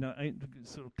Greek,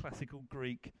 sort of classical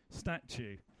Greek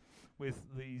statue with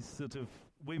these sort of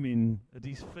women at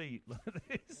his feet like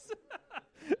this,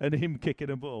 and him kicking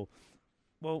a ball.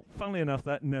 Well, funnily enough,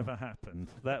 that never happened.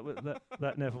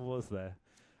 That never was there.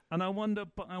 And I wonder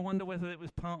whether it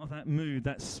was part of that mood,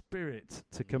 that spirit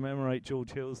to commemorate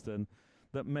George Hilsden,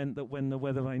 that meant that when the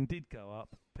weather vane did go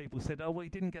up, people said, "Oh, well, he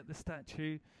didn't get the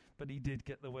statue, but he did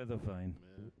get the weather vane."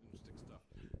 Yeah, interesting stuff.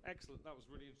 Excellent. That was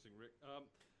really interesting, Rick.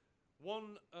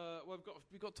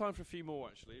 We've got time for a few more,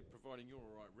 actually, providing you're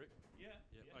all right, Rick. Yeah.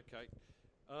 Okay.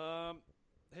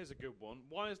 Here's a good one.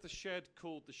 Why is the Shed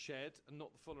called the Shed and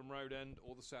not the Fulham Road End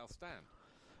or the South Stand?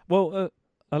 Well,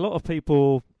 a lot of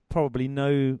people probably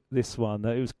know this one.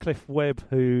 It was Cliff Webb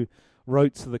who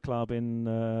wrote to the club in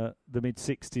the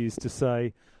mid-'60s to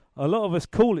say, a lot of us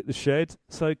call it the Shed,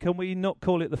 so can we not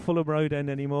call it the Fulham Road End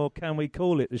anymore? Can we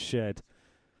call it the Shed?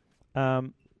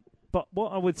 But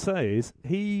what I would say is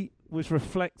he was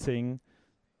reflecting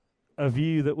a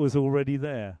view that was already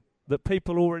there, that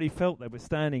people already felt they were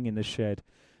standing in the Shed.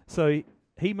 So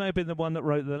he may have been the one that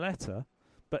wrote the letter,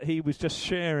 but he was just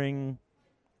sharing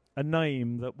a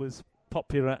name that was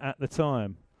popular at the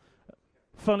time.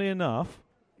 Funny enough,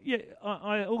 yeah,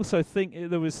 I also think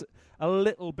there was a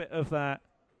little bit of that.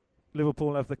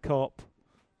 Liverpool have the Kop.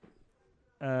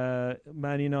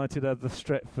 Man United have the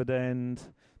Stretford end.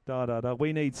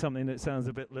 We need something that sounds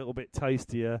a little bit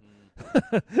tastier,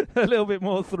 a little bit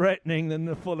more threatening than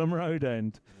the Fulham Road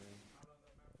end.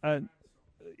 And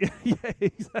yeah,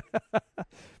 exactly.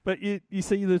 But you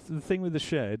see, the thing with the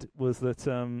shed was that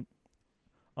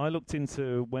I looked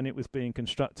into when it was being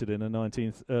constructed in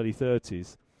the early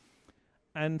 30s,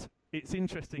 and it's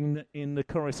interesting that in the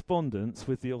correspondence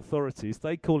with the authorities,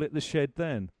 they call it the shed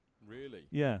then. Really?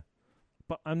 Yeah.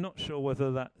 But I'm not sure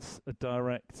whether that's a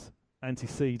direct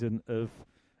antecedent of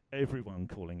everyone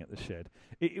calling it the shed.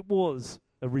 It was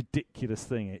a ridiculous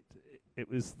thing. It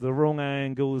was the wrong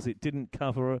angles. It didn't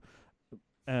cover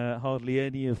hardly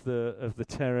any of the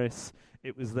terrace.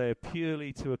 It was there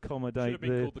purely to accommodate should have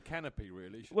been called the canopy,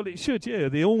 really. Well, it should, yeah.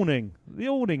 The awning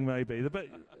maybe.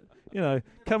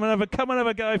 Come and have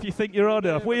a go if you think you're odd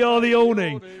enough. We are the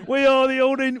awning. We are the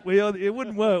awning. It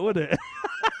wouldn't work, would it?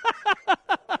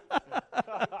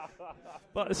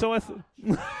 But so I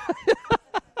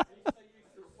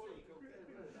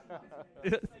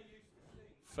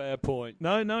Fair point.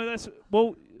 No, it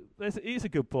is a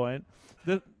good point.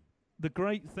 The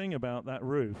great thing about that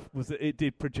roof was that it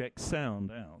did project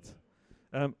sound out.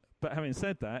 But having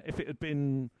said that, if it had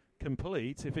been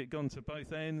complete, if it had gone to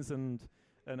both ends and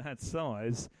had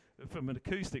size, from an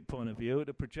acoustic point of view, it would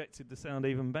have projected the sound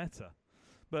even better.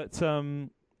 But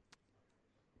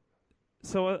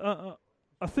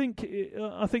I think it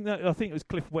was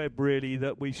Cliff Webb really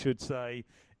that we should say,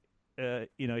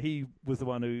 he was the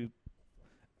one who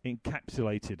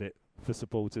encapsulated it for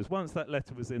supporters. Once that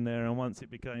letter was in there and once it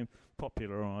became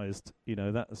popularised,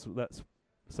 that's.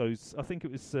 So I think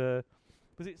it was it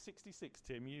 66,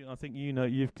 Tim? I think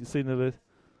you've seen the list.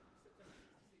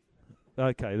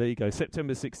 Okay, there you go.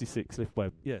 September 66, Cliff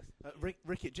Webb. Yes.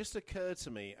 Rick, it just occurred to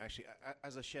me, actually,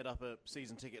 as a Shed Upper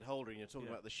season ticket holder, and you're talking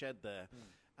about the shed there.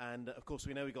 And, of course,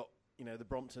 we know we got, the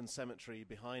Brompton Cemetery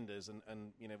behind us,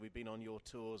 and we've been on your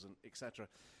tours, and etc.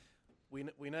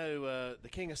 We know the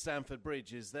King of Stamford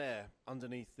Bridge is there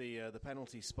underneath the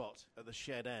penalty spot at the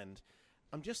shed end.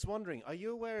 I'm just wondering, are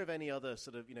you aware of any other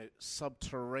sort of,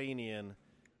 subterranean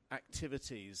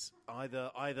activities,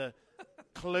 either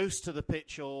close to the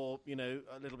pitch or,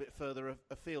 a little bit further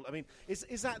afield? I mean,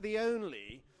 is that the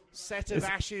only set of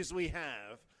ashes we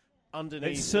have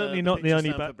underneath? It's certainly not the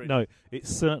only. No,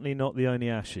 it's certainly not the only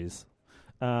ashes.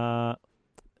 I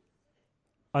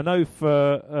know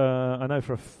for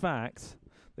a fact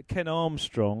that Ken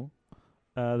Armstrong,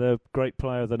 the great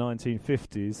player of the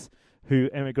 1950s, who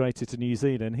emigrated to New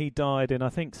Zealand, he died in I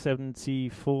think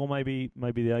 74, maybe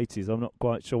the 80s. I'm not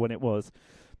quite sure when it was,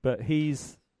 but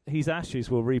his ashes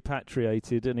were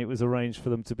repatriated, and it was arranged for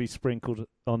them to be sprinkled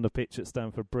on the pitch at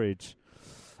Stamford Bridge.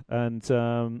 And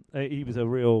he was a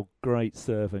real great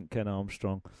servant, Ken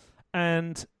Armstrong.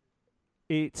 And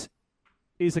it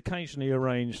is occasionally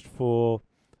arranged for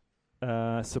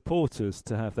supporters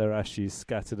to have their ashes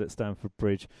scattered at Stamford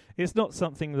Bridge. It's not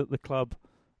something that the club,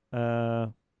 I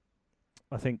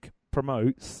think,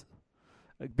 promotes,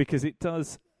 because it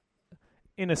does,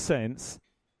 in a sense,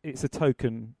 it's a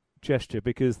token gesture,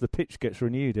 because the pitch gets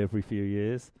renewed every few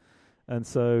years. And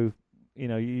so,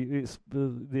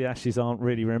 the ashes aren't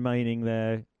really remaining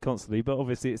there constantly, but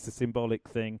obviously it's a symbolic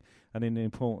thing and an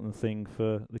important thing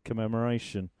for the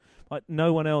commemoration. Like,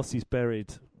 no one else is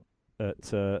buried at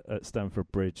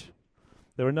Stamford Bridge.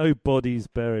 There are no bodies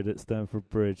buried at Stamford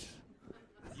Bridge.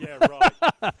 Yeah, right.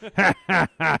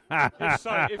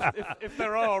 if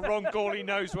there are, Ron Gawley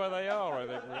knows where they are, I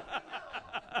think.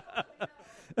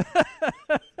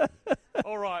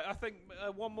 All right, I think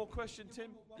one more question, Tim.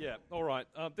 Yeah, all right.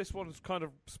 This one's kind of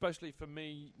especially for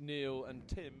me, Neil, and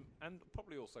Tim, and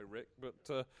probably also Rick.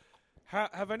 But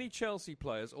have any Chelsea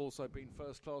players also been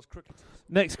first-class cricketers?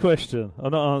 Next question.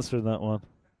 I'm not answering that one.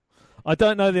 I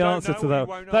don't know the answer to that.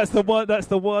 That's the one. That's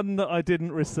the one that I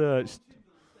didn't research.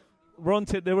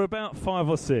 There were about 5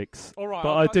 or 6. All right,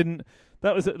 but I didn't.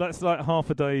 That's like half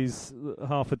a day's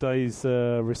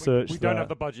research. We don't have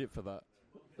the budget for that.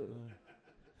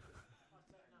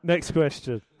 Next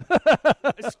question.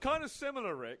 It's kind of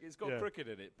similar, Rick. It's got cricket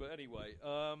in it, but anyway,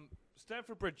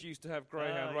 Stamford Bridge used to have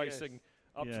greyhound racing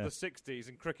up to the 60s,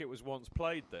 and cricket was once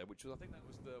played there, which was, I think, that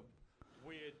was the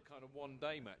weird kind of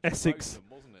one-day match. Essex, Oakham,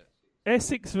 wasn't it?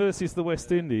 Essex versus the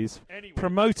West Indies, Anyway.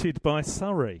 promoted by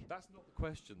Surrey. That's not the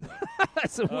question, though.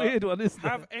 That's a weird one, isn't it?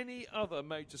 Have any other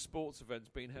major sports events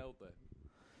been held there?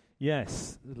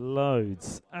 Yes,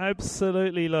 loads.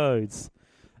 Absolutely loads.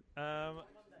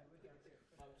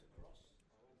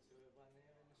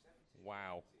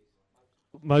 Wow.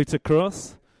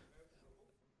 motocross.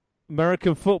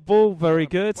 American football, very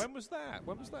good. When was that?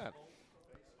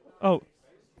 Oh,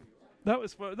 that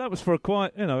was for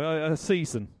quite a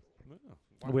season.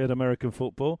 We had American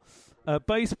football,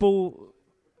 baseball.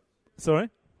 Sorry,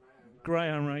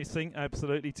 greyhound racing,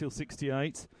 absolutely till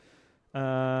 68.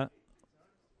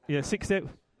 68.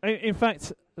 In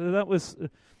fact, that was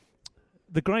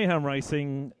the Greyhound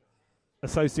Racing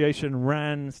Association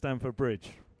ran Stamford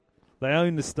Bridge. They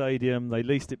owned the stadium. They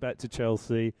leased it back to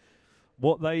Chelsea.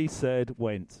 What they said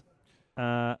went.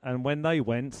 And when they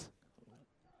went,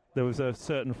 there was a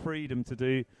certain freedom to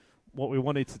do what we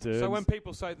wanted to do. So when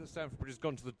people say that Stamford Bridge has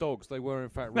gone to the dogs, they were in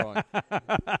fact right.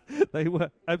 They were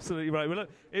absolutely right. Well, look,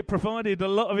 it provided a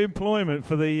lot of employment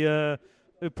for the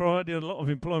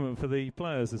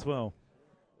players as well.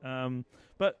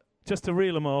 But just to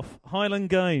reel them off, Highland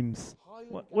Games.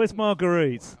 Where's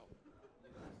Marguerite?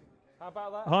 How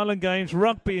about that? Highland Games,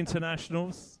 rugby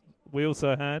internationals. We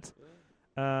also had.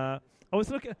 I was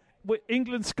looking at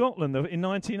England-Scotland in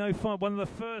 1905. One of the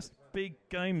first big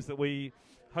games that we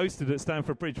hosted at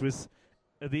Stamford Bridge was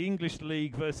the English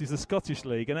League versus the Scottish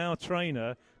League, and our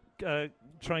trainer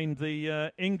trained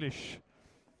the English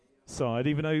side,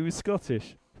 even though he was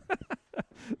Scottish.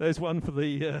 There's one for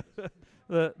the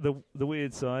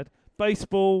weird side.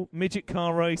 Baseball, midget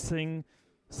car racing,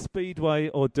 speedway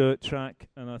or dirt track,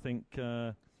 and I think,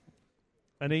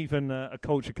 and even a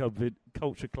culture club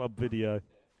video.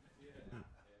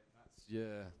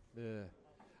 Yeah.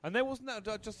 And there wasn't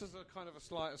that, just as a kind of a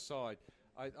slight aside,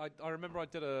 I remember I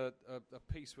did a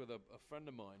piece with a friend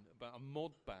of mine about a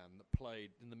mod band that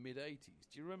played in the mid-'80s.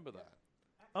 Do you remember that?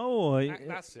 Oh,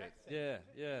 that's it.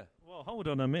 Yeah. Well, hold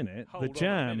on a minute. Hold the on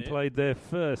Jam a minute. played their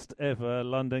first ever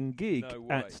London gig No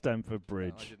way. at Stamford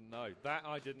Bridge. I didn't know. That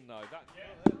I didn't know. That. Yeah,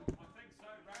 I think so.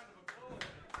 Round of applause.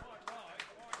 Quite right.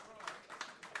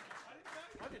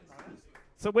 I didn't know that.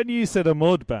 So when you said a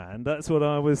mod band, that's what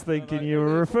I was thinking you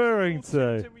were referring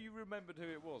to. Tim, you remembered who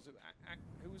it was?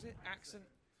 Who was it? Accent.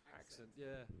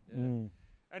 Yeah. Mm.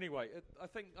 Anyway, I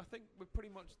think we're pretty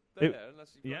much there.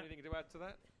 Unless you've got yeah. anything to add to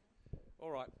that. All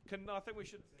right. I think we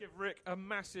should give Rick a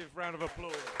massive round of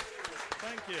applause.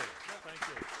 Thank you.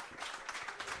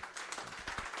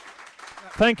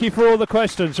 Thank you for all the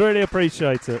questions. Really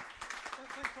appreciate it.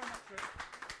 Thanks very much, Rick.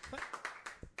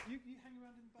 You hang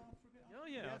around in Bath for a bit? Oh,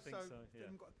 yeah, I think so,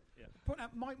 yeah. Point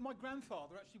out, my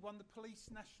grandfather actually won the police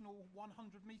national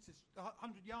 100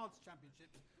 yards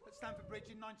championships at Stamford Bridge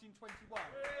in 1921.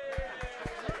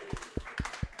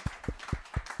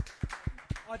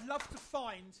 I'd love to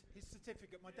find his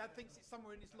certificate. My dad thinks it's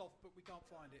somewhere in his loft, but we can't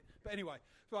find it. But anyway,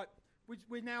 right,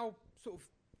 we're now sort of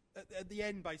at the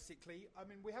end, basically. I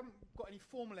mean, we haven't got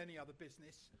any other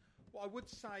business. What I would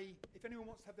say, if anyone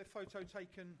wants to have their photo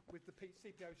taken with the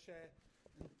CPO share,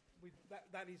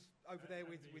 that is over there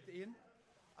with Ian.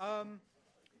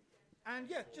 And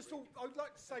yeah, I would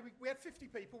like to say we had 50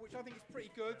 people, which I think is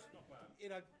pretty good. You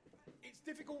know, it's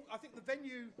difficult. I think the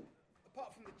venue,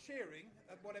 apart from the cheering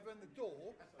and whatever, and the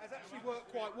door, has actually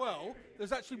worked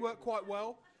quite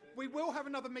well. We will have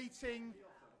another meeting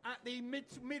at the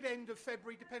mid-end of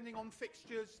February, depending on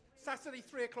fixtures. Saturday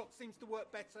 3:00 seems to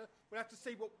work better. We'll have to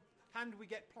see what hand we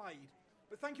get played.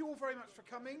 But thank you all very much for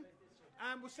coming,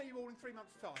 and we'll see you all in 3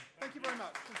 months' time. Thank you very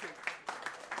much. Thank you.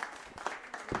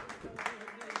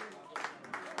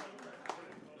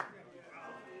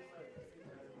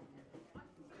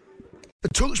 The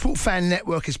TalkSport Fan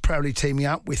Network is proudly teaming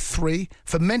up with 3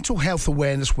 for Mental Health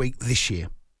Awareness Week this year.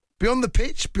 Beyond the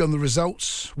pitch, beyond the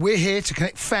results, we're here to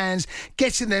connect fans,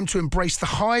 getting them to embrace the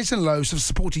highs and lows of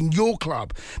supporting your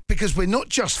club, because we're not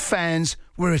just fans,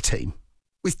 we're a team.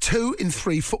 With 2 in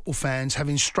 3 football fans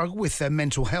having struggled with their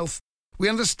mental health, we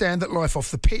understand that life off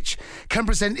the pitch can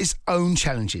present its own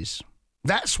challenges.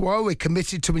 That's why we're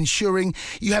committed to ensuring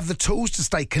you have the tools to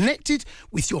stay connected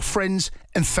with your friends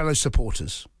and fellow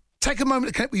supporters. Take a moment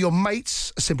to connect with your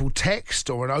mates. A simple text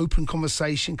or an open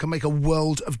conversation can make a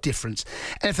world of difference.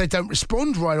 And if they don't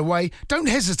respond right away, don't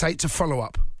hesitate to follow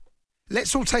up.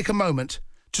 Let's all take a moment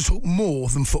to talk more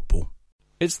than football.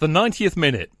 It's the 90th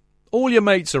minute. All your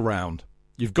mates around.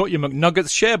 You've got your McNuggets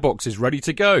share boxes ready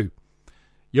to go.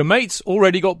 Your mates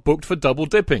already got booked for double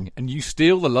dipping, and you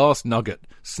steal the last nugget,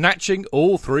 snatching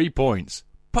all 3 points.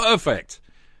 Perfect.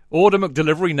 Order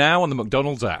McDelivery now on the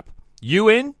McDonald's app. You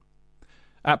in?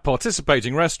 At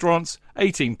participating restaurants,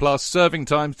 18 plus, serving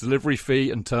times, delivery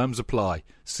fee and terms apply.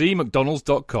 See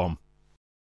mcdonalds.com.